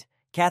moment,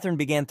 Catherine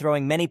began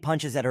throwing many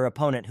punches at her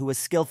opponent, who was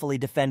skillfully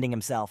defending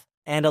himself.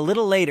 And a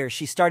little later,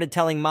 she started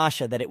telling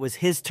Masha that it was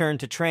his turn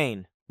to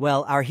train.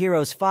 Well, our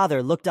hero's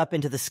father looked up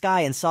into the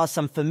sky and saw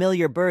some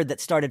familiar bird that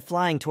started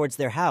flying towards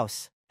their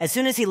house. As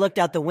soon as he looked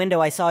out the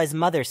window, I saw his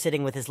mother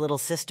sitting with his little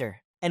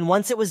sister. And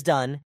once it was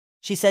done,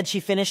 She said she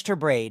finished her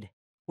braid,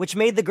 which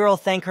made the girl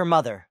thank her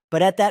mother.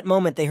 But at that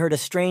moment they heard a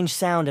strange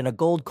sound and a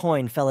gold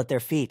coin fell at their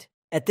feet.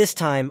 At this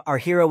time, our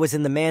hero was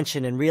in the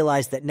mansion and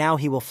realized that now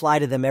he will fly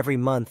to them every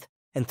month,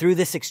 and through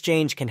this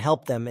exchange can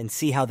help them and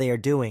see how they are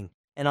doing.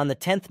 And on the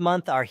 10th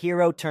month, our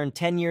hero turned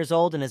 10 years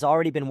old and has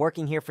already been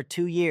working here for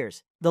 2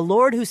 years. The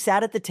lord who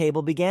sat at the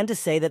table began to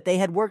say that they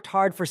had worked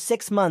hard for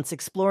 6 months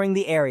exploring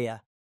the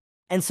area.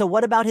 And so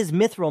what about his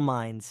mithril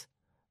mines?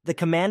 The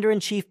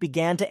commander-in-chief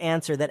began to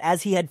answer that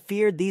as he had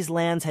feared, these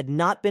lands had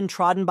not been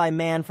trodden by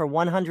man for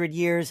 100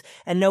 years,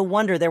 and no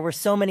wonder there were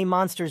so many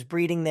monsters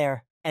breeding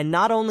there. And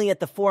not only at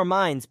the 4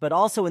 mines, but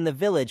also in the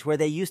village where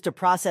they used to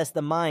process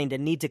the mine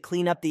and need to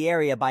clean up the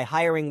area by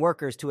hiring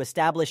workers to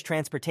establish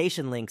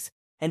transportation links,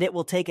 and it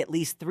will take at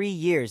least 3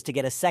 years to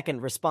get a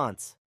second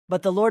response.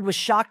 But the Lord was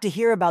shocked to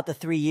hear about the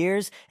 3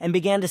 years and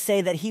began to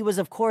say that he was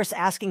of course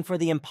asking for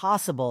the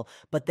impossible,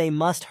 but they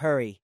must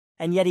hurry.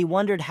 And yet he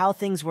wondered how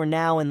things were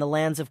now in the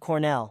lands of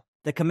Cornell.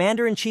 The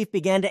commander-in-chief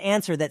began to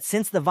answer that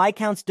since the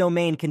Viscount's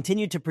domain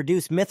continued to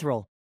produce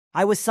mithril,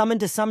 I was summoned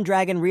to some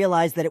dragon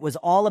realized that it was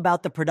all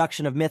about the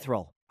production of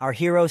mithril. Our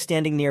hero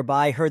standing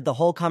nearby heard the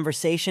whole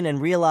conversation and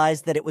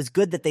realized that it was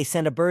good that they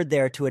sent a bird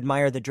there to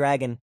admire the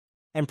dragon,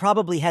 and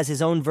probably has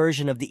his own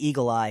version of the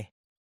eagle eye.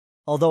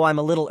 Although I'm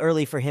a little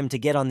early for him to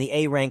get on the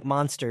A-rank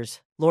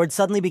monsters. Lord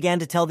suddenly began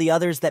to tell the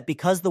others that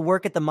because the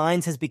work at the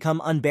mines has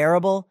become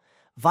unbearable,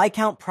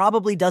 Viscount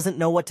probably doesn't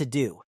know what to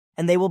do,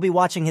 and they will be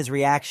watching his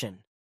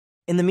reaction.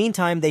 In the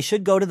meantime, they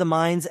should go to the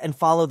mines and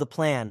follow the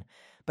plan,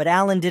 but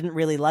Alan didn't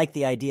really like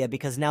the idea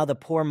because now the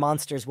poor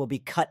monsters will be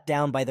cut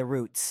down by the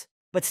roots.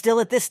 But still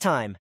at this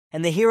time,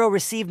 and the hero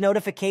received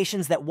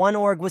notifications that 1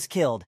 org was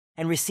killed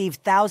and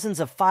received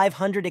thousands of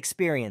 500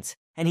 experience,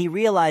 and he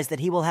realized that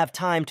he will have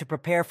time to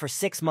prepare for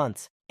 6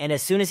 months. And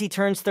as soon as he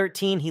turns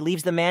 13, he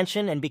leaves the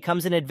mansion and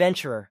becomes an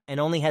adventurer and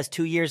only has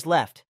 2 years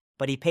left.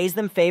 But he pays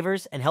them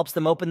favors and helps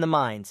them open the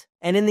mines.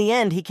 And in the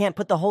end, he can't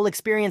put the whole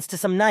experience to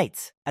some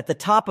knights. At the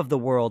top of the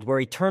world, where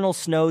eternal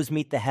snows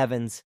meet the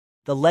heavens,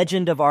 the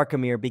legend of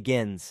Arkemir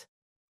begins.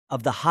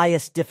 Of the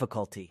highest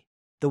difficulty,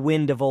 the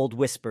wind of old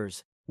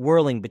whispers,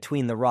 whirling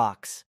between the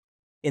rocks.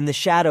 In the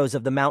shadows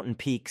of the mountain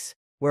peaks,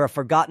 where a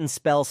forgotten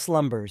spell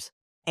slumbers,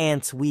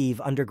 ants weave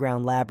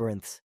underground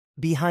labyrinths.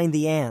 Behind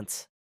the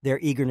ants, their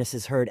eagerness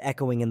is heard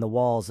echoing in the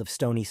walls of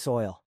stony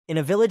soil. In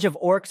a village of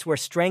orcs where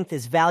strength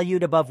is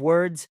valued above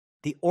words,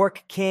 the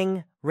Orc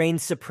King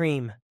reigns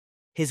supreme.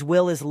 His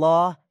will is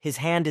law, his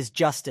hand is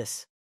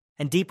justice.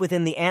 And deep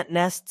within the ant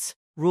nests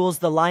rules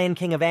the Lion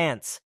King of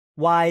Ants,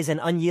 wise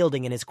and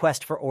unyielding in his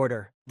quest for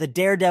order. The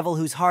daredevil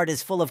whose heart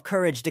is full of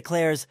courage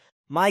declares,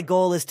 "My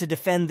goal is to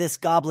defend this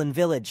goblin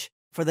village,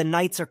 for the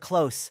nights are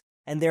close,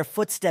 and their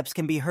footsteps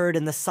can be heard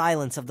in the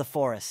silence of the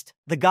forest."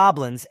 The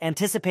goblins,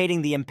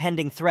 anticipating the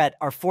impending threat,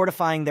 are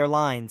fortifying their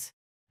lines.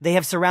 They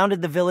have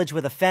surrounded the village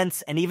with a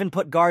fence and even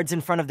put guards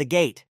in front of the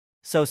gate,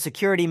 so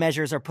security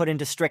measures are put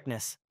into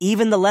strictness.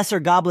 Even the lesser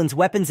goblins,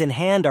 weapons in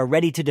hand, are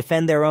ready to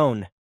defend their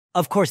own.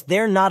 Of course,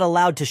 they're not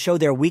allowed to show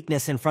their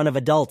weakness in front of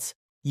adults.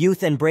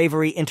 Youth and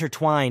bravery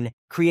intertwine,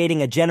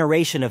 creating a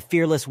generation of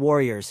fearless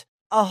warriors.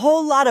 "A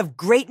whole lot of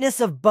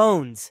greatness of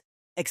bones,"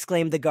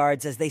 exclaimed the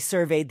guards as they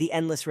surveyed the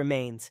endless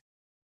remains.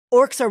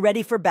 Orcs are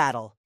ready for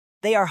battle.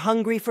 They are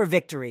hungry for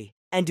victory,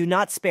 and do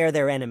not spare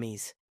their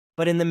enemies.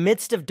 But in the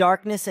midst of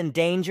darkness and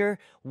danger,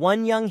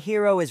 one young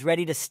hero is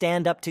ready to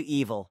stand up to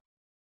evil.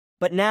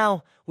 But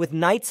now, with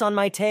knights on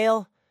my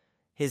tail,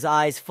 his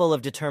eyes full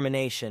of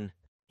determination,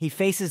 he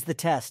faces the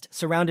test,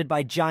 surrounded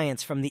by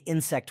giants from the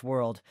insect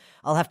world.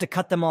 I'll have to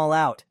cut them all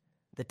out.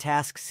 The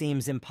task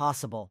seems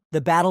impossible.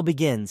 The battle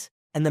begins,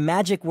 and the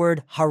magic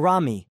word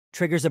harami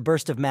triggers a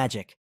burst of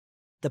magic.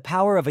 The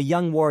power of a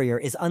young warrior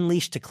is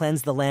unleashed to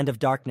cleanse the land of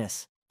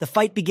darkness. The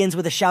fight begins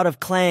with a shout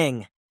of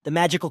clang. The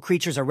magical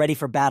creatures are ready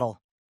for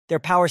battle. Their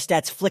power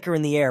stats flicker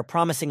in the air,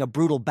 promising a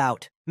brutal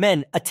bout.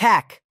 "Men,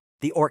 attack!"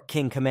 the Orc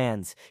King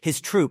commands.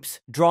 His troops,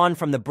 drawn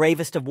from the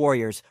bravest of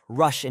warriors,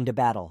 rush into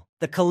battle.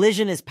 The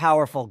collision is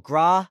powerful,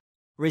 gra,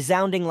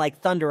 resounding like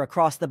thunder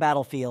across the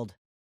battlefield.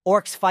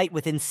 Orcs fight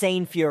with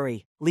insane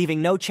fury,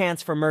 leaving no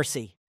chance for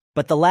mercy.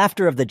 But the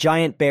laughter of the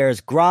giant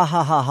bears, gra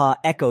ha ha ha,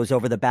 echoes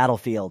over the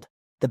battlefield.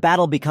 The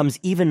battle becomes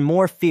even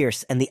more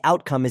fierce, and the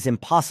outcome is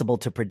impossible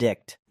to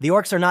predict. The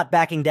orcs are not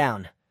backing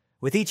down.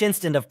 With each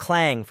instant of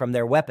clang from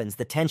their weapons,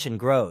 the tension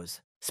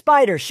grows.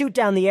 "Spider, shoot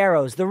down the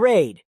arrows, the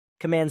raid!"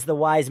 commands the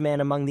wise man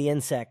among the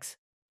insects.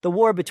 The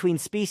war between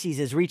species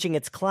is reaching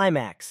its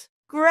climax.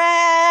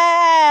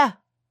 Grah!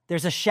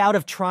 There's a shout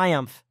of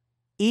triumph.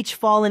 Each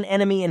fallen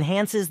enemy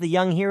enhances the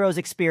young hero's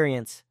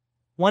experience.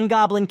 1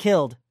 goblin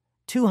killed,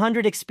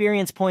 200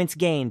 experience points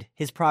gained,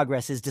 his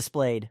progress is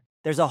displayed.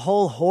 There's a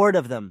whole horde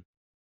of them.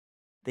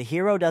 The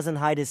hero doesn't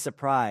hide his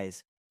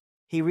surprise.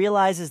 He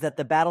realizes that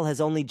the battle has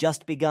only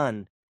just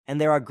begun, and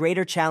there are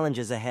greater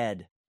challenges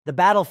ahead. The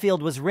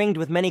battlefield was ringed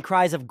with many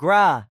cries of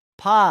gra,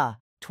 pa,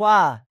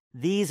 twa.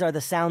 These are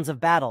the sounds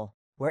of battle,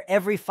 where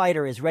every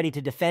fighter is ready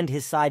to defend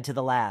his side to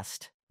the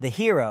last. The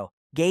hero,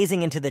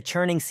 gazing into the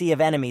churning sea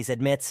of enemies,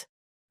 admits,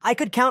 "I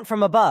could count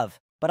from above,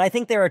 but I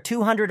think there are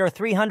 200 or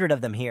 300 of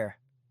them here.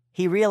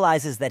 He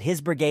realizes that his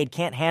brigade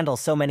can't handle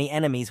so many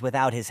enemies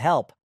without his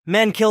help.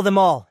 Men, kill them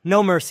all,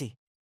 no mercy,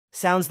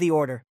 sounds the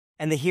order,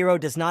 and the hero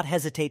does not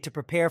hesitate to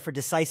prepare for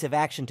decisive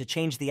action to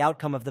change the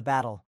outcome of the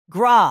battle.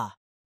 Gra!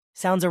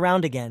 Sounds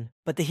around again,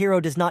 but the hero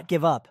does not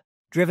give up,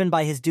 driven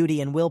by his duty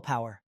and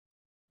willpower.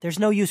 There's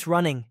no use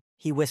running,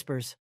 he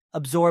whispers,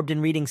 absorbed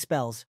in reading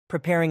spells,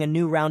 preparing a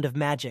new round of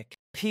magic.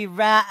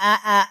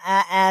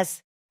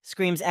 Pira-a-a-a-as,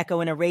 screams Echo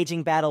in a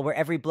raging battle where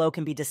every blow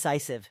can be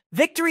decisive.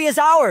 Victory is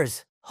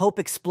ours! Hope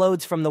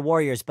explodes from the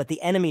warriors, but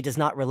the enemy does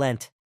not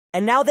relent.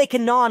 And now they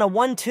can gnaw on a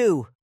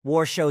 1-2.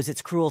 War shows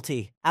its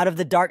cruelty. Out of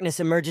the darkness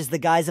emerges the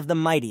guise of the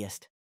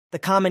mightiest. The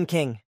common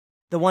king.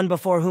 The one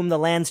before whom the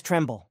lands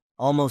tremble.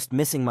 Almost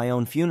missing my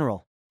own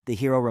funeral, the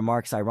hero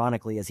remarks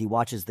ironically as he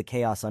watches the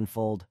chaos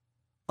unfold.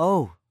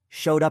 Oh,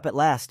 showed up at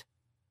last.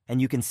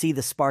 And you can see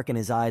the spark in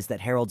his eyes that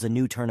heralds a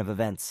new turn of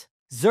events.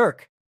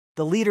 Zerk,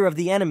 the leader of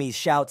the enemies,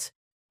 shouts,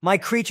 "My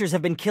creatures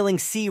have been killing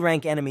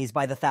C-rank enemies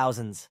by the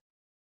thousands."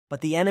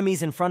 But the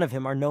enemies in front of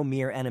him are no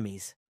mere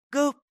enemies.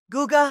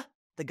 Guga!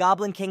 The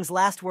Goblin King's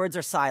last words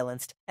are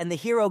silenced, and the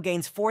hero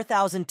gains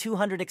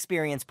 4,200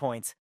 experience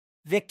points.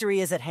 Victory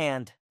is at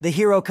hand. The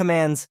hero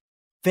commands,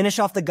 "Finish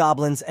off the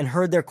goblins and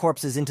herd their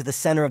corpses into the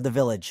center of the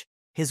village."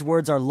 His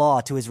words are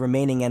law to his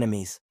remaining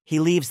enemies. He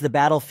leaves the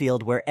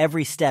battlefield where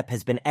every step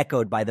has been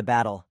echoed by the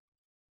battle.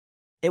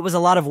 It was a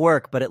lot of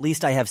work, but at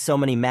least I have so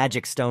many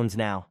magic stones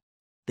now.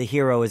 The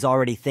hero is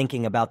already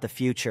thinking about the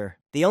future.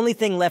 The only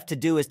thing left to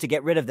do is to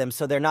get rid of them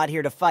so they're not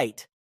here to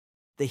fight.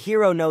 The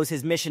hero knows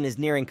his mission is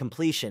nearing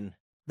completion.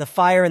 The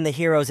fire in the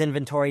hero's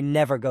inventory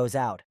never goes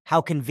out.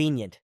 How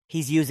convenient.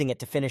 He's using it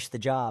to finish the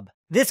job.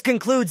 This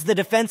concludes the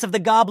defense of the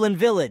Goblin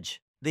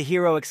Village, the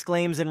hero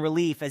exclaims in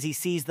relief as he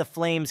sees the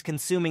flames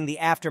consuming the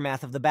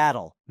aftermath of the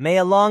battle. May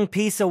a long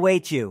peace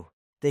await you,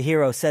 the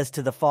hero says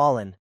to the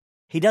fallen.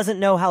 He doesn't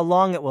know how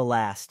long it will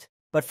last,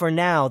 but for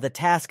now the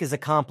task is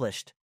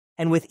accomplished.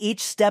 And with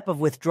each step of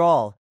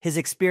withdrawal, his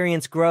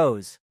experience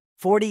grows.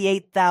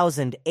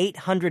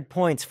 48,800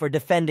 points for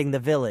defending the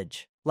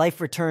village.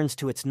 Life returns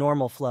to its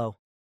normal flow.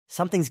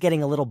 Something's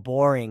getting a little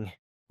boring.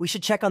 We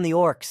should check on the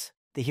orcs,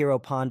 the hero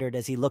pondered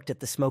as he looked at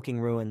the smoking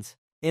ruins.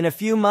 In a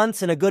few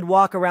months and a good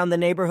walk around the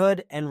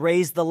neighborhood and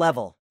raise the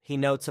level, he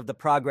notes of the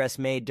progress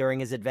made during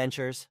his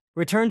adventures.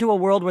 Return to a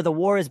world where the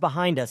war is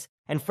behind us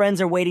and friends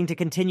are waiting to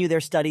continue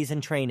their studies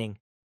and training.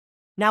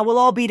 Now we'll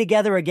all be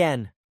together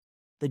again.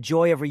 The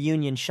joy of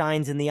reunion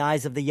shines in the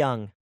eyes of the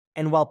young,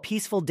 and while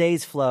peaceful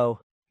days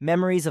flow,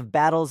 memories of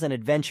battles and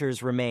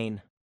adventures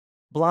remain.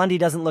 Blondie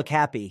doesn't look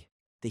happy,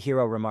 the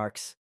hero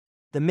remarks.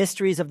 The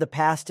mysteries of the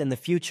past and the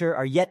future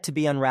are yet to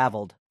be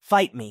unraveled.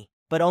 Fight me,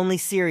 but only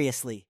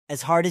seriously,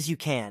 as hard as you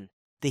can,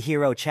 the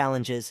hero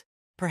challenges,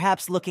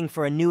 perhaps looking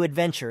for a new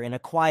adventure in a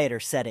quieter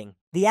setting.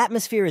 The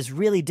atmosphere is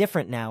really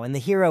different now, and the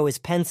hero is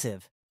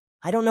pensive.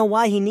 I don't know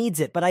why he needs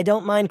it, but I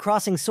don't mind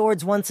crossing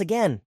swords once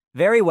again.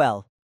 Very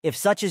well. If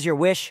such is your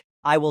wish,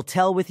 I will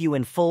tell with you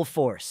in full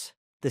force,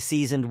 the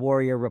seasoned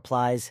warrior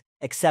replies,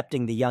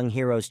 accepting the young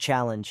hero's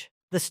challenge.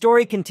 The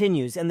story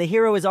continues, and the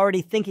hero is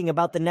already thinking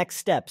about the next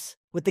steps,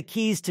 with the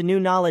keys to new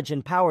knowledge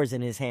and powers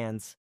in his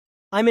hands.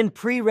 I'm in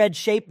pre-read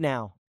shape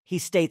now, he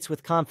states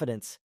with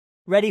confidence,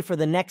 ready for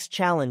the next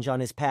challenge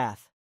on his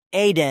path.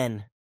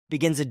 Aiden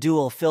begins a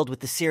duel filled with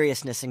the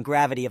seriousness and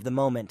gravity of the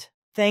moment.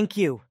 Thank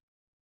you.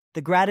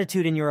 The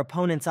gratitude in your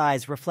opponent's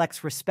eyes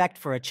reflects respect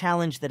for a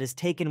challenge that is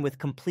taken with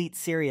complete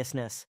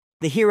seriousness.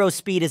 The hero's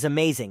speed is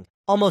amazing,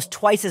 almost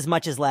twice as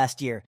much as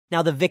last year.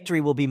 Now the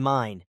victory will be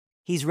mine.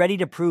 He's ready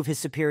to prove his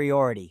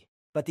superiority,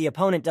 but the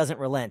opponent doesn't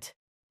relent.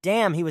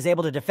 Damn, he was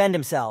able to defend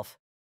himself.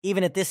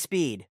 Even at this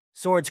speed,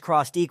 swords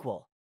crossed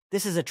equal.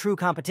 This is a true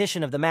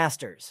competition of the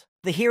masters.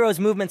 The hero's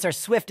movements are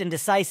swift and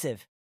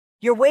decisive.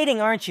 You're waiting,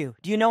 aren't you?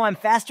 Do you know I'm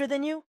faster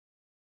than you?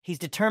 He's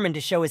determined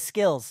to show his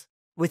skills.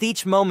 With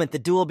each moment, the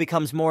duel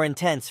becomes more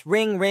intense.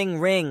 Ring, ring,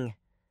 ring.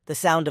 The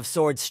sound of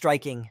swords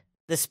striking.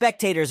 The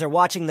spectators are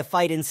watching the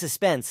fight in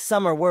suspense.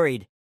 Some are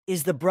worried.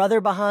 Is the brother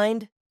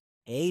behind?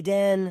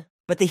 Aiden.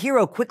 But the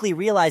hero quickly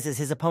realizes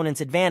his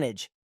opponent's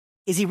advantage.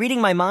 Is he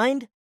reading my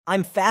mind?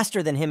 I'm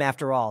faster than him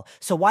after all,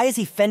 so why is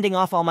he fending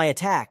off all my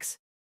attacks?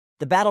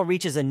 The battle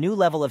reaches a new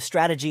level of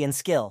strategy and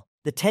skill.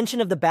 The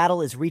tension of the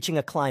battle is reaching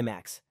a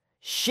climax.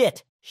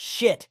 Shit,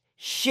 shit,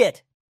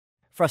 shit.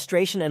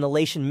 Frustration and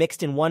elation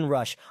mixed in one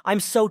rush. I'm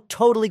so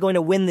totally going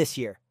to win this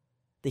year.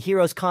 The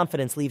hero's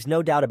confidence leaves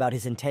no doubt about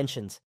his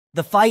intentions.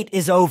 The fight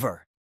is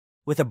over.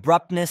 With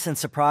abruptness and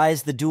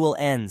surprise, the duel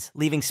ends,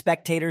 leaving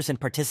spectators and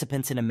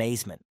participants in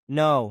amazement.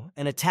 No,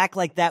 an attack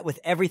like that with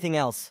everything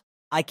else.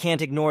 I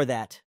can't ignore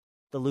that.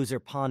 The loser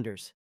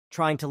ponders,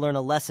 trying to learn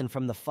a lesson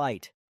from the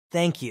fight.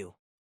 Thank you.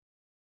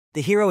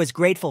 The hero is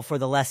grateful for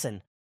the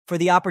lesson, for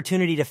the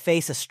opportunity to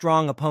face a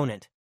strong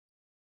opponent.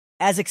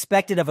 As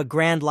expected of a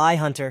grand lie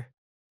hunter,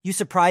 you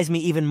surprise me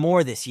even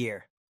more this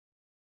year.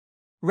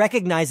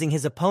 Recognizing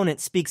his opponent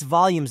speaks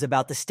volumes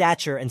about the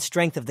stature and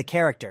strength of the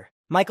character.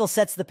 Michael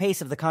sets the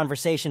pace of the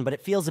conversation, but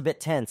it feels a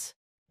bit tense.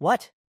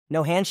 What?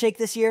 No handshake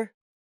this year?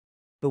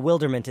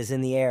 Bewilderment is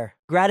in the air.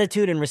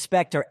 Gratitude and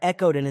respect are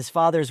echoed in his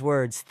father's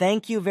words.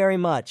 Thank you very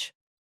much.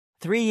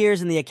 3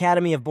 years in the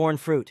Academy of Born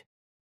Fruit.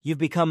 You've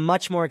become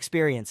much more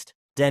experienced.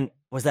 Then,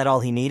 was that all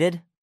he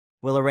needed?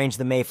 We'll arrange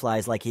the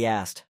mayflies like he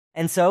asked.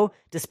 And so,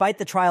 despite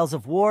the trials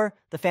of war,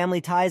 the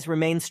family ties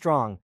remain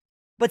strong.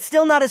 But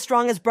still not as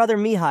strong as brother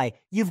Mihai.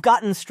 You've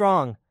gotten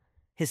strong.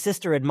 His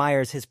sister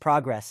admires his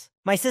progress.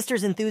 My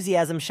sister's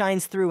enthusiasm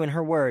shines through in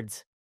her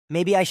words.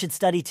 Maybe I should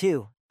study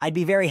too. I'd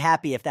be very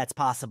happy if that's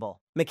possible.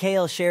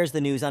 Mikhail shares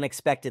the news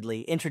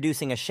unexpectedly,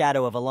 introducing a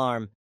shadow of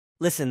alarm.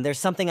 Listen, there's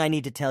something I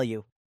need to tell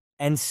you.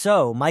 And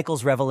so,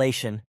 Michael's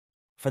revelation.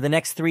 For the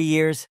next 3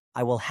 years,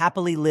 I will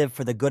happily live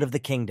for the good of the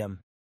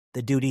kingdom,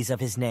 the duties of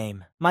his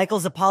name.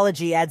 Michael's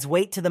apology adds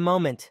weight to the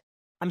moment.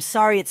 I'm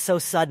sorry it's so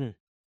sudden.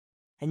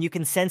 And you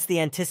can sense the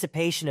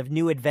anticipation of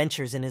new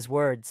adventures in his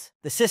words.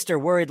 The sister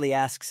worriedly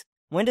asks,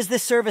 when does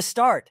this service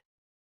start?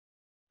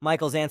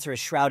 Michael's answer is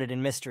shrouded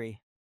in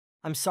mystery.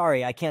 I'm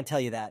sorry, I can't tell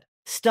you that.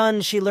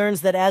 Stunned, she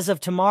learns that as of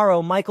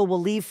tomorrow, Michael will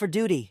leave for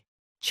duty.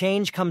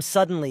 Change comes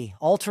suddenly,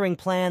 altering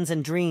plans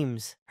and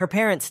dreams. Her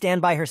parents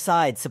stand by her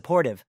side,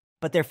 supportive,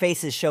 but their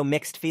faces show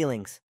mixed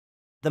feelings.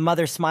 The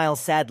mother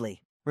smiles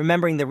sadly,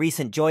 remembering the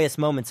recent joyous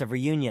moments of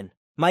reunion.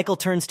 Michael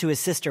turns to his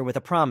sister with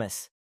a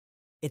promise.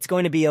 It's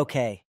going to be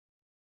okay.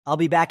 I'll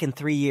be back in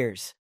 3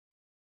 years.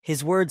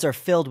 His words are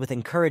filled with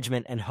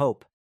encouragement and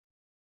hope.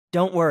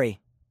 Don't worry,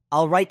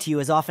 I'll write to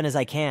you as often as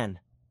I can.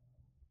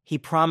 He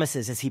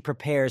promises as he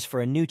prepares for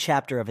a new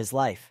chapter of his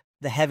life.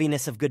 The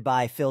heaviness of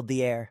goodbye filled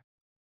the air.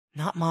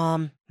 Not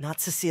Mom,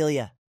 not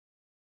Cecilia,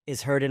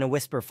 is heard in a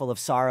whisper full of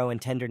sorrow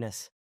and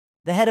tenderness.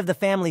 The head of the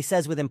family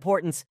says with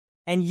importance,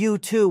 and you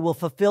too will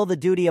fulfill the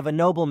duty of a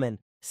nobleman.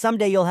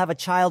 Someday you'll have a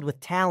child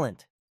with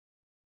talent.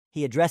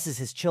 He addresses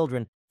his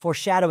children,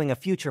 foreshadowing a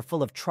future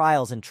full of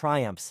trials and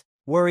triumphs.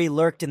 Worry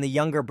lurked in the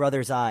younger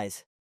brother's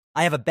eyes.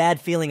 I have a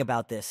bad feeling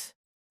about this.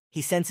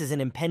 He senses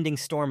an impending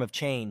storm of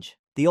change.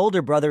 The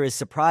older brother is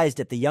surprised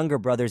at the younger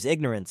brother's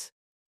ignorance.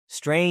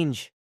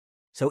 Strange.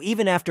 So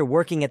even after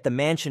working at the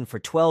mansion for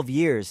 12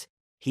 years,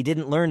 he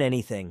didn't learn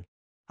anything.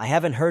 I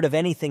haven't heard of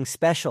anything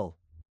special.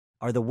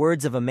 Are the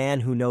words of a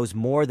man who knows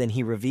more than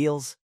he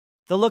reveals?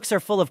 The looks are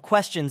full of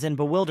questions and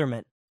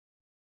bewilderment.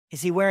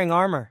 Is he wearing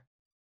armor?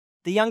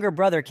 The younger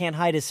brother can't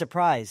hide his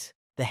surprise.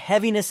 The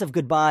heaviness of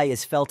goodbye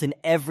is felt in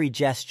every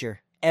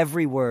gesture,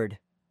 every word.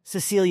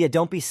 Cecilia,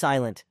 don't be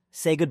silent.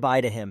 Say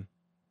goodbye to him.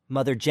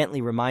 Mother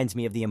gently reminds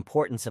me of the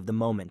importance of the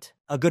moment.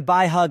 A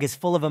goodbye hug is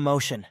full of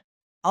emotion.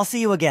 I'll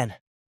see you again.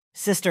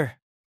 Sister.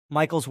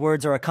 Michael's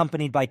words are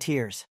accompanied by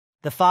tears.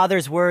 The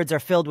father's words are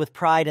filled with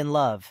pride and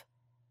love.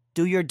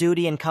 Do your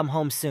duty and come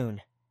home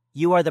soon.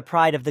 You are the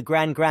pride of the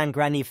Gran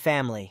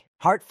family.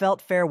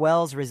 Heartfelt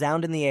farewells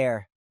resound in the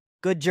air.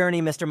 Good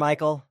journey, Mr.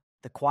 Michael.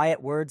 The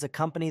quiet words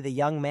accompany the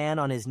young man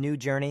on his new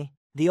journey.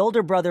 The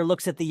older brother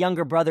looks at the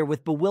younger brother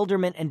with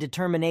bewilderment and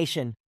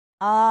determination.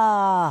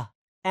 Ah!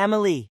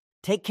 Amélie,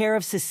 take care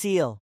of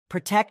Cécile.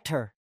 Protect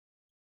her.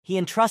 He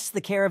entrusts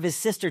the care of his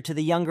sister to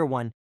the younger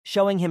one,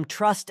 showing him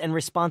trust and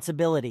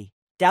responsibility.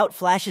 Doubt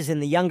flashes in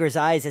the younger's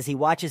eyes as he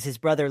watches his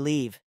brother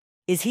leave.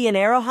 Is he an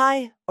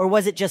Arrowhigh, or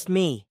was it just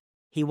me?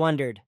 He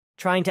wondered,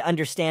 trying to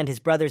understand his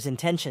brother's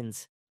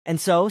intentions. And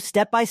so,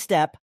 step by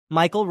step,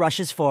 Michael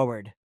rushes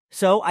forward.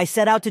 So, I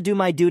set out to do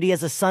my duty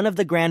as a son of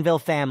the Granville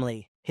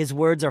family. His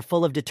words are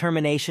full of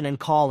determination and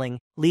calling,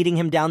 leading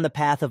him down the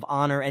path of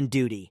honor and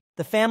duty.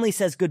 The family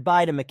says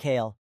goodbye to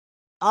Mikhail.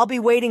 I'll be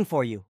waiting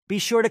for you. Be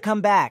sure to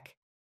come back.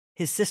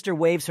 His sister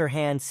waves her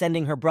hand,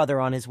 sending her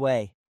brother on his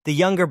way. The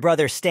younger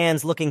brother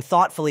stands looking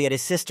thoughtfully at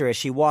his sister as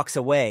she walks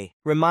away,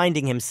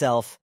 reminding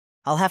himself,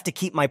 I'll have to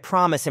keep my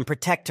promise and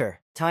protect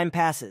her. Time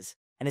passes,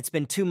 and it's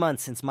been 2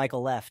 months since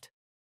Michael left.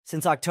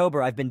 Since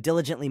October, I've been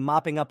diligently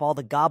mopping up all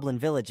the goblin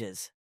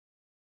villages.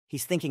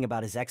 He's thinking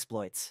about his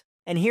exploits.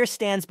 And here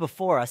stands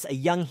before us a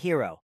young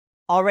hero,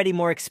 already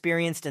more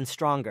experienced and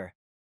stronger.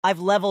 I've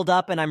leveled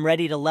up and I'm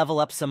ready to level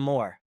up some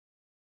more.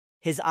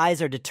 His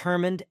eyes are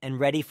determined and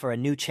ready for a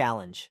new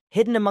challenge.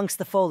 Hidden amongst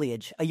the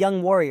foliage, a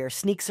young warrior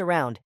sneaks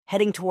around,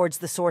 heading towards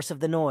the source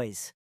of the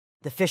noise.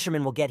 The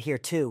fisherman will get here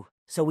too,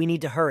 so we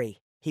need to hurry,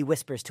 he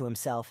whispers to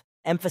himself,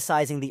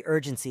 emphasizing the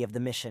urgency of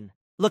the mission.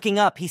 Looking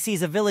up, he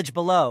sees a village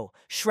below,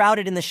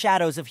 shrouded in the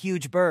shadows of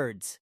huge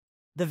birds.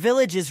 The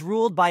village is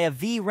ruled by a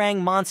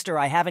V-rang monster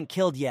I haven't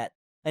killed yet.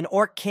 An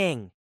orc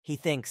king, he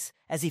thinks,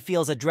 as he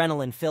feels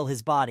adrenaline fill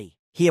his body.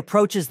 He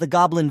approaches the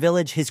goblin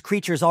village, his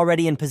creatures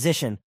already in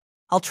position.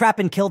 I'll trap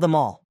and kill them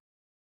all.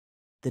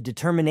 The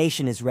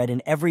determination is read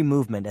in every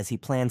movement as he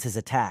plans his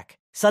attack.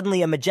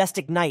 Suddenly, a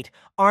majestic knight,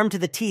 armed to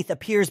the teeth,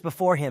 appears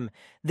before him.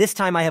 This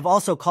time I have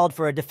also called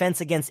for a defense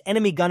against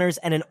enemy gunners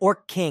and an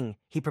orc king.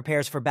 He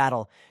prepares for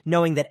battle,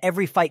 knowing that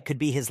every fight could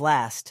be his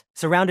last.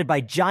 Surrounded by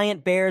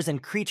giant bears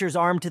and creatures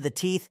armed to the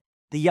teeth,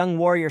 the young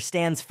warrior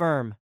stands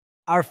firm.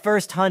 Our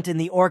first hunt in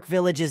the orc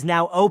village is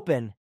now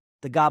open,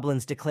 the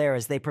goblins declare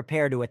as they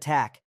prepare to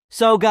attack.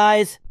 So,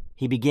 guys,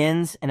 he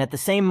begins, and at the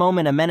same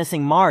moment a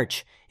menacing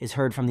march is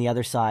heard from the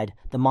other side,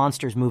 the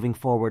monsters moving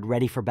forward,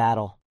 ready for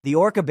battle. The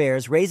orca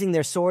bears, raising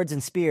their swords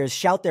and spears,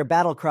 shout their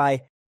battle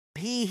cry,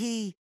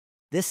 Pee-hee.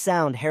 This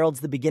sound heralds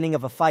the beginning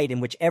of a fight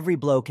in which every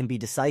blow can be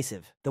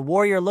decisive. The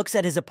warrior looks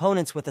at his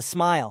opponents with a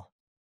smile.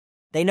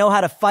 They know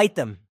how to fight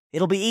them.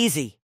 It'll be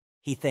easy,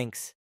 he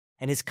thinks,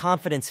 and his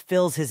confidence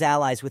fills his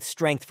allies with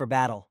strength for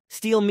battle.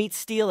 Steel meets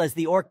steel as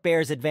the orc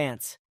bears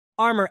advance.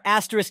 Armor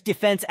 *,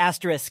 defense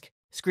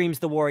 *, screams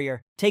the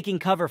warrior, taking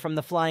cover from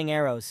the flying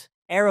arrows.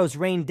 Arrows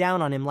rain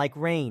down on him like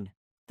rain,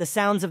 the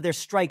sounds of their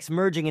strikes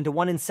merging into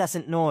one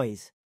incessant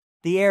noise.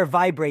 The air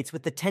vibrates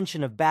with the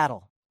tension of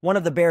battle. One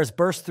of the bears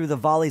bursts through the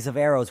volleys of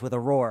arrows with a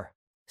roar.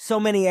 So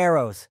many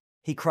arrows,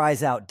 he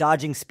cries out,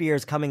 dodging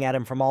spears coming at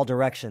him from all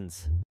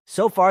directions.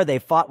 So far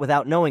they've fought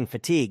without knowing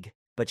fatigue,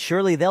 but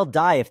surely they'll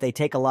die if they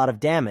take a lot of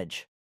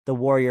damage, the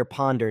warrior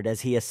pondered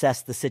as he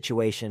assessed the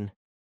situation.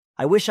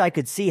 I wish I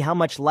could see how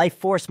much life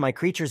force my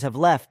creatures have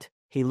left.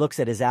 He looks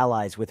at his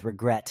allies with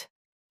regret.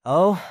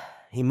 Oh,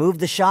 he moved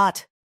the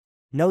shot,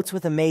 notes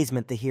with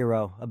amazement the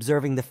hero,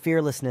 observing the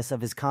fearlessness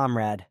of his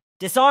comrade.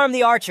 Disarm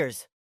the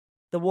archers!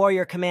 The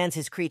warrior commands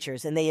his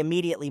creatures, and they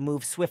immediately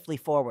move swiftly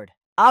forward.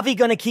 Avi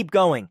gonna keep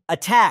going.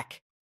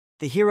 Attack!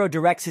 The hero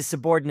directs his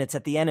subordinates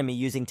at the enemy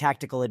using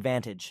tactical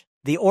advantage.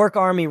 The orc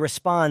army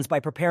responds by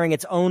preparing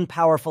its own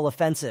powerful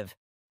offensive.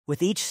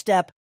 With each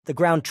step, the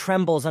ground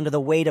trembles under the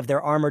weight of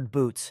their armored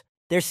boots.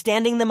 They're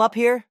standing them up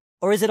here?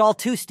 Or is it all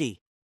toasty?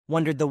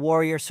 Wondered the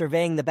warrior,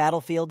 surveying the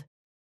battlefield.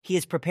 He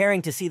is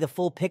preparing to see the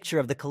full picture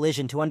of the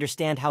collision to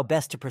understand how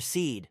best to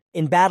proceed.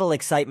 In battle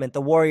excitement,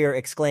 the warrior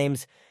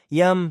exclaims,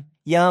 Yum,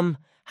 yum,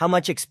 how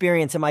much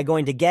experience am I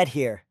going to get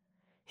here?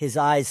 His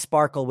eyes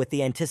sparkle with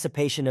the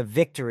anticipation of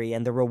victory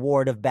and the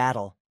reward of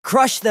battle.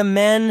 Crush them,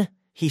 men!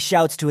 He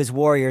shouts to his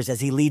warriors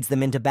as he leads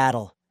them into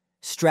battle.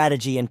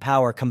 Strategy and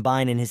power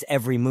combine in his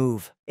every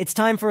move. It's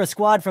time for a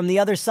squad from the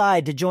other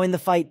side to join the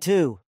fight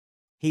too,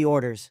 he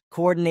orders,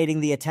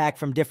 coordinating the attack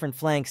from different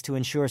flanks to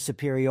ensure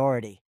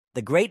superiority.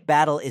 The great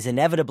battle is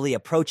inevitably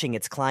approaching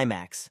its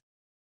climax.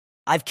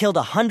 I've killed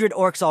 100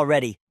 orcs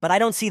already, but I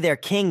don't see their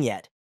king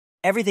yet.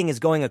 Everything is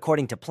going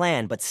according to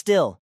plan, but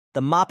still,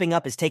 the mopping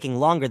up is taking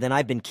longer than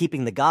I've been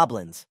keeping the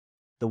goblins,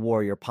 the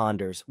warrior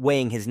ponders,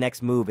 weighing his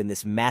next move in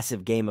this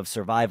massive game of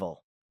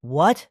survival.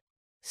 What?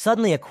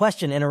 Suddenly a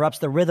question interrupts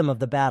the rhythm of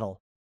the battle.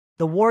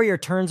 The warrior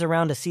turns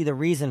around to see the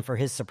reason for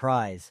his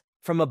surprise.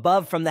 From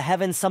above, from the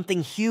heavens,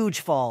 something huge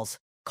falls,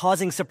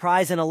 causing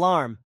surprise and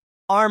alarm.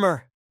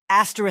 Armor!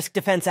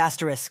 Defense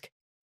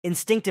 *.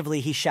 Instinctively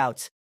he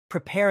shouts,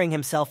 preparing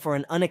himself for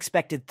an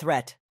unexpected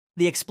threat.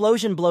 The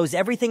explosion blows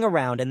everything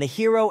around, and the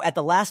hero at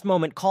the last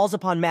moment calls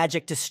upon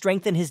magic to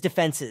strengthen his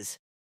defenses.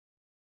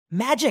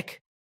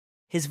 Magic!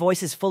 His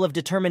voice is full of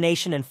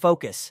determination and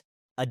focus.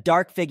 A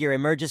dark figure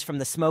emerges from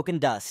the smoke and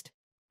dust.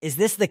 Is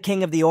this the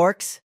king of the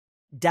orcs?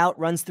 Doubt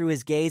runs through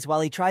his gaze while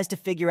he tries to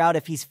figure out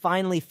if he's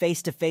finally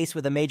face to face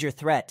with a major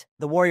threat.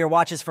 The warrior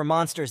watches for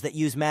monsters that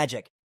use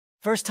magic.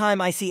 First time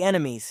I see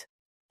enemies.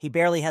 He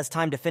barely has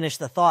time to finish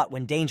the thought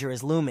when danger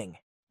is looming.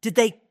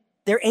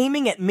 They're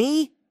aiming at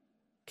me?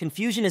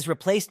 Confusion is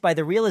replaced by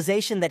the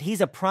realization that he's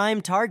a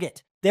prime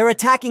target. They're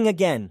attacking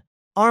again.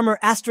 Armor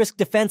 *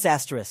 defense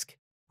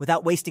 *.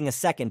 Without wasting a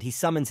second, he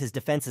summons his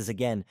defenses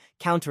again,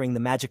 countering the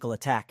magical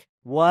attack.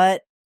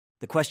 What?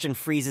 The question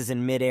freezes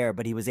in midair,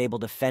 but he was able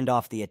to fend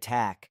off the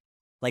attack.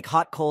 Like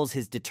hot coals,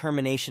 his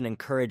determination and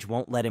courage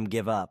won't let him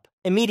give up.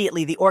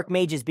 Immediately, the orc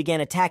mages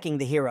began attacking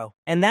the hero,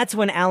 and that's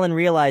when Alan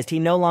realized he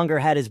no longer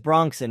had his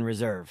Bronx in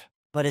reserve.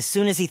 But as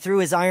soon as he threw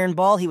his iron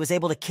ball, he was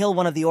able to kill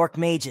one of the orc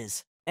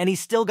mages. And he's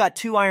still got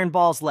 2 iron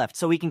balls left,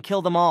 so he can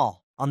kill them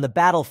all. On the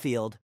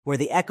battlefield, where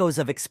the echoes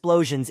of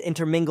explosions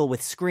intermingle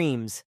with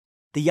screams,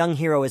 the young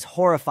hero is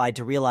horrified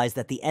to realize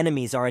that the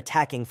enemies are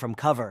attacking from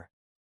cover.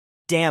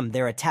 Damn,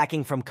 they're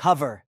attacking from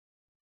cover!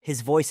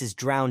 His voice is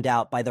drowned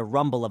out by the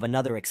rumble of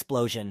another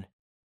explosion.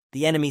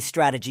 The enemy's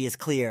strategy is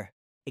clear.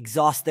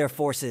 Exhaust their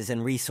forces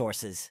and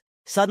resources.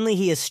 Suddenly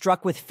he is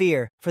struck with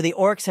fear, for the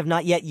orcs have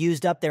not yet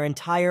used up their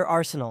entire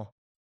arsenal.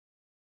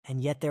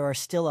 And yet there are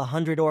still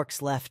 100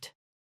 orcs left.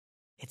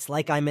 It's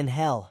like I'm in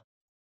hell.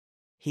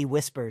 He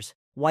whispers,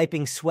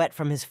 wiping sweat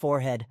from his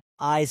forehead,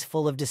 eyes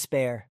full of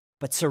despair.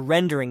 But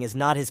surrendering is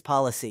not his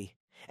policy.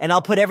 And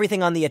I'll put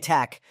everything on the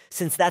attack.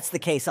 Since that's the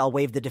case, I'll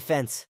waive the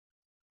defense.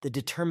 The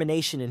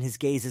determination in his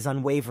gaze is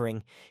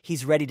unwavering.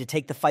 He's ready to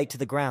take the fight to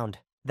the ground.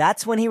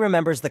 That's when he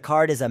remembers the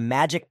card is a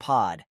magic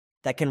pod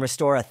that can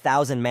restore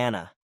 1,000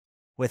 mana.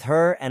 With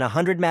her and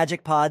 100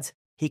 magic pods,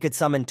 he could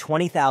summon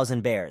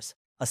 20,000 bears,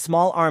 a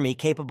small army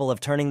capable of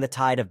turning the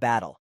tide of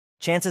battle.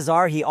 Chances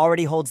are he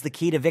already holds the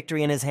key to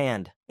victory in his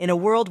hand. In a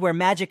world where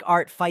magic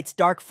art fights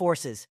dark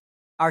forces,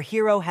 our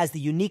hero has the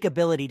unique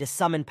ability to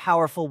summon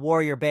powerful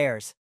warrior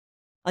bears.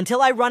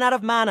 Until I run out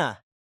of mana,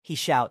 he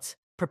shouts,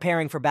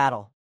 preparing for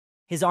battle.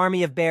 His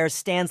army of bears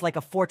stands like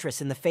a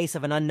fortress in the face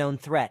of an unknown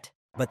threat.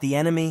 But the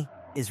enemy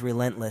is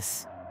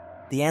relentless.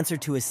 The answer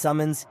to his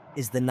summons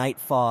is the night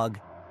fog,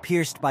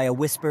 pierced by a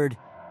whispered,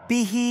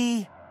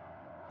 "Be-hee!"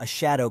 A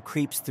shadow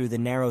creeps through the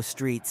narrow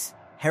streets,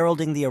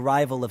 heralding the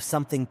arrival of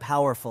something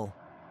powerful.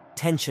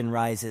 Tension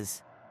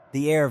rises.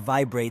 The air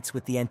vibrates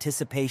with the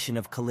anticipation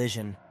of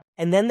collision.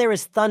 And then there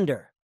is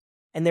thunder.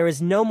 and there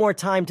is no more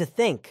time to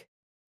think.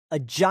 A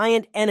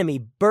giant enemy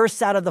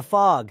bursts out of the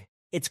fog,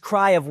 its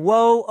cry of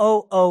 "Whoa,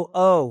 oh, oh,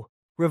 oh,"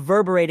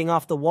 reverberating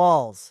off the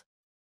walls.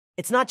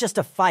 It's not just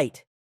a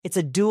fight, it's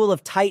a duel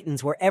of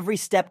titans where every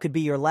step could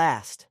be your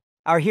last.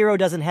 Our hero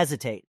doesn't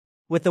hesitate.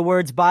 With the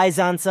words "Bye,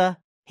 Zansa,"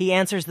 he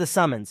answers the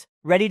summons,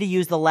 ready to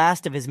use the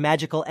last of his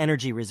magical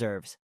energy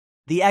reserves.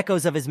 The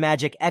echoes of his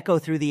magic echo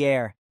through the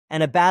air,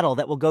 and a battle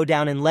that will go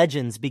down in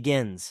legends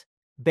begins.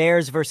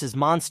 Bears versus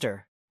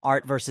monster,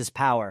 art versus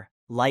power,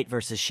 light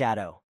versus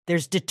shadow.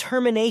 There's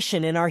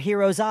determination in our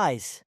hero's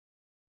eyes.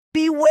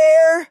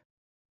 Beware!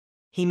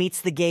 He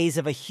meets the gaze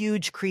of a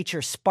huge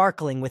creature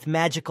sparkling with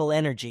magical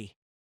energy.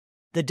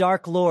 The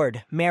Dark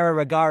Lord,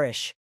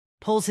 Manhwa,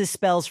 pulls his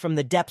spells from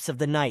the depths of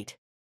the night,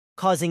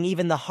 causing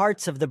even the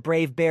hearts of the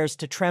brave bears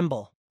to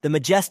tremble. The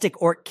majestic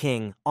Orc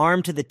King,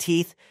 armed to the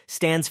teeth,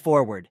 stands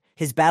forward.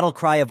 His battle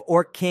cry of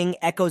Orc King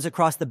echoes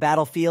across the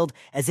battlefield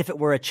as if it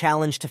were a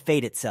challenge to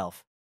fate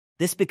itself.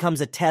 This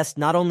becomes a test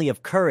not only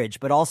of courage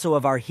but also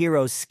of our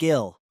hero's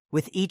skill.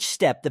 With each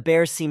step, the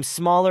bears seem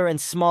smaller and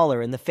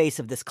smaller in the face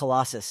of this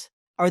colossus.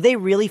 Are they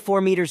really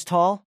 4 meters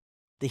tall?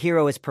 The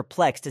hero is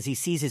perplexed as he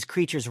sees his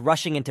creatures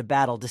rushing into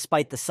battle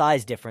despite the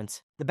size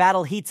difference. The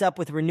battle heats up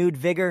with renewed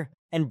vigor,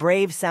 and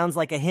brave sounds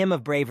like a hymn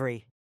of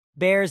bravery.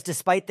 Bears,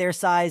 despite their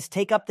size,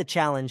 take up the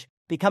challenge,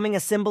 becoming a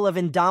symbol of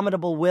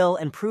indomitable will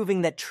and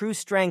proving that true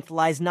strength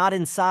lies not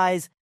in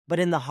size, but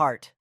in the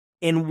heart.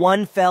 In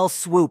one fell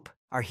swoop,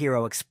 our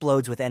hero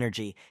explodes with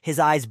energy, his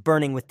eyes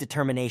burning with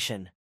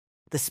determination.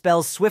 The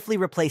spells swiftly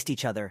replaced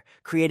each other,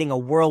 creating a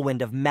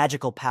whirlwind of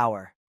magical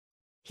power.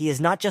 He is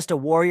not just a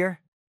warrior,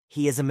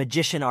 he is a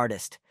magician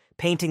artist,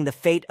 painting the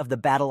fate of the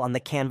battle on the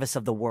canvas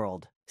of the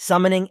world.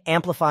 Summoning,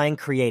 amplifying,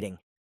 creating.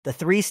 The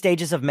 3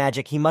 stages of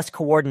magic he must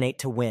coordinate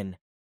to win.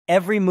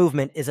 Every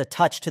movement is a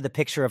touch to the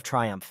picture of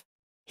triumph.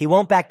 He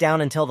won't back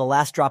down until the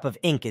last drop of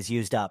ink is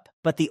used up.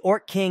 But the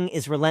Orc King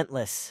is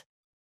relentless.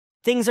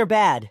 Things are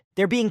bad.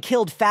 They're being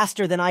killed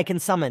faster than I can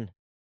summon.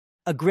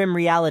 A grim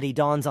reality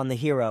dawns on the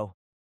hero.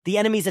 The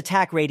enemy's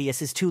attack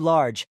radius is too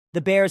large.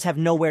 The bears have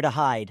nowhere to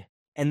hide.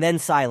 And then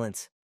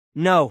silence.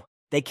 No,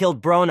 they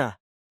killed Brona.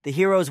 The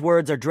hero's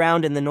words are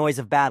drowned in the noise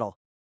of battle.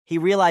 He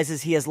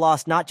realizes he has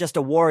lost not just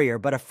a warrior,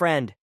 but a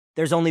friend.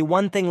 There's only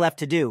one thing left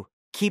to do.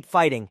 Keep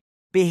fighting.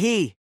 Be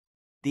he!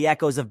 The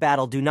echoes of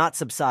battle do not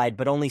subside,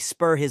 but only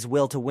spur his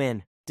will to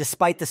win.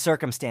 Despite the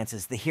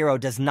circumstances, the hero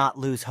does not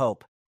lose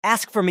hope.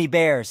 Ask for me,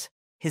 bears!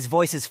 His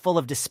voice is full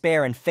of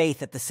despair and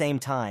faith at the same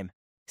time.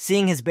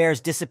 Seeing his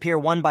bears disappear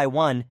one by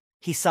one,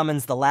 he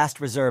summons the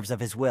last reserves of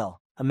his will.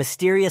 A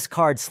mysterious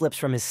card slips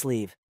from his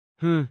sleeve.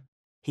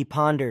 He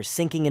ponders,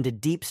 sinking into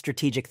deep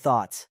strategic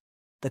thoughts.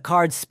 The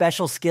card's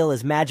special skill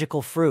is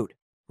Magical Fruit,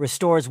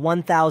 restores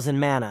 1,000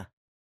 mana.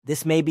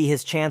 This may be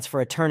his chance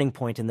for a turning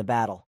point in the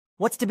battle.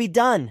 What's to be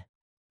done?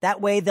 That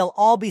way they'll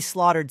all be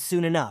slaughtered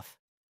soon enough.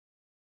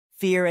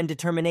 Fear and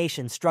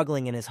determination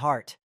struggling in his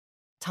heart.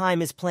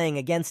 Time is playing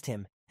against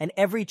him, and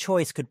every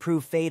choice could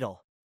prove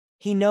fatal.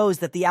 He knows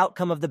that the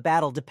outcome of the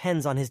battle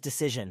depends on his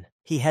decision.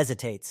 He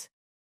hesitates.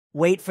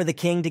 Wait for the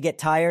king to get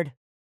tired?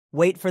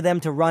 Wait for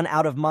them to run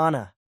out of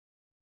mana?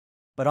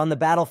 But on the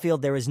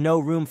battlefield there is no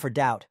room for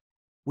doubt.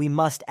 We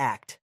must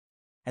act.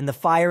 And the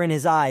fire in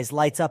his eyes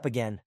lights up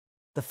again.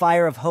 The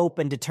fire of hope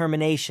and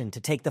determination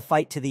to take the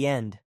fight to the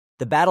end.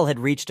 The battle had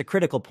reached a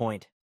critical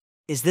point.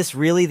 Is this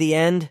really the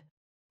end?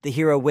 The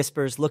hero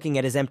whispers, looking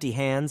at his empty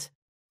hands.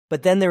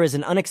 But then there is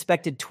an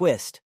unexpected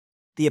twist.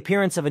 The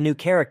appearance of a new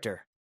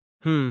character.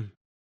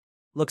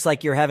 Looks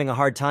like you're having a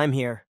hard time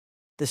here,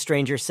 the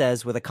stranger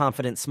says with a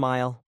confident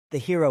smile. The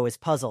hero is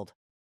puzzled.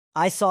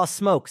 I saw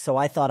smoke, so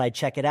I thought I'd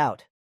check it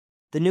out.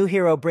 The new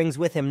hero brings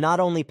with him not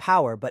only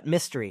power, but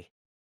mystery.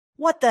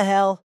 What the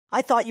hell?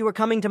 I thought you were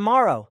coming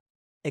tomorrow,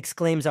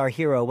 exclaims our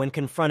hero when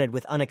confronted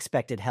with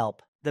unexpected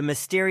help. The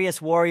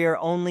mysterious warrior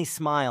only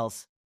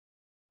smiles.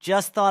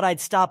 Just thought I'd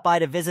stop by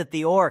to visit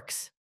the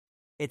orcs.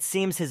 It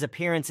seems his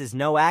appearance is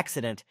no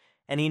accident,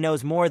 and he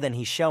knows more than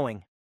he's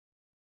showing.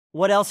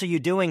 What else are you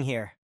doing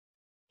here?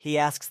 He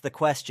asks the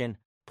question,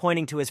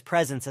 pointing to his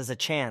presence as a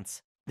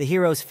chance. The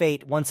hero's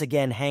fate once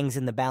again hangs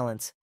in the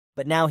balance,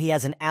 but now he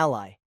has an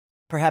ally,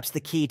 perhaps the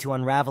key to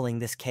unraveling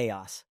this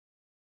chaos.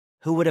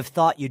 Who would have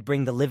thought you'd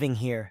bring the living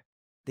here?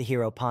 The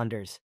hero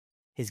ponders,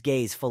 his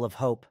gaze full of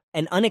hope.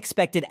 An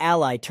unexpected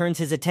ally turns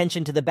his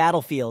attention to the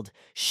battlefield.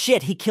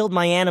 Shit, he killed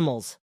my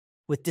animals!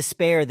 With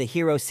despair, the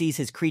hero sees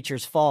his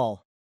creatures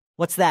fall.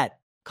 What's that?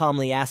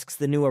 Calmly asks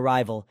the new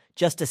arrival,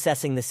 just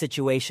assessing the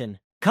situation.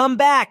 Come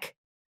back!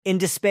 In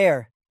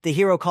despair, the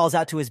hero calls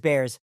out to his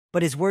bears,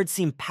 but his words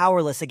seem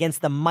powerless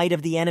against the might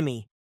of the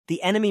enemy.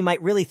 The enemy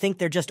might really think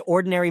they're just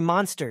ordinary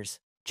monsters.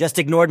 Just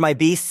ignored my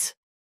beasts?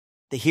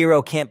 The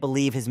hero can't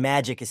believe his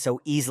magic is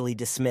so easily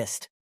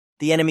dismissed.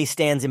 The enemy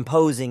stands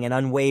imposing and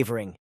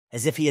unwavering,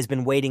 as if he has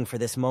been waiting for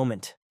this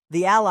moment.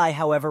 The ally,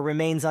 however,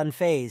 remains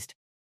unfazed.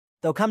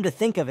 Though come to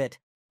think of it,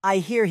 I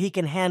hear he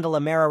can handle a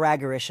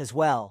Manhwa as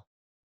well.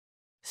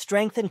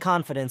 Strength and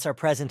confidence are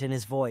present in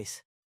his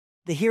voice.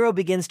 The hero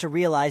begins to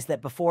realize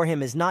that before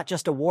him is not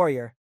just a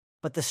warrior,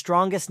 but the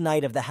strongest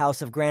knight of the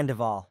House of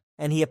Grandival,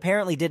 and he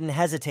apparently didn't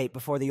hesitate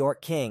before the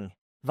Orc King.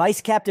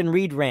 Vice Captain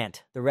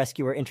Reedrant, the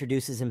rescuer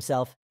introduces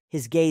himself,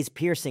 his gaze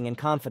piercing and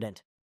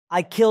confident.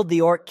 I killed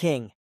the Orc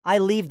King. I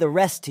leave the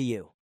rest to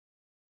you.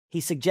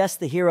 He suggests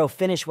the hero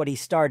finish what he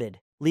started,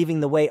 leaving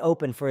the way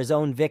open for his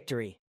own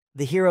victory.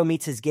 The hero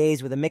meets his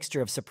gaze with a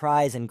mixture of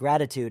surprise and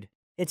gratitude.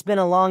 It's been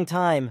a long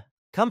time.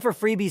 Come for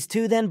freebies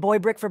too then, boy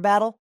brick for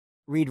battle?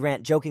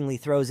 Reedrant jokingly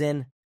throws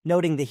in,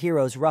 noting the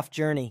hero's rough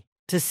journey.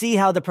 To see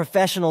how the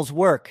professionals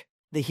work,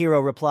 the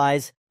hero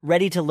replies,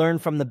 ready to learn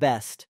from the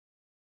best.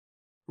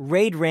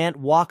 Reedrant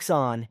walks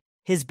on,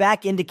 his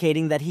back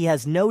indicating that he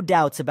has no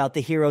doubts about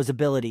the hero's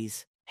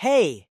abilities.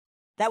 Hey,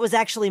 that was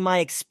actually my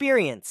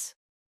experience.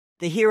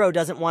 The hero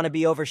doesn't want to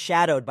be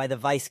overshadowed by the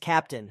vice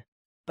captain,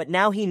 but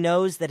now he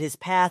knows that his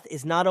path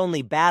is not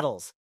only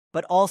battles,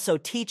 but also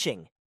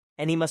teaching,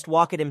 and he must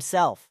walk it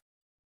himself.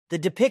 The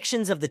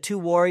depictions of the two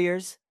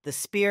warriors, the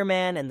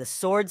spearman and the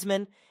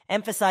swordsman,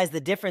 emphasize the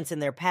difference in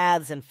their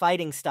paths and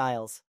fighting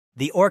styles.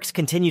 The orcs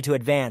continue to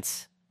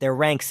advance, their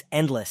ranks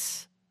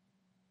endless.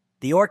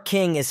 The Orc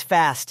King is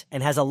fast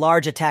and has a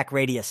large attack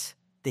radius,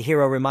 the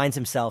hero reminds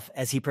himself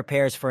as he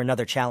prepares for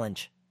another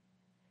challenge.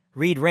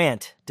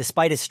 Reedrant,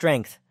 despite his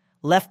strength,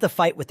 left the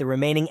fight with the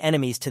remaining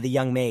enemies to the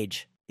young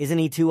mage. Isn't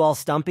he too all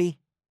stumpy?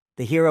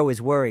 The hero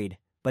is worried,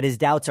 but his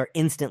doubts are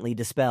instantly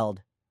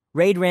dispelled.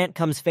 Reedrant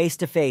comes face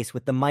to face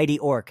with the mighty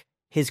orc,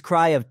 his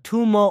cry of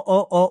Tumo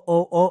o o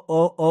o o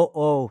o o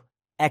o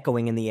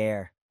echoing in the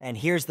air. And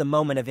here's the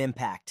moment of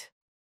impact.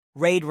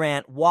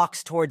 Reedrant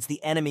walks towards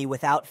the enemy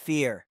without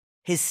fear,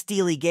 his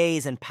steely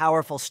gaze and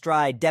powerful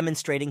stride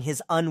demonstrating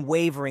his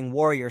unwavering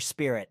warrior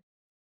spirit.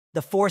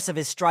 The force of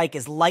his strike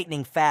is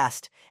lightning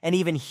fast, and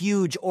even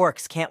huge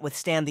orcs can't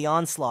withstand the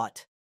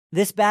onslaught.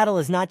 This battle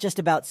is not just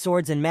about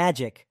swords and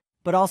magic,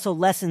 but also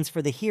lessons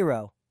for the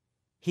hero.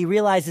 He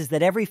realizes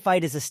that every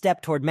fight is a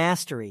step toward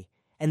mastery,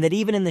 and that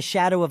even in the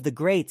shadow of the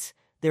greats,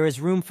 there is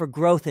room for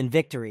growth and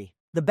victory.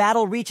 The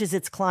battle reaches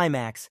its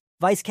climax.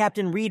 Vice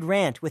Captain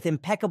Reedrant, with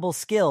impeccable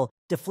skill,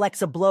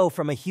 deflects a blow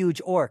from a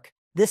huge orc.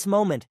 This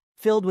moment,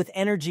 filled with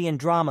energy and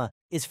drama,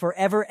 is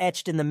forever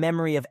etched in the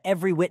memory of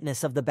every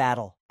witness of the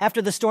battle.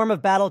 After the storm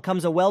of battle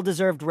comes a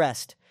well-deserved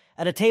rest.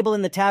 At a table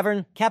in the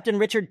tavern, Captain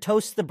Richard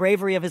toasts the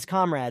bravery of his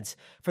comrades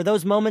for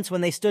those moments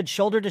when they stood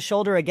shoulder to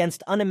shoulder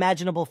against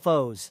unimaginable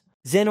foes.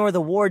 Zinor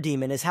the War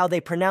Demon is how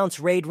they pronounce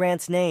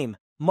Reedrant's name,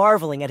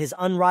 marveling at his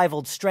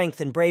unrivaled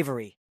strength and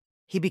bravery.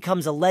 He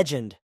becomes a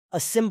legend, a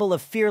symbol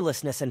of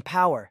fearlessness and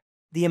power,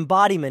 the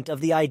embodiment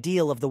of the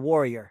ideal of the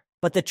warrior.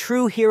 But the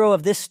true hero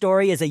of this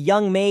story is a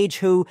young mage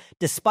who,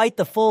 despite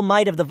the full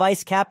might of the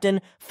vice captain,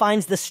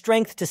 finds the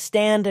strength to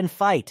stand and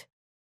fight.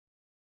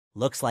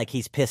 Looks like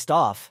he's pissed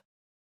off,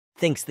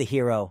 thinks the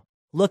hero,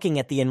 looking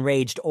at the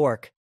enraged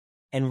orc,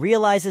 and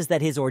realizes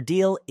that his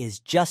ordeal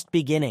is just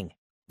beginning.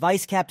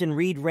 Vice Captain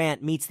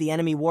Reedrant meets the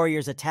enemy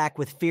warrior's attack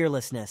with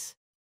fearlessness.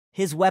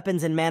 His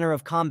weapons and manner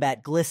of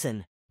combat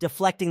glisten,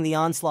 deflecting the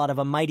onslaught of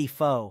a mighty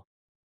foe.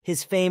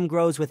 His fame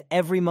grows with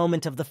every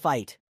moment of the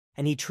fight,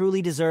 and he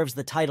truly deserves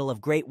the title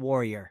of Great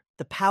Warrior.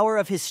 The power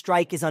of his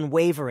strike is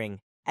unwavering,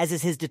 as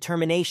is his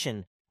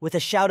determination. With a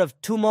shout of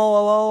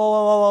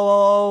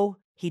Tumo,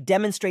 he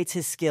demonstrates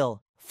his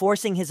skill,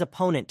 forcing his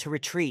opponent to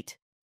retreat.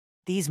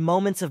 These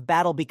moments of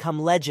battle become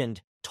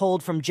legend,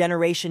 told from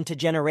generation to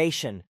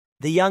generation.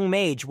 The young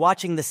mage,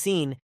 watching the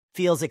scene,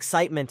 feels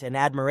excitement and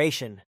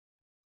admiration.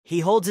 He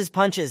holds his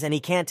punches and he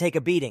can't take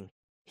a beating.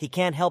 He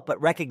can't help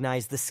but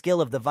recognize the skill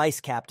of the vice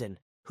captain,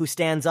 who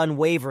stands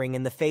unwavering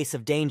in the face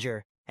of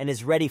danger and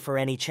is ready for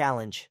any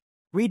challenge.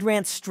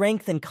 Reedrant's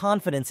strength and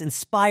confidence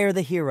inspire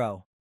the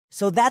hero.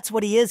 So that's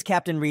what he is,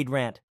 Captain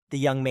Reedrant, the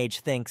young mage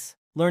thinks,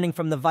 learning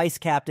from the vice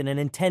captain and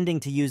intending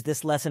to use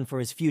this lesson for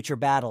his future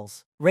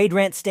battles.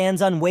 Reedrant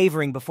stands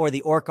unwavering before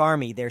the orc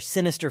army, their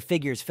sinister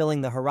figures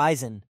filling the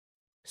horizon.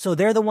 So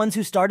they're the ones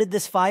who started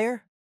this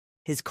fire?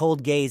 His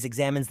cold gaze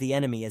examines the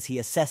enemy as he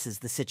assesses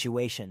the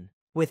situation.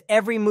 With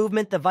every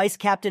movement the vice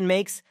captain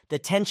makes, the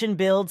tension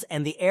builds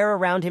and the air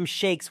around him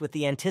shakes with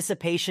the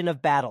anticipation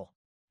of battle.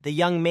 The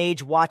young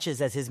mage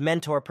watches as his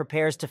mentor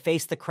prepares to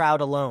face the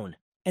crowd alone.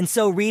 And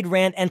so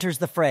Reedrant enters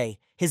the fray,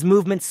 his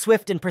movements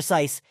swift and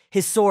precise,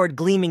 his sword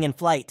gleaming in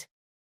flight.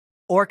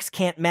 Orcs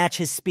can't match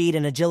his speed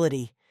and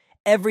agility.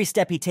 Every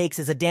step he takes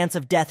is a dance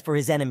of death for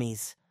his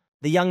enemies.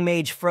 The young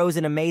mage froze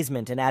in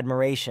amazement and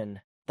admiration.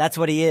 That's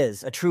what he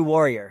is, a true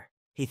warrior,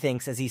 he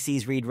thinks as he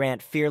sees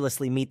Reedrant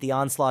fearlessly meet the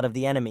onslaught of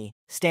the enemy,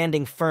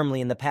 standing firmly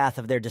in the path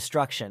of their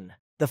destruction.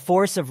 The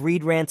force of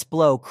Reedrant's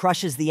blow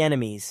crushes the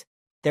enemies,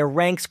 their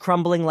ranks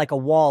crumbling like a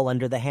wall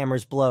under the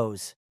hammer's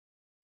blows.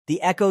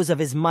 The echoes of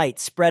his might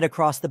spread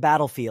across the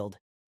battlefield,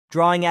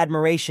 drawing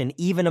admiration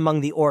even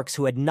among the orcs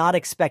who had not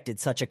expected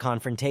such a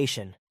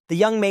confrontation. The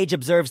young mage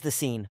observes the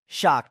scene,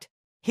 shocked.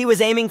 He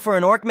was aiming for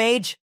an orc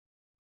mage?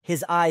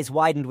 His eyes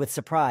widened with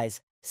surprise,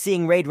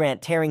 seeing Reedrant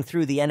tearing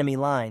through the enemy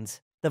lines.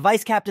 The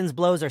vice captain's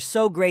blows are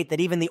so great that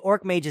even the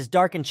orc mage's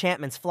dark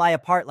enchantments fly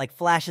apart like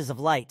flashes of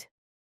light.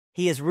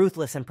 He is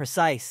ruthless and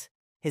precise.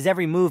 His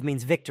every move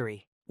means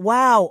victory.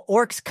 Wow,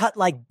 orcs cut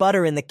like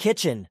butter in the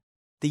kitchen,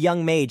 The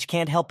young mage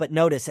can't help but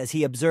notice as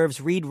he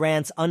observes Reed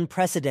Rant's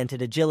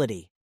unprecedented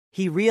agility.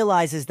 He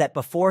realizes that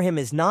before him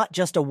is not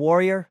just a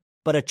warrior,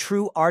 but a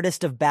true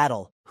artist of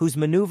battle, whose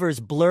maneuvers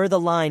blur the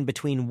line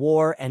between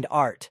war and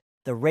art.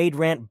 The Reed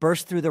Rant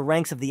bursts through the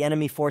ranks of the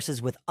enemy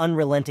forces with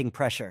unrelenting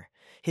pressure.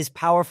 His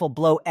powerful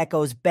blow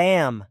echoes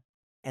BAM!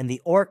 And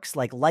the orcs,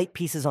 like light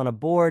pieces on a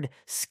board,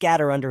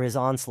 scatter under his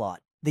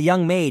onslaught. The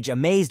young mage,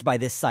 amazed by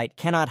this sight,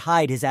 cannot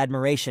hide his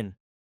admiration.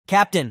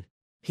 "Captain!"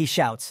 he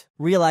shouts,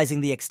 realizing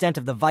the extent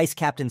of the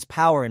vice-captain's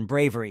power and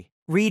bravery.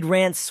 Reed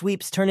Rant's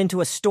sweeps turn into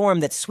a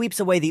storm that sweeps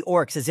away the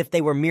orcs as if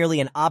they were merely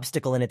an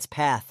obstacle in its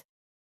path.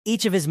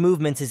 Each of his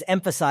movements is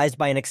emphasized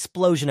by an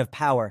explosion of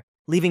power,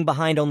 leaving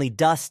behind only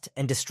dust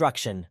and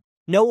destruction.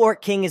 No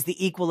orc king is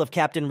the equal of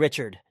Captain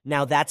Richard.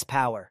 Now that's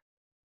power.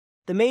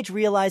 The mage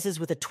realizes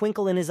with a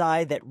twinkle in his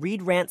eye that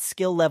Reed Rant's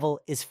skill level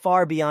is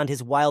far beyond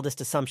his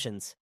wildest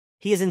assumptions.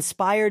 He is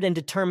inspired and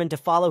determined to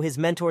follow his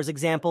mentor's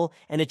example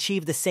and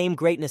achieve the same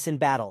greatness in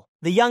battle.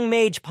 The young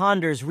mage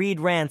ponders Reed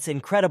Rant's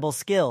incredible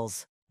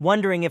skills,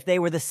 wondering if they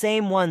were the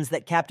same ones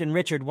that Captain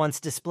Richard once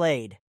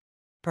displayed.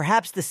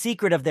 Perhaps the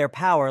secret of their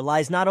power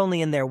lies not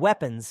only in their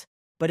weapons,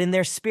 but in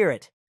their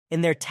spirit,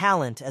 in their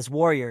talent as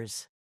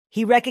warriors.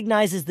 He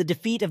recognizes the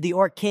defeat of the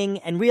Orc King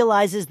and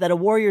realizes that a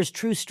warrior's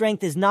true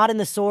strength is not in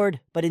the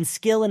sword, but in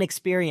skill and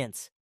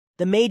experience.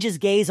 The mage's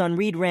gaze on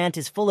Reed Rant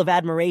is full of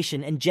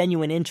admiration and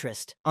genuine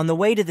interest. On the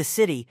way to the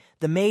city,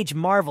 the mage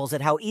marvels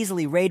at how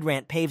easily Reed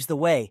Rant paves the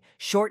way,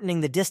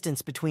 shortening the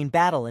distance between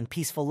battle and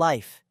peaceful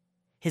life.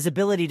 His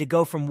ability to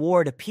go from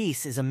war to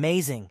peace is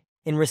amazing.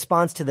 In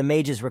response to the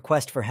mage's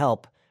request for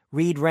help,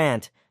 Reed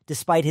Rant,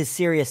 despite his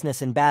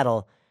seriousness in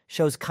battle,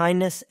 shows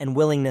kindness and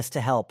willingness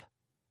to help.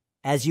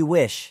 "As you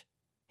wish."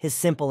 His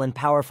simple and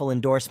powerful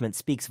endorsement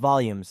speaks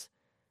volumes.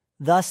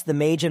 Thus, the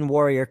mage and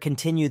warrior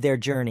continue their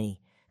journey,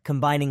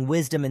 combining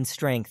wisdom and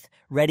strength,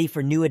 ready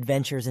for new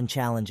adventures and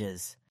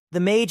challenges.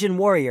 The mage and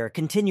warrior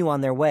continue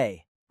on their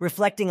way,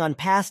 reflecting on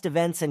past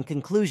events and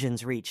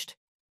conclusions reached.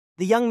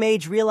 The young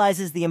mage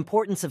realizes the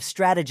importance of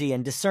strategy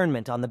and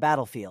discernment on the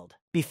battlefield.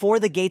 Before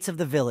the gates of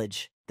the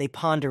village, they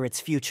ponder its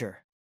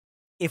future.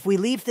 "If we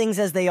leave things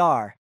as they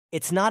are,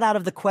 it's not out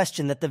of the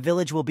question that the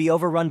village will be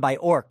overrun by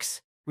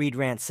orcs," Reed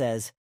Rant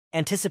says,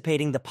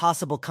 anticipating the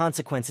possible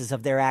consequences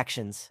of their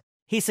actions.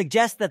 He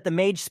suggests that the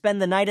mage spend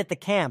the night at the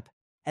camp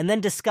and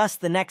then discuss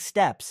the next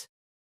steps.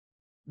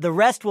 "The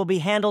rest will be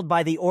handled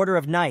by the Order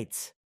of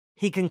Knights,"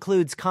 he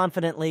concludes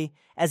confidently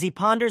as he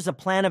ponders a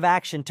plan of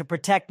action to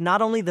protect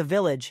not only the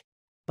village,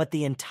 but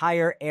the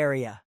entire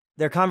area.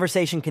 Their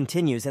conversation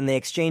continues and they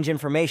exchange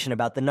information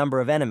about the number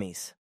of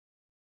enemies.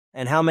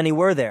 "And how many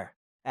were there?"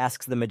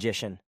 asks the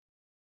magician.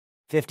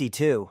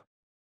 52.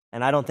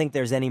 "And I don't think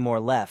there's any more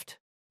left,"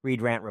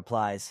 Reed Rant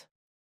replies.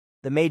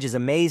 The mage is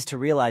amazed to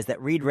realize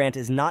that Reed Rant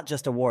is not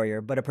just a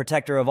warrior, but a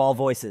protector of all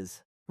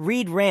voices.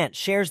 Reed Rant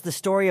shares the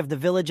story of the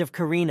village of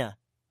Karina,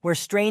 where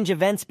strange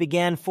events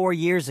began 4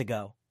 years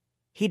ago.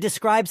 He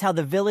describes how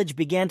the village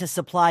began to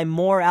supply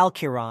more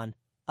Alcuron,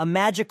 a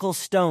magical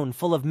stone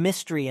full of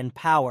mystery and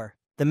power.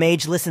 The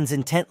mage listens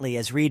intently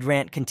as Reed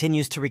Rant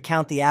continues to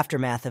recount the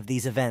aftermath of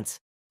these events.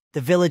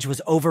 The village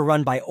was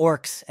overrun by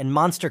orcs, and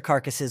monster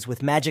carcasses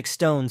with magic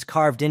stones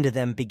carved into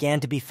them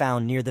began to be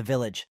found near the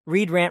village.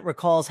 Reed Rant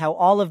recalls how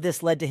all of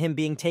this led to him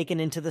being taken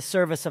into the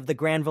service of the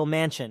Granville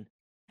Mansion,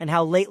 and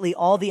how lately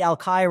all the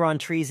Alchiron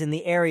trees in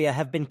the area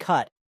have been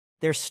cut,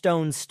 their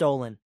stones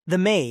stolen. The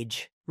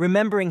mage,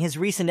 remembering his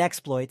recent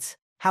exploits,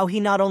 how he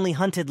not only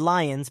hunted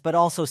lions but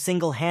also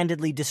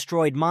single-handedly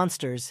destroyed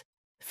monsters,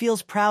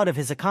 feels proud of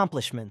his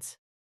accomplishments.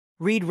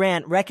 Reed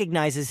Rant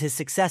recognizes his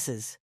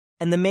successes,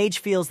 and the mage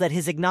feels that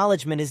his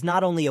acknowledgement is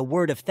not only a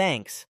word of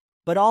thanks,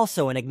 but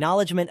also an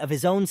acknowledgement of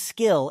his own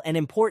skill and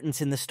importance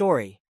in the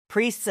story.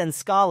 Priests and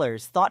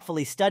scholars,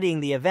 thoughtfully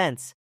studying the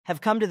events, have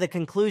come to the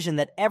conclusion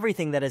that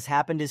everything that has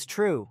happened is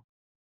true.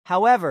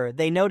 However,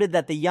 they noted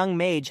that the young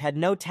mage had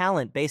no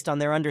talent based on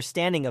their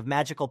understanding of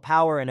magical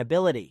power and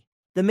ability.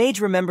 The mage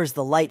remembers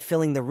the light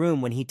filling the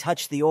room when he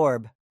touched the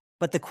orb,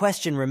 but the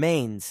question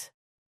remains: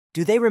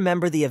 do they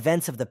remember the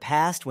events of the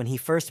past when he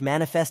first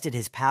manifested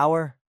his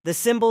power? The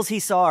symbols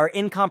he saw are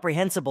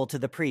incomprehensible to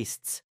the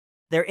priests.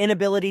 Their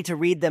inability to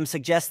read them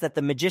suggests that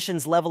the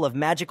magician's level of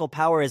magical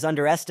power is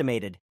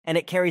underestimated, and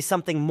it carries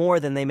something more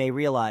than they may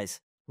realize.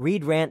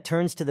 Reed Rant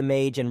turns to the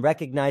mage and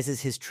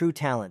recognizes his true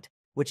talent,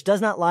 which does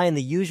not lie in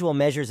the usual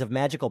measures of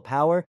magical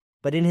power,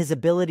 but in his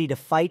ability to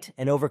fight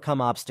and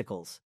overcome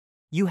obstacles.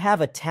 "You have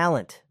a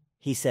talent,"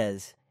 he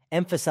says,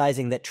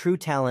 emphasizing that true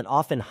talent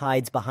often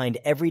hides behind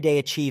everyday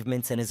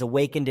achievements and is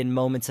awakened in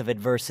moments of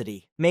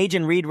adversity. Mage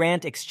and Reed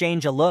Rant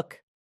exchange a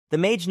look. The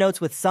mage notes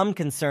with some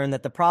concern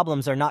that the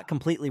problems are not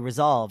completely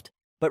resolved,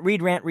 but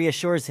Reed Rant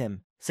reassures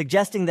him,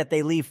 suggesting that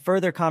they leave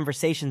further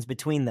conversations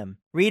between them.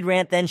 Reed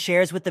Rant then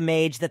shares with the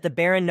mage that the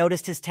Baron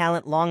noticed his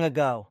talent long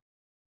ago.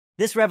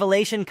 This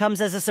revelation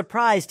comes as a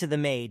surprise to the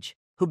mage,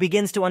 who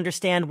begins to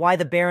understand why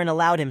the Baron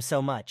allowed him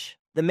so much.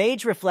 The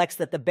mage reflects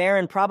that the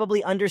Baron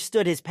probably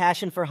understood his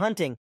passion for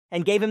hunting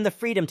and gave him the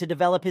freedom to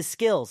develop his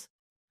skills.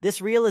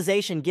 This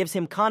realization gives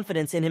him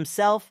confidence in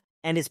himself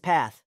and his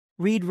path.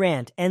 Reed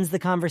Rant ends the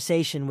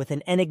conversation with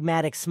an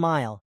enigmatic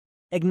smile,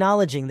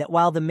 acknowledging that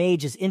while the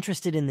mage is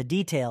interested in the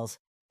details,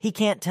 he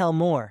can't tell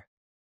more.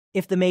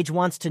 If the mage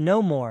wants to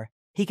know more,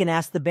 he can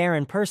ask the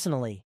Baron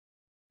personally.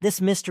 This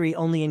mystery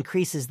only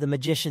increases the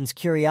magician's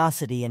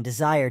curiosity and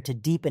desire to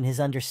deepen his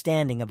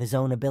understanding of his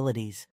own abilities.